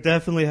 they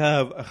definitely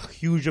have a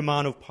huge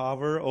amount of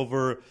power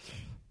over,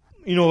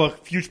 a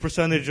huge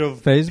percentage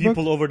of Facebook?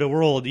 people over the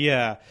world.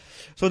 Yeah,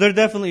 so they're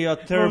definitely a I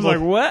was terrible. like,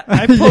 "What?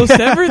 I post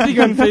everything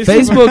on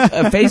Facebook."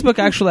 Facebook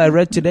actually, I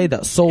read today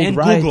that sold and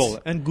rights.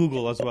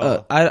 Google as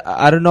well.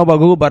 I don't know about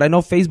Google, but I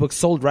know Facebook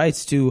sold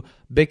rights to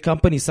big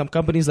companies. Some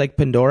companies like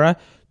Pandora,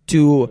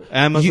 to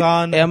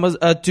Amazon.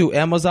 to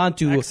Amazon,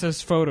 to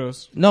Access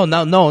photos.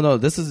 no.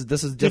 This is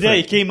different. Today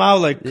it came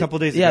out a couple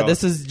days ago. Yeah,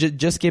 this is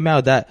just came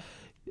out that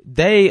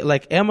they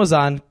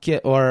Amazon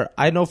or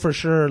I know for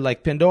sure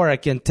Pandora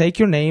can take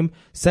your name,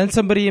 send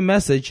somebody a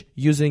message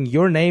using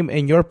your name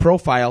and your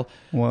profile.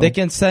 Wow. They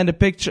can send a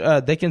picture.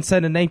 They can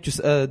send a name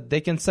to.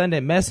 They can send a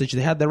message.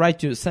 They have the right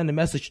to send a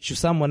message to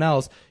someone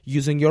else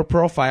using your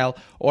profile,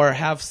 or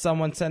have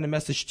someone send a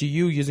message to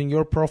you using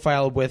your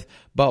profile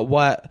but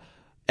what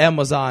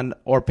Amazon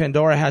or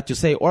Pandora had to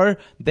say, or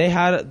they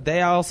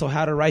also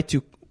had a right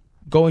to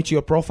go into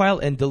your profile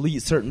and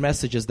delete certain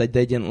messages that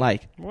they didn't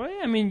like. Well,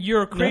 yeah, I mean,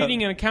 you're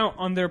creating an account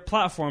on their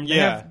platform.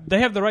 Yeah. They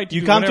have the right to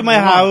You do come to whatever my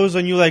they want. house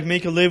and you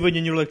make a living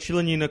and you're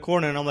chilling in a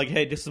corner and I'm like,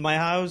 hey, this is my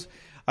house.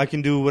 I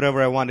can do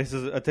whatever I want. This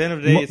is at the end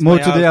of the day, it's Move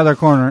my to the house. other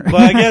corner.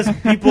 But I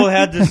guess people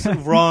had this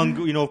wrong,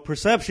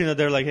 perception that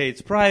they're like, hey,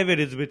 it's private,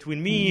 it's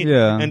between me,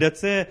 Yeah. and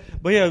that's it.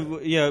 But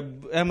yeah,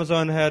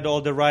 Amazon had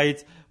all the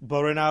rights,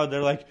 but right now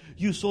they're like,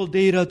 you sold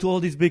data to all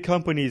these big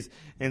companies.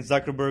 And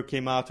Zuckerberg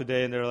came out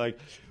today and they're like,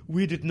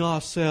 we did not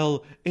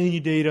sell any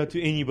data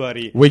to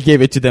anybody. We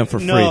gave it to them for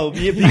free. No,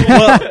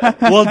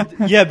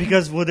 yeah,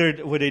 because what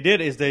they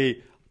did is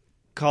they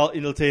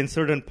let's say in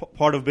certain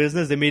part of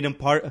business, they made them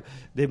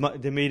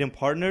they made them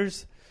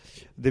partners.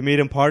 They made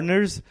them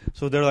partners,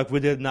 so they're like, we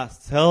did not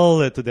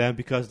sell it to them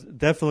because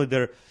definitely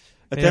they're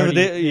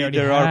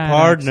they're our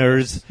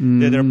partners.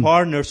 They're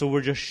partners, so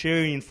we're just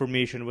sharing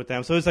information with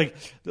them. So it's like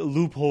the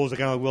loopholes are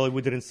kind of like, well,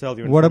 we didn't sell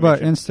your What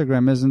about information.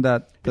 Instagram? Isn't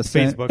that the It's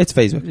same? Facebook. It's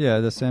Facebook. Yeah,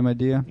 the same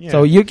idea. Yeah.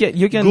 So you can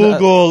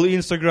Google,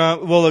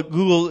 Instagram. Well,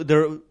 Google,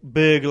 they're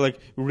big, like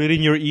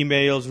reading your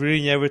emails,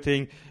 reading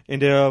everything,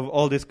 and they have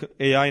all this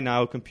AI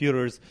now,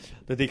 computers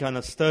that they kind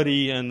of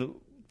study and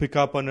pick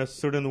up on a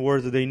certain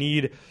words that they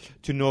need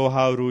to know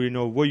how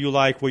to, what you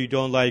like, what you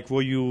don't like,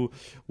 what you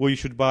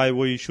should buy,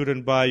 what you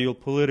shouldn't buy, your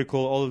political,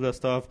 all of that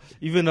stuff.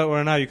 Even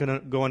right now, you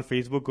can go on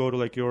Facebook, go to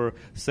like your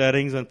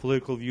settings and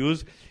political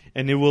views,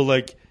 and it will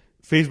like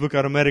Facebook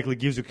automatically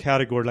gives you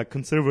category like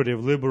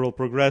conservative, liberal,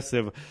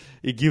 progressive.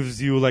 It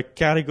gives you like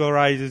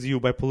categorizes you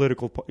by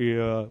political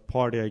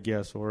party, I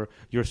guess, or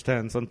your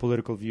stance on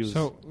political views.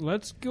 So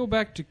let's go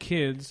back to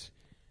kids.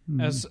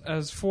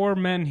 As 4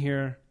 men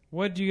here,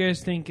 what do you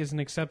guys think is an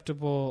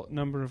acceptable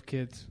number of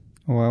kids?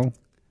 Well,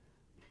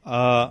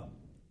 I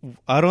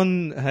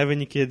don't have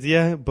any kids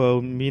yet,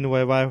 but me and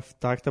my wife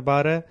talked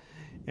about it,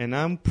 and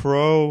I'm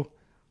pro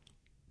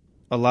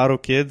a lot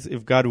of kids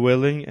if God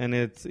willing, and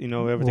it's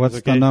everything's what's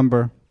okay. the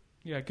number?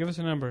 Yeah, give us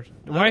a number.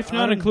 The wife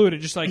not included.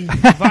 Just like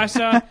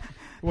Vasa,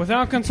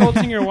 without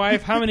consulting your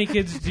wife, how many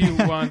kids do you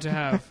want to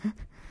have?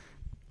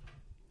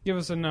 Give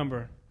us a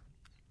number.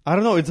 I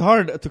don't know. It's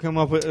hard to come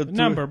up with a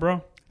Number,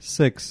 bro.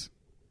 6.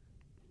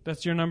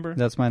 That's your number,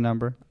 That's my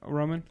number.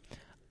 Roman.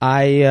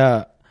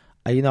 I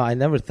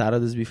never thought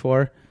of this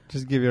before.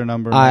 Just give your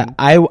number. I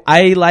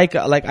man. like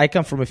I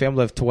come from a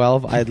family of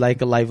 12. I'd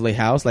like a lively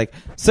house. Like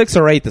 6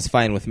 or 8 is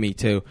fine with me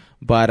too.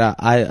 But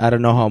I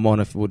don't know how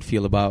Mona would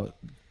feel about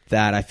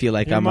that. I feel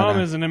like Your mom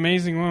is an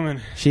amazing woman.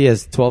 She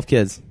has 12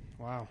 kids.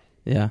 Wow.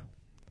 Yeah.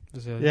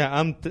 Yeah,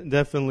 I'm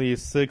definitely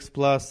 6+,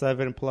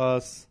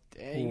 7+.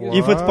 Wow.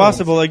 If it's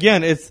possible,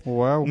 again, it's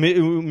Wow.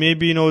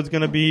 maybe it's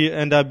gonna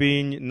end up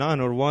being none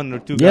or 1 or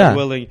 2, Yeah. God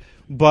willing.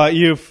 But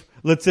if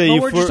let's say But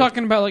if we're just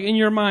talking about like in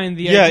your mind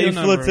the yeah, ideal if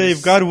number let's say is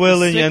if God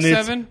willing 6, and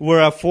 7? we're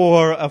at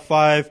 4, at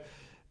 5,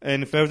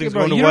 and if everything's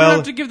Bro, going you well, don't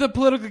have to give the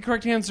politically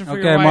correct answer for your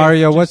Okay, wife.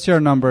 Mario, Just- what's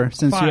your number?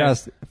 Since 5. you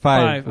asked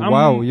 5. 5. I'm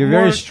Wow, you're more-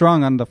 very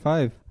strong on the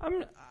 5.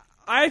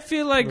 I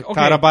feel like thought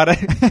okay. about it.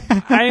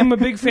 I am a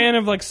big fan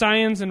of like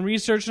science and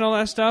research and all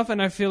that stuff,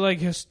 and I feel like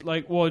just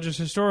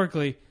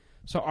historically,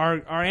 so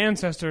our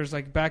ancestors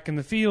like back in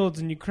the fields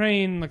in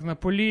Ukraine, like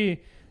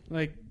Napoli,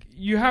 like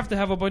you have to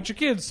have a bunch of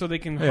kids so they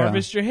can Yeah.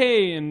 harvest your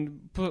hay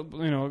and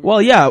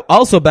Well, yeah.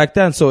 Also back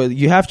then, so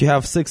you have to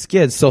have 6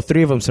 kids, so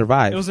 3 of them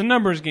survive. it was a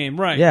numbers game,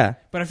 right? Yeah.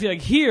 But I feel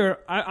like here,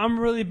 I'm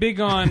really big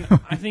on.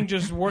 I think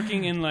just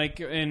working in like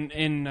in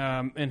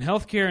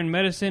healthcare and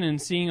medicine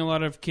and seeing a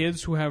lot of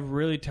kids who have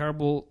really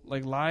terrible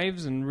like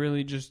lives and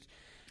really just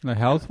Like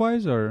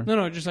health-wise, or?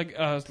 no, just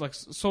like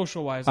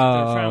social wise, like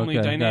Oh, their family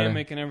okay, got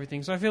dynamic and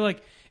everything. So I feel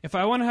like if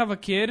I want to have a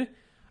kid,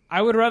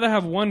 I would rather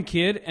have one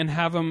kid and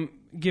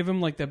give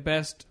him like the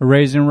best,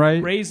 Raising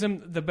right? raise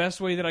him the best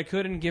way that I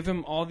could, and give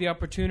him all the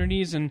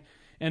opportunities and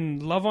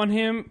love on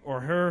him or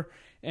her,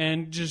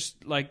 and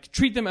just like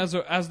treat them as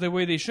the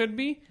way they should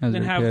be. As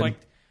Then a have kid.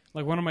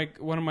 like one of my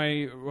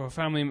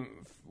family,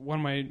 one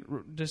of my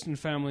distant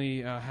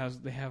family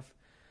they have.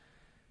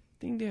 I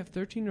think they have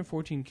 13 or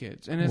 14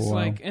 kids, and it's Wow.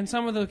 like, and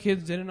some of the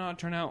kids did not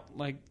turn out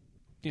like,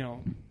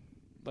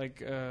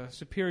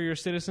 superior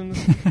citizens.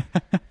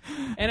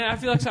 And I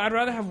feel like so I'd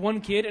rather have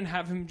one kid and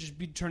have him just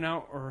turn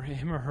out, or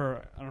him or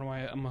her. I don't know why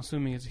I'm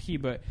assuming it's a he,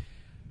 but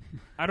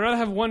I'd rather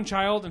have one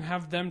child and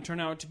have them turn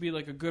out to be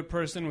like a good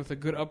person with a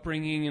good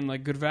upbringing and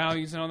like good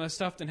values and all that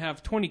stuff, than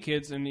have 20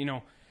 kids and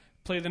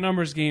play the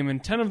numbers game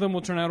and 10 of them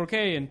will turn out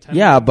okay and 10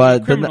 Yeah, of them will be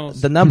but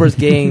criminals. the numbers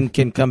game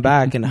can come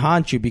back and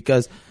haunt you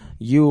because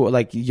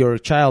your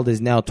child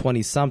is now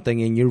 20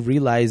 something and you're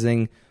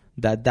realizing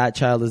that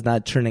child is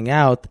not turning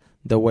out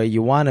the way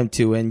you want him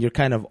to, and you're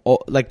kind of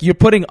like you're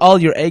putting all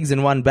your eggs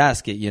in one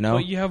basket,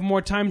 But you have more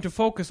time to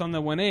focus on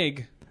that one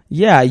egg.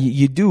 Yeah,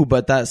 you do,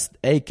 but that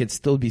egg can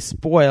still be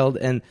spoiled,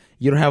 and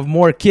you don't have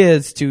more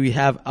kids to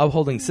have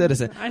upholding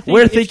citizen. I think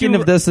We're if thinking you-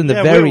 of this in the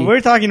Yeah, very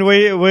we're talking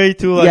way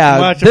too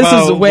much this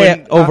about is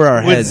way over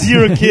our with heads.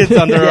 0 kids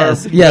under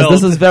yes, our yes, belt.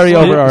 this is very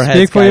over our heads.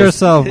 Speak for guys.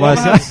 yourself,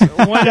 Vasa.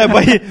 Yeah,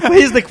 but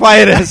he's the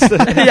quietest.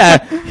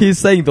 Yeah, he's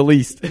saying the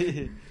least. I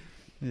don't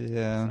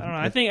Yeah. know.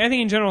 I think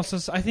in general,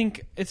 I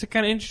think it's a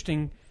kind of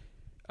interesting.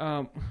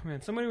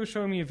 Man, somebody was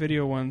showing me a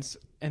video once,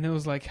 and it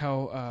was like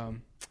how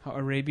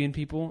Arabian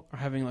people are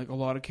having like a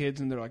lot of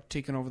kids, and they're like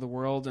taking over the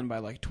world, and by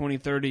like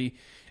 2030,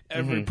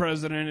 every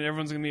president, and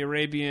everyone's going to be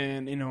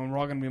Arabian, you know, and we're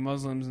all going to be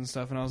Muslims and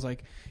stuff. And I was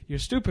like, you're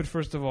stupid,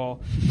 first of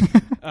all.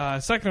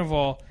 Second of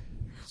all,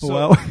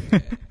 so,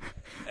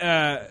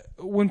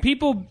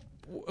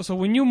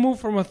 when you move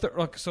from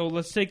so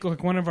let's take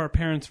like one of our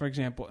parents, for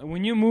example. And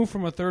when you move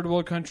from a third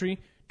world country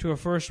to a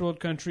first world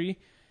country,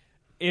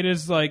 it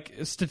is like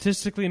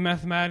statistically,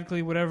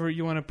 mathematically, whatever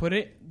you want to put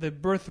it, the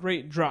birth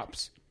rate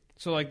drops.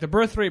 So like the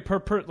birth rate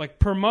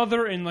per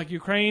mother in like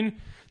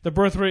Ukraine, the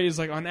birth rate is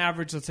like on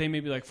average, let's say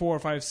maybe like 4 or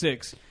 5,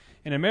 6.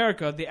 In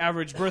America, the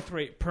average birth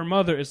rate per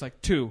mother is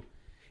like 2.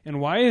 And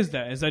why is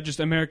that? Is that just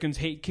Americans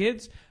hate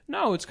kids?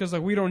 No, it's because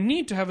like we don't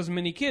need to have as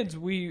many kids.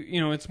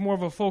 It's more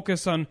of a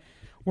focus on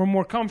we're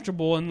more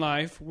comfortable in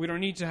life. We don't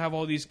need to have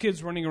all these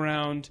kids running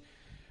around,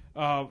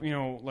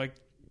 like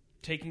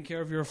taking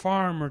care of your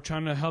farm or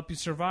trying to help you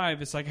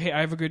survive. It's like, hey,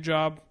 I have a good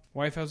job.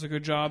 Wife has a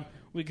good job.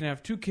 We can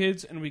have 2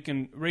 kids and we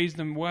can raise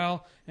them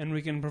well and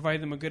we can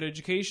provide them a good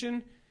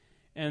education.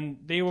 And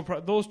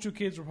those 2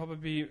 kids will probably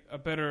be a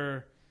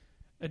better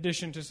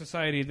addition to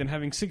society than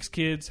having 6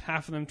 kids.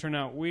 Half of them turn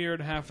out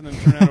weird. Half of them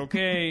turn out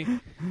okay.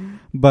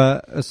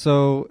 But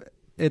so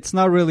it's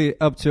not really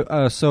up to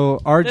us. So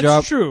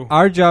That's true.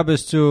 Our job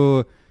is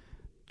to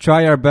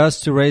try our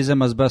best to raise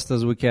them as best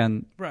as we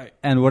can. Right.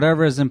 And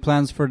whatever is in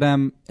plans for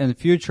them in the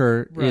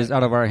future is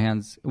out of our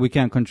hands. We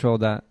can't control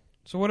that.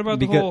 So what about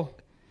the whole?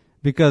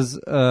 Because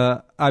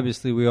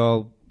obviously we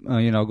all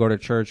go to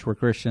church. We're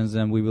Christians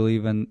and we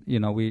believe in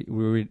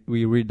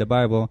we read the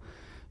Bible.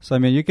 So I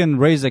mean, you can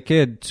raise a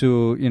kid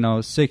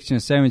to 16,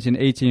 17,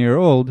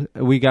 18-year-old.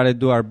 We got to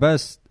do our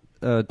best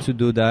to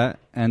do that,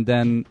 and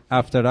then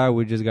after that,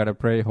 we just got to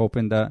pray,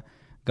 hoping that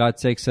God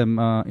takes him,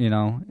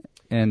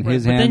 in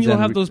His hands. But then you'll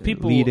have those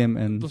people lead him,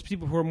 and those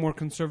people who are more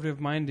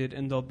conservative-minded,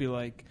 and they'll be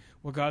like,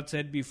 "Well, God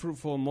said, be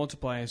fruitful and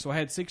multiply." So I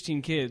had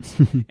 16 kids,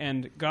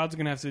 and God's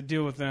gonna have to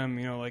deal with them,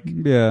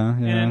 yeah.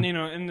 And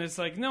and it's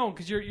like no,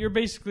 because you're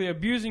basically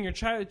abusing your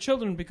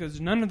children because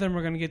none of them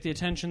are gonna get the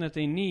attention that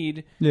they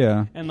need.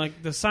 Yeah. And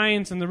like the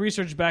science and the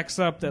research backs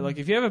up that like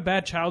if you have a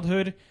bad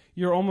childhood,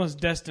 you're almost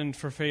destined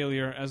for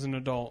failure as an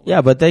adult.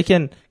 Yeah, but they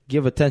can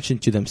give attention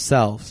to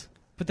themselves.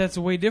 But that's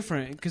way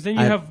different because then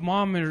you have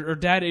mom or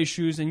dad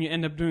issues, and you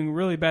end up doing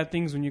really bad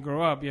things when you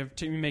grow up. You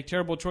make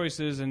terrible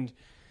choices, and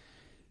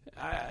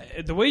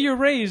the way you're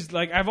raised,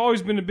 like I've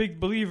always been a big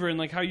believer in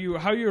like how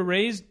you're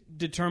raised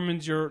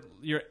determines your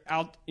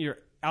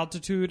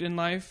altitude in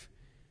life.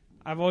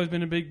 I've always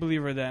been a big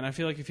believer of that, and I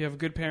feel like if you have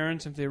good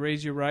parents, if they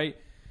raise you right,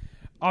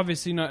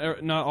 obviously not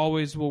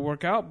always will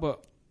work out,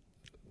 but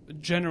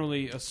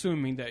generally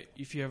assuming that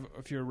if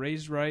you're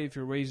raised right, if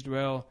you're raised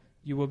well,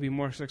 you will be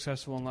more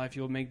successful in life.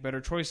 You'll make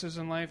better choices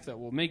in life that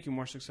will make you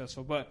more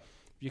successful. But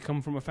if you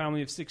come from a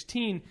family of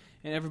 16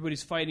 and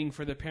everybody's fighting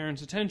for their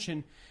parents'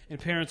 attention, and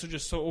parents are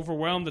just so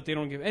overwhelmed that they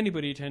don't give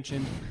anybody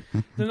attention,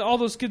 then all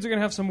those kids are going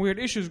to have some weird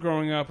issues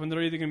growing up, and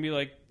they're either going to be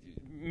like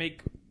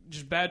make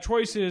just bad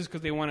choices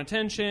because they want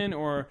attention,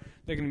 or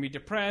they're going to be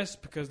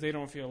depressed because they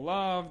don't feel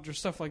loved, or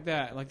stuff like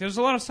that. Like there's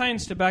a lot of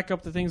science to back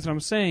up the things that I'm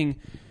saying.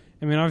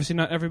 I mean, obviously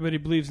not everybody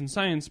believes in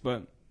science,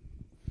 but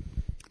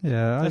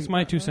yeah, that's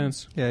my 2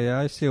 cents. Yeah,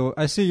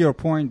 I see your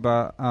point,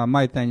 but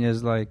my thing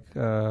is like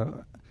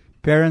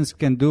parents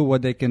can do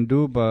what they can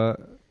do, but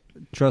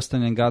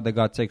trusting in God that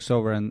God takes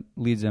over and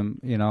leads them,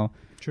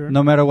 Sure.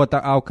 No matter what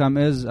the outcome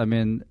is, I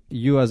mean,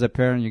 you as a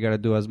parent, you got to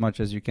do as much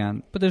as you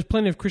can. But there's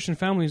plenty of Christian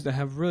families that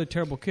have really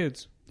terrible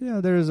kids. Yeah,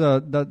 there's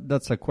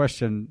that's a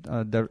question.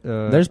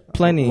 There's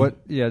plenty.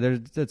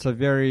 It's a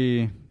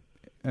very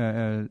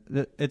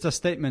it's a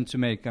statement to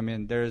make. I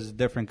mean, there's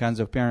different kinds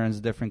of parents,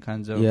 different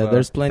kinds of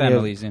there's plenty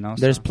families.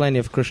 There's plenty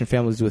of Christian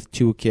families with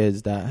 2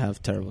 kids that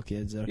have terrible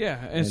kids.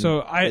 And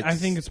so I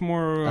think it's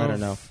more. I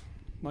don't know.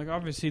 Like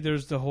obviously,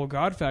 there's the whole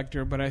God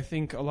factor, but I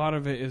think a lot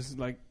of it is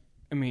like,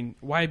 I mean,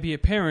 why be a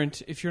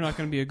parent if you're not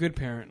going to be a good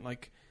parent?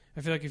 Like, I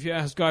feel like if you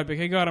ask God, like,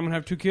 hey God, I'm going to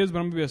have 2 kids, but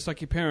I'm going to be a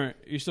sucky parent.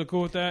 Are you still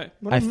cool with that?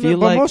 I feel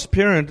like most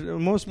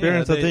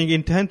parents, I think,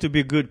 intend to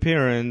be good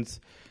parents.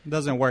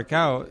 Doesn't work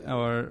out,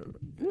 or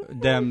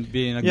them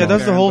being a good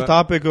that's the parent, whole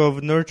topic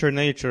of nurture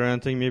nature,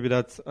 and I think maybe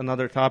that's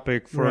another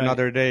topic for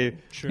another day.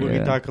 Sure. We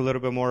can talk a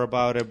little bit more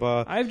about it,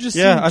 but I've just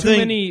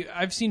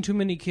seen too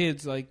many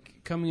kids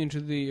like coming into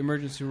the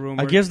emergency room.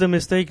 I guess the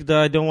mistake that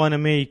I don't want to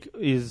make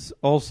is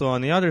also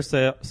on the other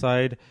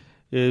side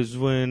is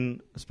when,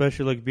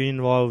 especially like being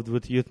involved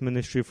with youth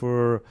ministry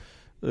for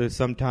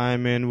some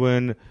time, and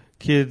when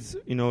kids,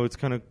 it's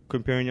kind of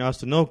comparing us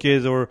to no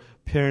kids, or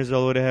parents that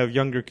already have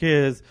younger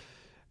kids,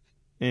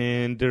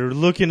 and they're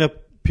looking at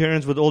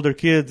parents with older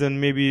kids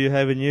and maybe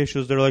having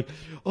issues. They're like,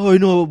 oh,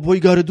 what you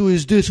got to do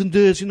is this and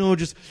this,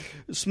 just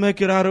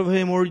smack it out of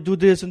him, or do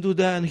this and do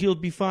that, and he'll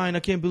be fine.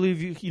 I can't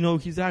believe,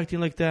 he's acting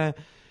like that.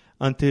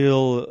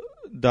 Until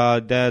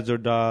the dads or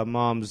the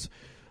moms,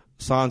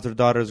 sons or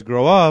daughters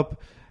grow up,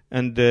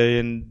 and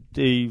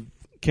they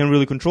can't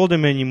really control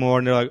them anymore,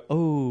 and they're like,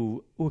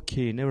 oh,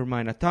 okay, never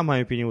mind. I thought my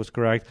opinion was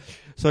correct.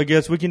 So I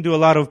guess we can do a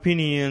lot of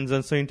opinions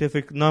and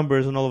scientific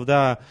numbers and all of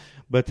that,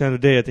 but at the end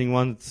of the day, I think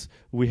once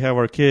we have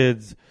our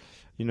kids,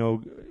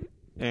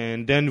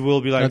 and then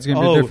we'll be like, That's gonna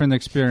be a different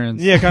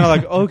experience. Yeah, kind of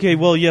like, okay,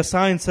 well, yeah,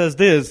 science says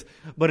this,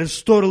 but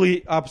it's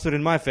totally opposite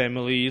in my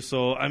family.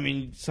 So, I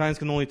mean, science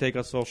can only take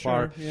us so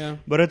far. Yeah.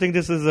 But I think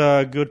this is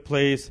a good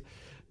place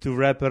to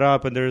wrap it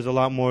up, and there's a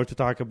lot more to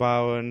talk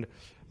about and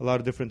a lot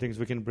of different things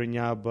we can bring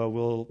up, but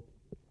we'll...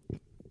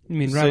 I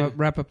mean,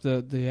 wrap up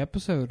the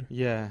episode.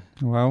 Yeah.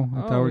 Well,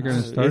 I thought we were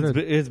getting started.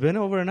 It's been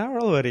over an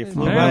hour already.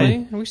 Flew by.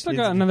 Barely. We still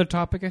got another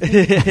topic, I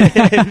think.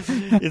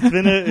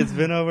 It's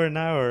been over an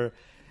hour.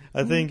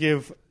 I think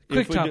if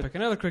Quick we topic.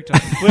 Another quick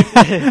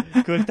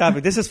topic. quick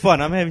topic. This is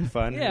fun. I'm having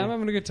fun. Yeah, I'm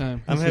having a good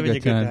time. I'm having a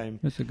good time.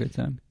 It's a good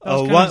time.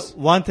 Oh,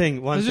 one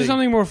thing. Let's do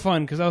something more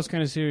fun because that was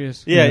kind of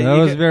serious. Yeah, that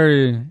was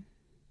very,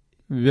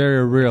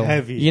 very real.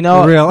 heavy. You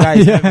know, Real.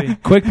 guys, Yeah.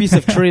 quick piece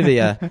of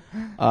trivia.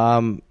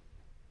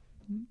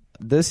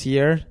 This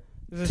year,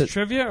 Is this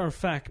trivia or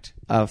fact?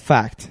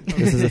 fact.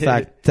 This is a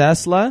fact.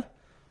 Tesla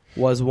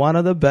was one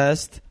of the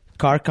best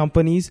car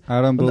companies.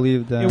 I don't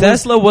believe that.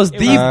 Tesla was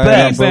the I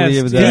best, don't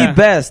believe the that.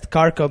 best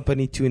car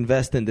company to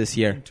invest in this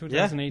year. In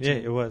 2018.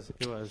 Yeah, it was.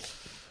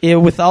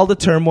 With all the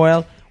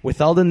turmoil, with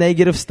all the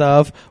negative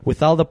stuff,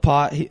 with all the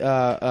pot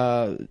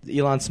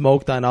Elon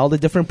smoked on all the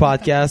different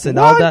podcasts and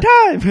all that,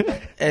 time.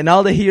 and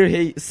all the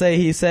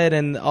he said,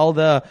 and all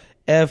the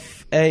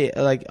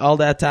all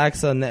the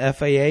attacks on the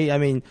FAA. I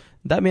mean,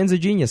 that man's a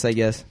genius, I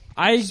guess.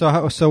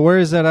 So where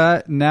is it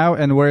at now,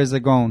 and where is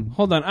it going?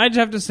 Hold on. I just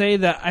have to say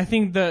that I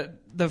think that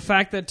the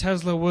fact that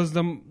Tesla was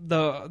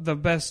the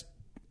best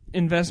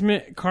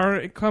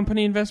car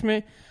company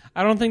investment,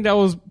 I don't think that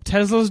was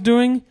Tesla's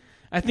doing.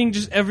 I think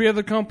just every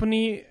other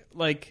company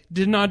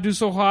did not do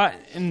so hot,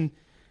 and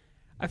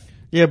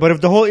Yeah, but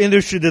if the whole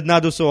industry did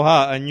not do so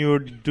hot and you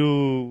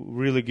do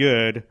really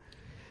good,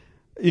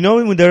 you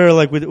know, when there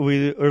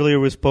we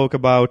earlier spoke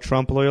about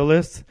Trump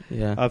loyalists.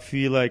 Yeah. I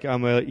feel like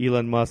I'm a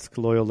Elon Musk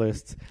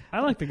loyalist.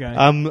 I like the guy.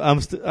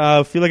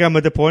 I feel like I'm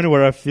at the point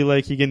where I feel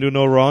like he can do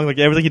no wrong. Like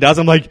everything he does,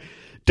 I'm like,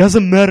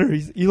 doesn't matter.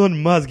 He's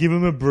Elon Musk. Give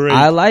him a break.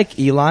 I like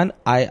Elon.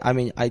 I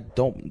mean, I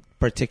don't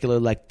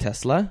particularly like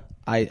Tesla.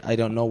 I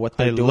don't know what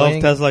they're doing. I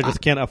love Tesla. I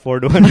just can't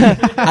afford one.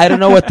 I don't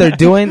know what they're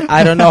doing.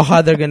 I don't know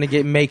how they're going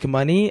to make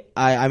money.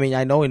 I mean,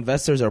 I know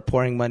investors are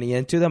pouring money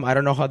into them. I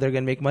don't know how they're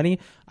going to make money.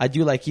 I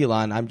do like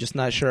Elon. I'm just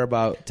not sure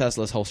about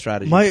Tesla's whole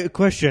strategy. My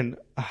question,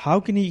 how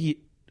can he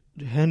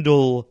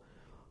handle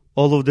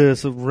all of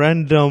this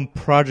random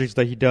projects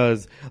that he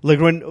does?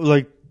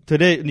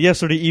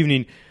 Yesterday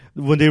evening,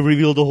 when they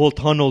revealed the whole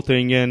tunnel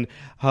thing and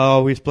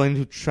how he's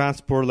planning to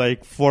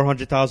transport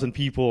 400,000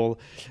 people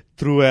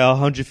through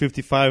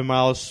 155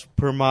 miles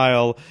per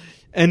mile.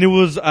 And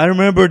I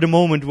remember the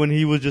moment when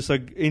he was just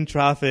in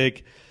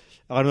traffic.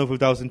 I don't know if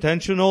that was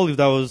intentional, if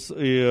that was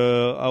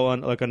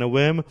on a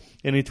whim.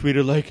 And he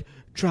tweeted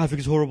traffic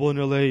is horrible in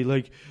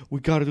LA. We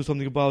got to do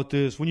something about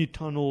this. We need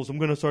tunnels. I'm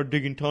going to start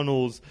digging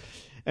tunnels.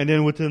 And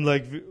then within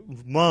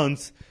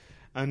months,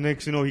 and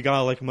next he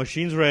got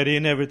machines ready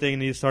and everything.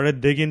 And he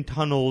started digging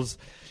tunnels.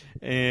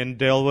 And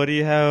they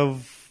already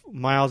have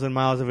miles and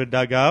miles of it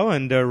dug out.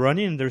 And they're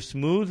running and they're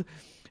smooth.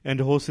 And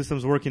the whole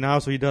system's working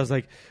out. So he does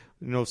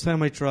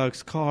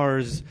semi-trucks,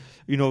 cars,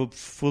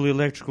 fully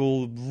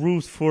electrical,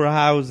 roofs for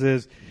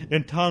houses,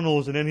 and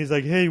tunnels. And then he's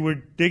like, hey, we're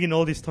digging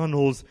all these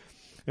tunnels,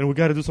 and we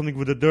got to do something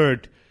with the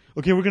dirt.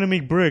 Okay, we're going to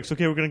make bricks.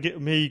 Okay, we're going to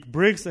make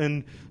bricks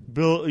and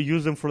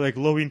use them for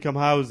low-income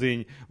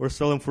housing or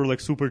sell them for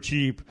super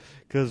cheap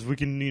because we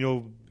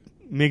can,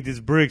 make these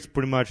bricks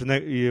pretty much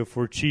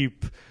for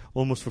cheap,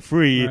 almost for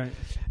free. Right.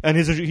 And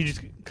he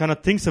just kind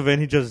of thinks of it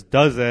and he just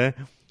does it.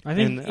 I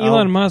think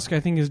Elon Musk,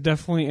 is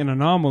definitely an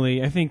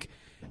anomaly. I think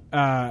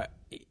an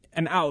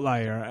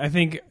outlier. I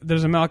think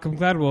there's a Malcolm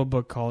Gladwell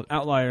book called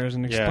Outliers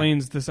and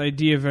explains this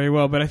idea very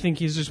well. But I think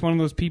he's just one of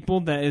those people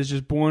that is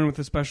just born with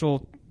a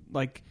special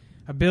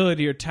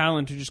ability or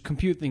talent to just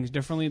compute things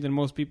differently than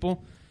most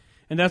people.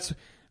 And that's,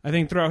 I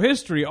think, throughout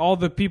history, all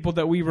the people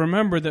that we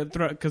remember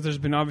because there's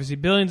been obviously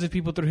billions of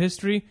people through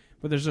history,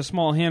 but there's a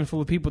small handful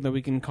of people that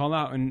we can call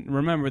out and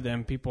remember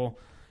them. People,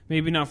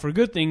 maybe not for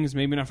good things,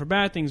 maybe not for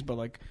bad things,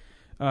 but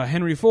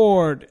Henry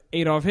Ford,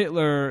 Adolf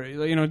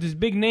Hitler, these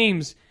big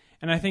names,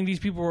 and I think these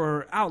people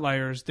are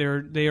outliers. They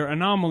are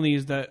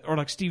anomalies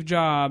or Steve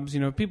Jobs,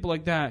 people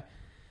like that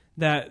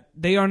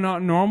they are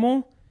not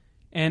normal.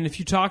 And if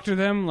you talk to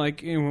them,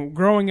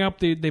 growing up,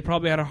 they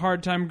probably had a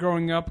hard time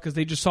growing up because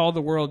they just saw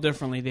the world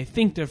differently. They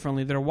think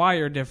differently. They're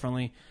wired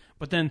differently.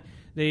 But then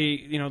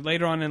they,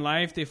 later on in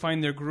life, they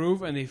find their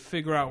groove and they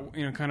figure out,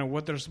 kind of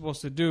what they're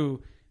supposed to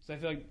do. So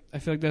I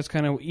feel like that's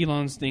kind of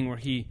Elon's thing where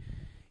he's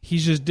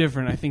just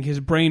different. I think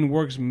his brain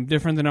works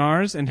different than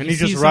ours, and he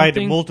just tried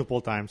multiple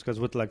times because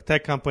with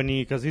tech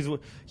company, because he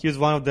was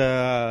one of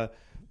the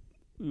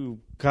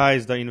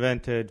guys that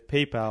invented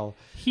PayPal.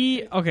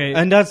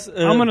 And that's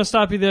I'm gonna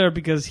stop you there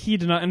because he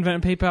did not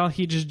invent PayPal.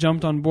 He just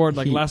jumped on board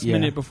last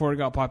minute before it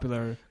got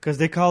popular. Because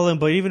they call him,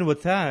 but even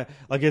with that,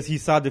 I guess he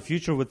saw the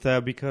future with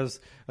that because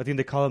I think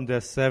they call him the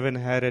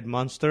 7-headed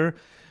monster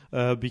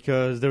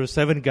because there were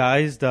 7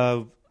 guys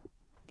that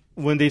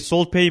when they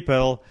sold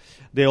PayPal.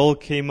 they all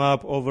came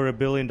up over $1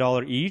 billion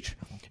each.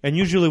 And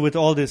usually with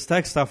all this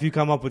tech stuff, you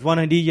come up with one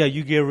idea,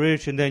 you get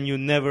rich, and then you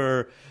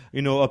never,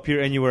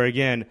 appear anywhere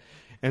again.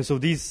 And so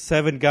these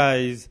 7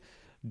 guys,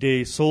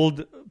 they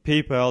sold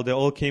PayPal. They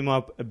all came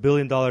up $1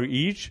 billion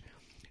each,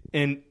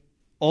 and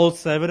all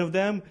 7 of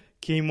them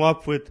came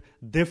up with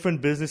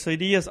different business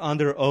ideas on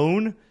their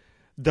own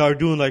that are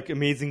doing like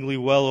amazingly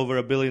well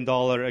over $1 billion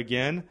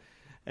again.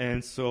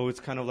 And so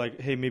it's kind of like,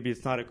 hey, maybe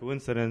it's not a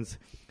coincidence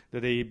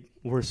that they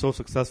were so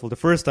successful the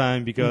first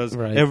time, because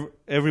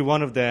every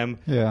one of them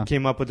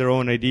came up with their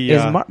own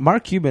idea.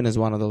 Mark Cuban is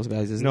one of those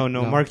guys, isn't No,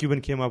 he? Mark Cuban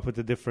came up with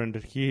a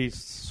different. He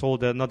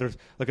sold another,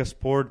 like a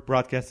sport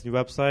broadcasting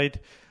website.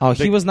 Oh,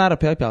 he was not a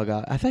PayPal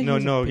guy. I thought he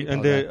was a PayPal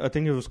and guy. I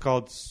think it was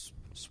called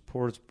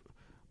Sports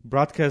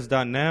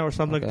Broadcast.net or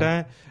something like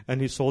that, and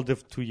he sold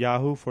it to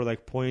Yahoo for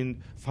like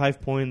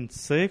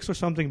 5.6 or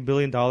something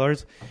 $billion,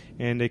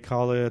 and they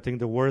call it, I think,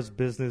 the worst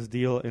business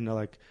deal in the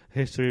like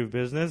history of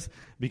business,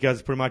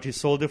 because pretty much he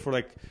sold it for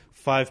like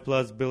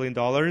 $5+ billion,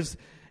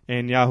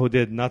 and Yahoo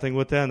did nothing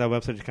with it, and that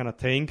website kind of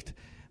tanked,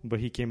 but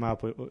he came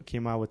out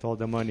with all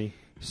the money.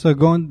 So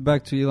going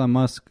back to Elon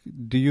Musk,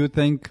 do you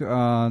think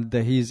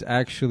that he's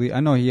actually,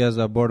 I know he has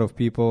a board of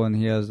people and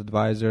he has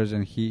advisors,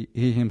 and he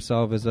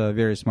himself is a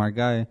very smart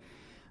guy,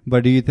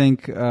 but do you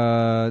think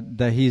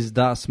that he's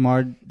that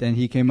smart and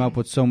he came up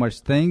with so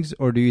much things,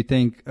 or do you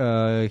think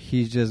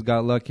he just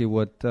got lucky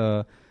with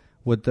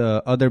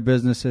other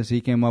businesses? He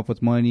came up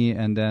with money,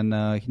 and then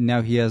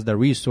now he has the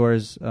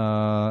resource,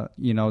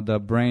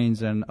 the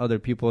brains and other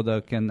people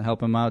that can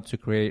help him out to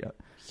create.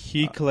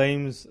 He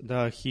claims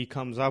that he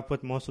comes up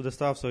with most of the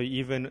stuff. So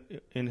even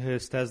in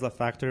his Tesla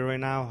factory right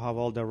now, how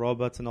all the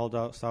robots and all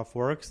that stuff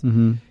works,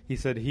 he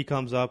said he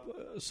comes up.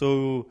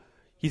 So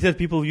he said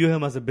people view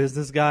him as a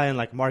business guy and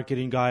like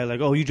marketing guy,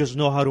 like, oh, you just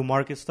know how to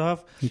market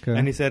stuff. Okay.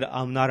 And he said,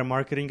 I'm not a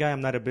marketing guy.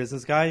 I'm not a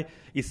business guy.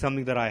 It's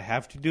something that I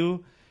have to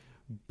do.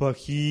 But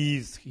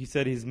he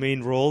said his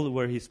main role,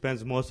 where he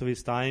spends most of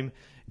his time,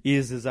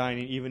 is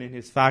designing, even in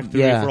his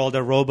factory for all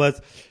the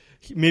robots.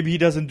 Maybe he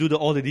doesn't do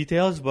all the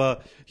details,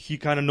 but he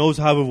kind of knows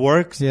how it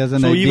works. He has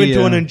an so idea. Even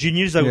to an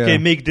engineer, he's like, okay,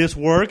 make this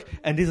work,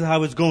 and this is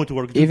how it's going to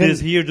work. Do this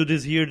here, do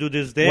this here, do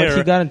this there. When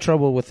he got in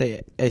trouble with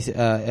the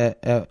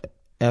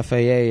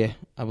FAA,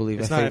 I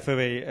believe. It's not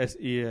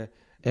FAA,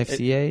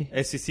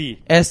 FCA? SEC.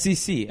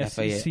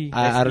 FAA.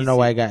 I don't know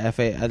why I got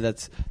FAA.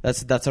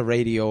 That's a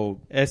radio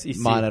SEC.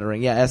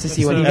 monitoring. Yeah,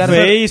 SEC. When he got FAA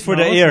is for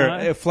the it's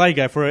air, fly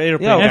guy, for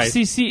airplane Yeah, guys.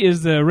 FCC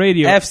is the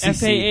radio. FCC.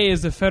 FAA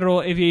is the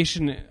Federal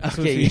Aviation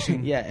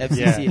Association. Yeah,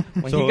 FCC.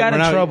 When So he got in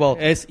we're now trouble,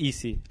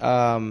 SEC.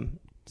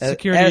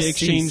 Security SCC.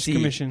 Exchange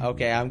Commission.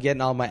 Okay, I'm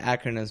getting all my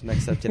acronyms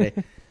mixed up today.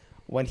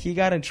 When he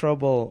got in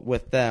trouble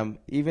with them,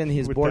 even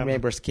his board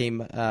members came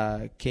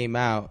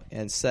out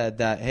and said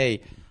that,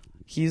 hey,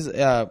 he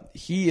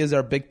is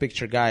our big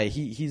picture guy.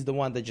 He's the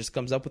one that just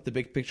comes up with the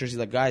big pictures. He's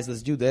like, guys,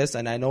 let's do this,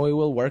 and I know it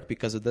will work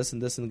because of this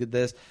and this and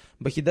this.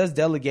 But he does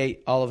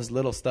delegate all of his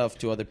little stuff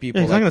to other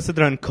people. He's not going to sit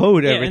there and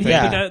code everything.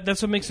 And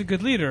that's what makes a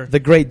good leader. The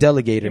great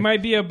delegator. It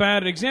might be a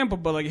bad example,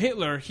 but like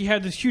Hitler, he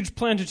had this huge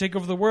plan to take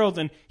over the world,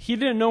 and he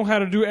didn't know how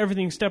to do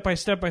everything step by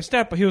step by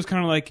step. But he was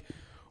kind of like,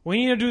 we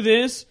need to do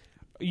this.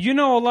 You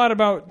know a lot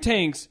about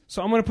tanks,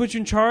 so I'm going to put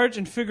you in charge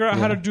and figure out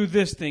how to do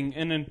this thing.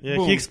 And then,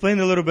 boom. He explained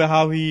a little bit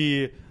how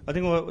I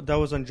think that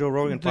was on Joe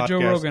Rogan podcast. The Joe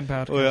Rogan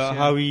podcast,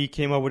 How he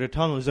came up with a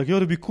tunnel. He's like, yo,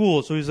 it'd be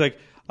cool. So he's like,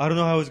 I don't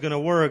know how it's going to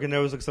work. And there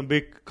was like some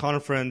big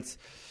conference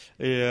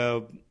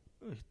in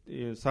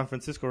San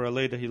Francisco or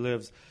LA that he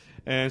lives.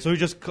 And so he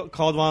just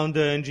called one of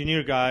the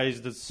engineer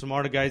guys, the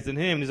smarter guys than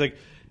him. And he's like,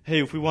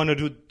 hey, if we want to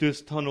do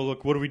this tunnel,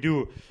 look, what do we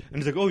do? And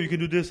he's like, oh, you can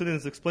do this. And then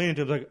it's explaining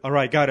to him, like, all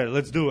right, got it.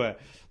 Let's do it.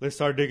 Let's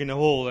start digging a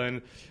hole.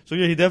 And so,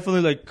 he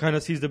definitely like kind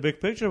of sees the big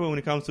picture. But when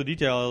it comes to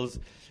details,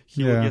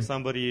 he will get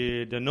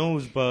somebody that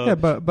knows. But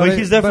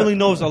he definitely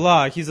knows a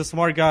lot. He's a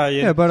smart guy.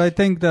 Yeah, but I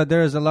think that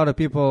there's a lot of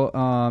people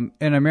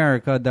in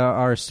America that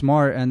are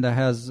smart and that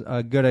has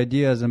good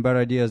ideas and better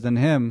ideas than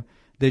him.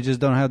 They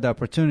just don't have the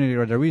opportunity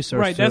or the resource.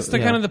 Right, that's the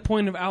kind of the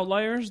point of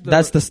outliers.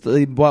 That's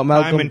what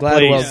Malcolm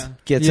Gladwell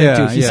gets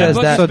into. He says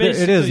that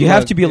it is you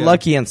have to be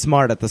lucky and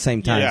smart at the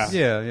same time.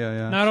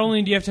 Yeah. Not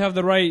only do you have to have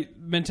the right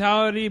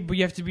mentality, but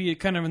you have to be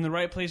kind of in the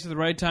right place at the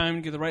right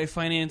time, get the right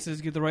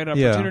finances, get the right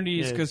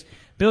opportunities. Because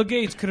Bill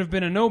Gates could have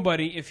been a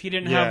nobody if he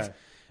didn't have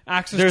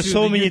access to There's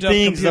so many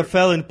things computer. that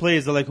fell in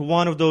place. That, like,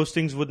 one of those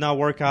things would not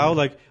work out.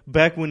 Like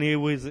back when he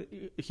was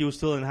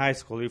still in high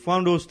school. If one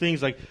of those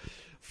things, like,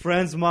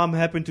 friend's mom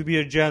happened to be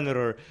a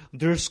janitor.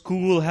 Their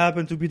school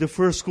happened to be the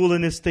first school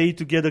in the state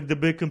to get the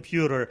big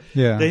computer.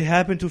 Yeah. They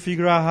happened to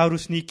figure out how to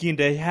sneak in.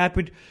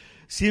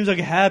 Seems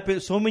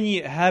like so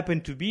many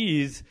happened to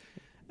be's,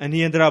 and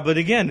he ended up. But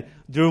again,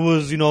 there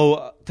was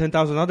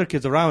 10,000 other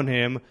kids around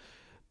him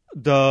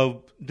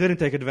that didn't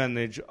take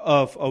advantage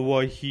of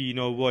what he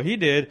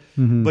did.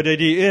 Mm-hmm. But the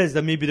idea is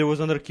that maybe there was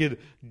another kid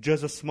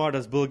just as smart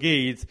as Bill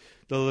Gates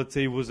that, let's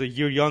say, was a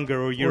year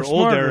younger or a year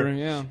smarter,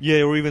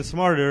 older, or even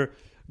smarter.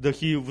 That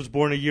he was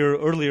born a year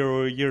earlier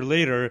or a year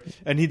later,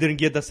 and he didn't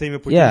get the same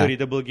opportunity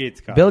that Bill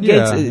Gates got. Bill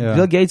Gates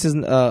is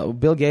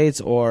Bill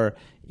Gates or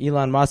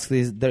Elon Musk,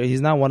 he's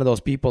not one of those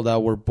people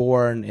that were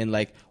born in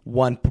like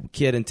one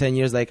kid in 10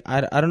 years. Like,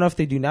 I don't know if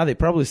they do now. They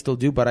probably still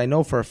do, but I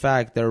know for a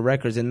fact there are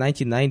records in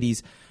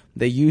 1990s.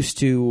 They used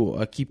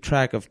to keep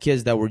track of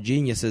kids that were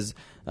geniuses.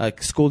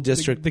 School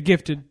district, the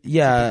gifted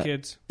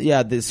kids.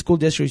 Yeah, the school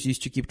districts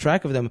used to keep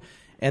track of them.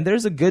 And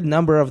there's a good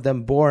number of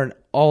them born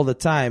all the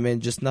time,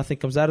 and just nothing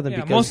comes out of them. Yeah,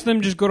 because most of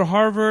them just go to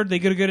Harvard, they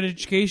get a good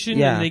education,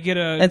 Yeah. and they get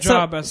a and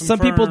job at some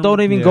firm. people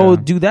don't even Yeah. go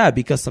do that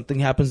because something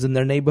happens in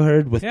their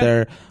neighborhood with Yeah.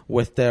 their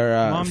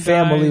Mom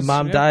family. dies,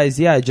 Mom yeah. dies.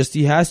 Yeah, it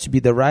has to be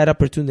the right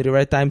opportunity,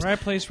 right times. Right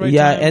place, right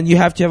Yeah, time. and you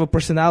have to have a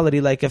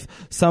personality. Like if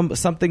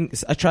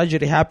a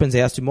tragedy happens, it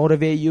has to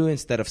motivate you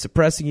instead of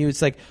suppressing you.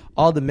 It's like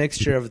all the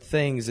mixture of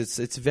things.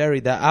 It's very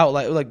that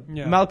outlet. Like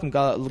Yeah. Malcolm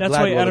That's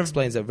why Gladwell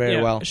explains it very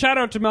yeah. well. Shout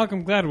out to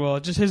Malcolm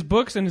Gladwell. Just his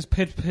books and his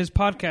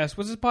podcast.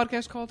 What's his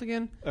podcast called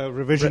again?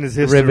 Revisionist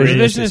history. Revisionist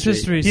Revisionist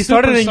history. He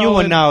Super started a new solid.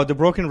 one now, The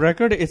Broken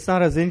Record. It's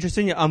not as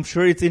interesting. I'm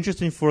sure it's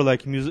interesting for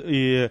like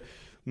music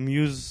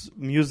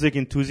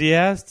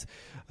enthusiasts.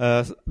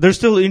 They're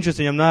still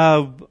interesting. I'm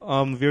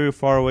not very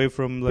far away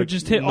from like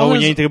just hit all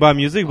knowing his- anything about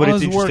music, but All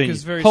it's his work interesting.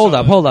 is very Hold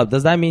solid. up.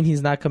 Does that mean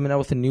he's not coming out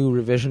with a new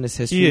revisionist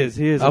history? He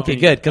is. I Okay,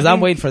 think. good. Because I I'm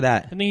think- waiting for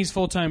that. I think he's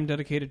full time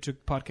dedicated to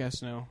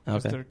podcasts now.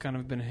 'Cause Okay. they're kind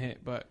of been a hit.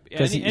 But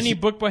 'Cause any he-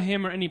 book by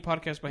him or any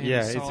podcast by him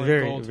Yeah, is it's solid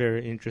very gold.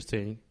 very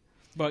interesting.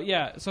 But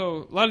yeah,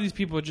 so a lot of these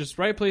people are just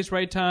right place,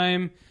 right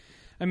time.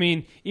 I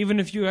mean, even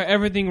if you have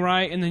everything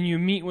right and then you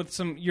meet with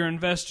your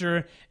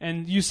investor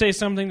and you say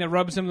something that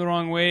rubs him the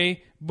wrong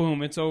way,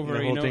 boom, it's over.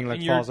 The whole thing, like,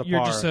 and falls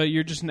apart.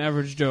 You're just an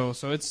average Joe.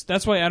 So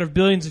that's why out of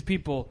billions of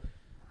people,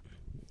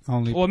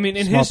 Only well, I mean,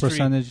 in small history,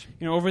 percentage.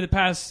 over the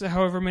past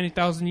however many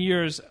thousand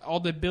years, all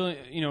the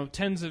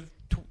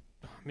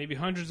maybe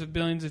hundreds of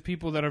billions of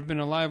people that have been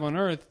alive on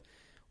Earth,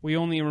 we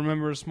only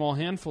remember a small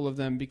handful of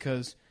them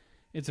because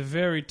it's a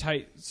very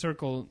tight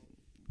circle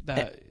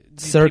that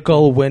these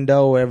Circle, people-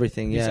 window,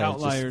 everything. these Yeah,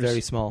 it's just outliers.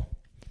 very small.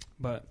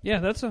 But yeah,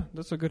 that's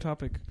a good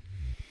topic.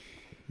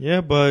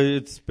 Yeah, but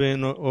it's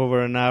been over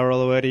an hour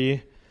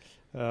already.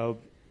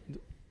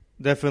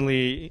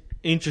 Definitely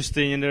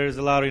interesting, and there's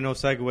a lot of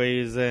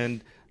segues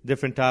and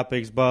different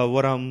topics. But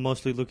what I'm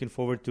mostly looking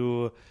forward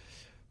to,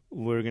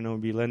 we're gonna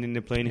be landing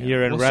the plane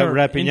here and We'll start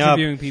wrapping up.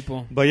 interviewing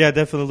people. But yeah,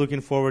 definitely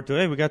looking forward to.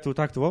 Hey, we got to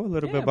talk to a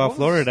little bit Yeah, about well,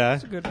 Florida.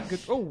 That's a good.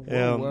 Oh,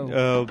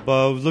 whoa.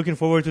 But looking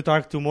forward to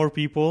talk to more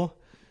people,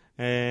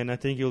 and I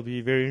think it'll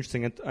be very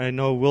interesting. And I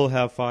know we'll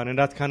have fun, and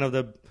that's kind of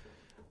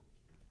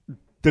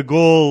the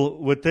goal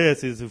with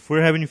this is if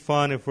we're having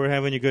fun, if we're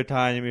having a good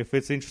time, if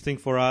it's interesting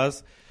for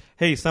us,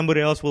 hey, somebody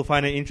else will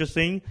find it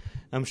interesting.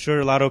 I'm sure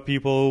a lot of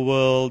people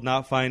will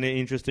not find it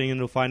interesting and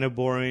will find it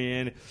boring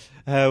and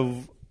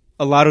have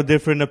a lot of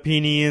different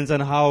opinions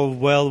on how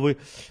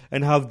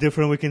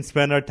different we can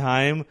spend our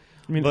time.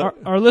 I mean, but-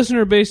 our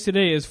listener base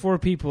today is 4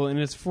 people, and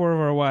it's 4 of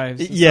our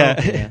wives. So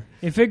Yeah.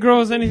 if it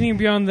grows anything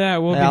beyond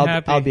that, we'll be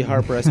happy. I'll be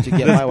hard pressed to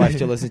get my wife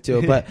to listen to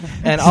it. But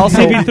and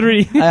also Maybe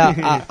 3.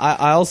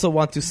 I also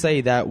want to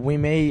say that we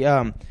may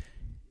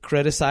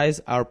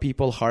criticize our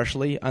people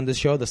harshly on the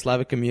show, the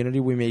Slavic community.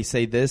 We may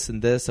say this and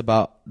this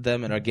about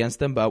them and against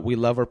them, but we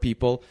love our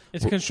people.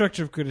 It's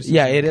constructive criticism.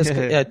 Yeah, it is.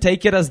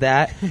 Take it as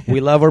that. We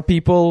love our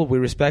people. We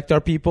respect our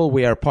people.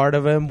 We are part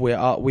of them.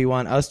 We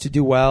want us to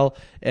do well,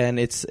 and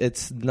it's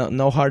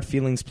no hard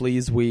feelings,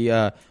 please.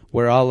 We're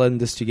all in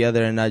this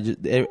together, and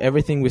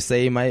everything we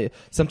say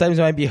sometimes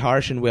it might be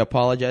harsh, and we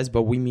apologize,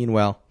 but we mean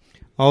well.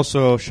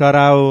 Also, shout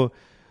out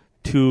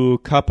to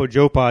Capo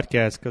Joe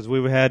podcast because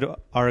we've had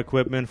our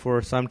equipment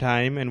for some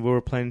time and we were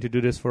planning to do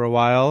this for a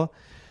while.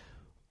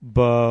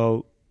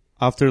 But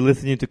after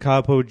listening to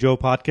Capo Joe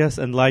podcast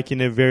and liking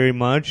it very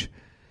much,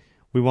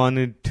 we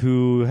wanted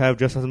to have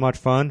just as much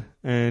fun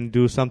and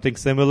do something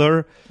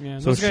similar. Yeah,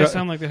 So those guys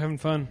sound like they're having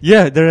fun.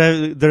 Yeah,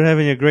 they're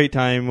having a great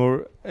time.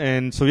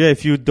 So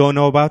if you don't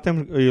know about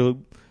them,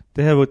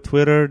 they have a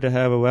Twitter, they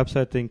have a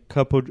website, I think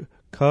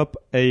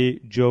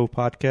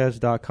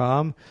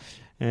cupajopodcast.com.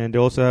 And they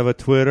also have a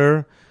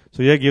Twitter.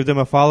 So yeah, give them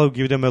a follow,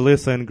 give them a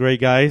listen. Great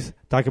guys.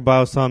 Talk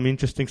about some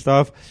interesting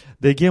stuff.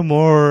 They get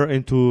more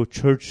into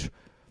church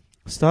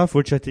stuff,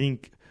 which I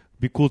think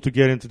be cool to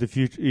get into the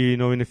future,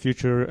 in the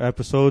future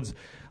episodes.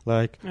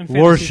 Like And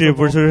fantasy worship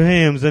football. versus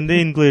hymns and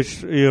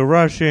English,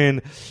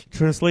 Russian,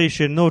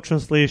 translation, no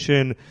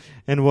translation,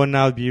 and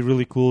whatnot. It'd be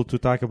really cool to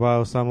talk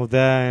about some of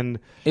that. And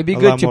It'd be a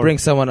good lot to more. bring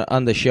someone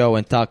on the show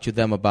and talk to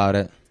them about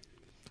it.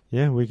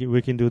 Yeah,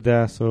 we can do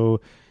that.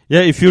 So, yeah,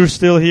 if you're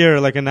still here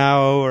like an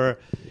hour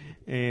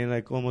and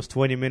like almost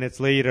 20 minutes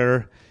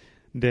later,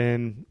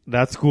 then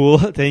that's cool.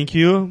 Thank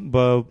you.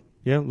 But,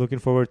 yeah, looking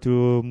forward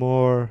to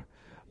more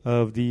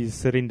of these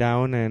sitting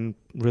down and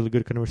really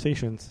good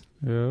conversations.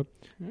 Yep.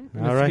 And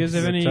All if right. you guys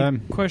have Good any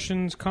time.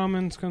 questions,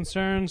 comments,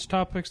 concerns,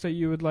 topics that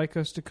you would like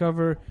us to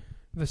cover,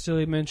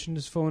 Vasily mentioned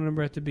his phone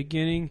number at the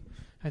beginning.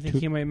 I think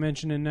he might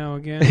mention it now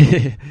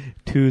again.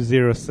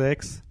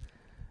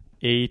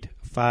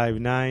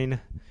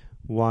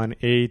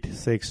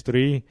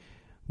 206-859-1863.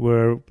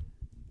 We're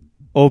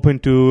open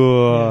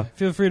to... Yeah,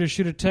 feel free to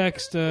shoot a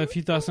text if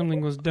you thought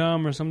something was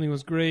dumb or something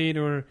was great,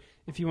 or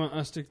if you want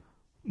us to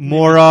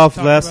more Maybe of,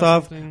 talk less about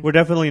of. something. We're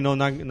definitely not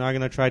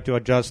going to try to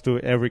adjust to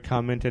every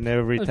comment and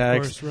every Of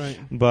text. course, right.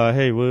 But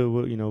hey,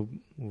 we'll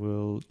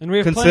And we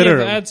have consider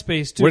plenty of ad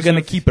space too. We're so gonna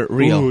if- keep it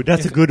real. Ooh,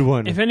 that's If- a good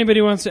one. If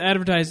anybody wants to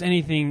advertise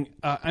anything,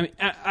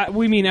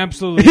 we mean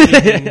absolutely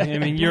anything. I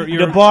mean,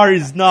 The bar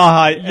is not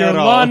high your at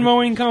all. lawn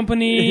mowing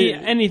company,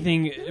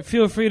 anything.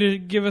 Feel free to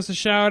give us a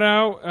shout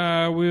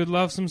out. We would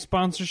love some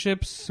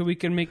sponsorships so we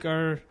can make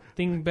our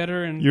thing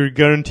better. And You're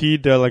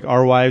guaranteed that like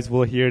our wives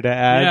will hear the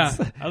ads.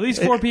 yeah, at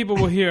least 4 people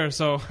will hear.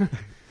 So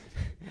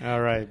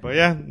All right, but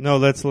yeah, no,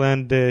 let's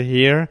land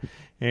here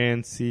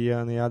and see you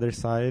on the other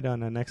side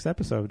on the next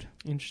episode.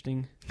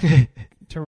 interesting.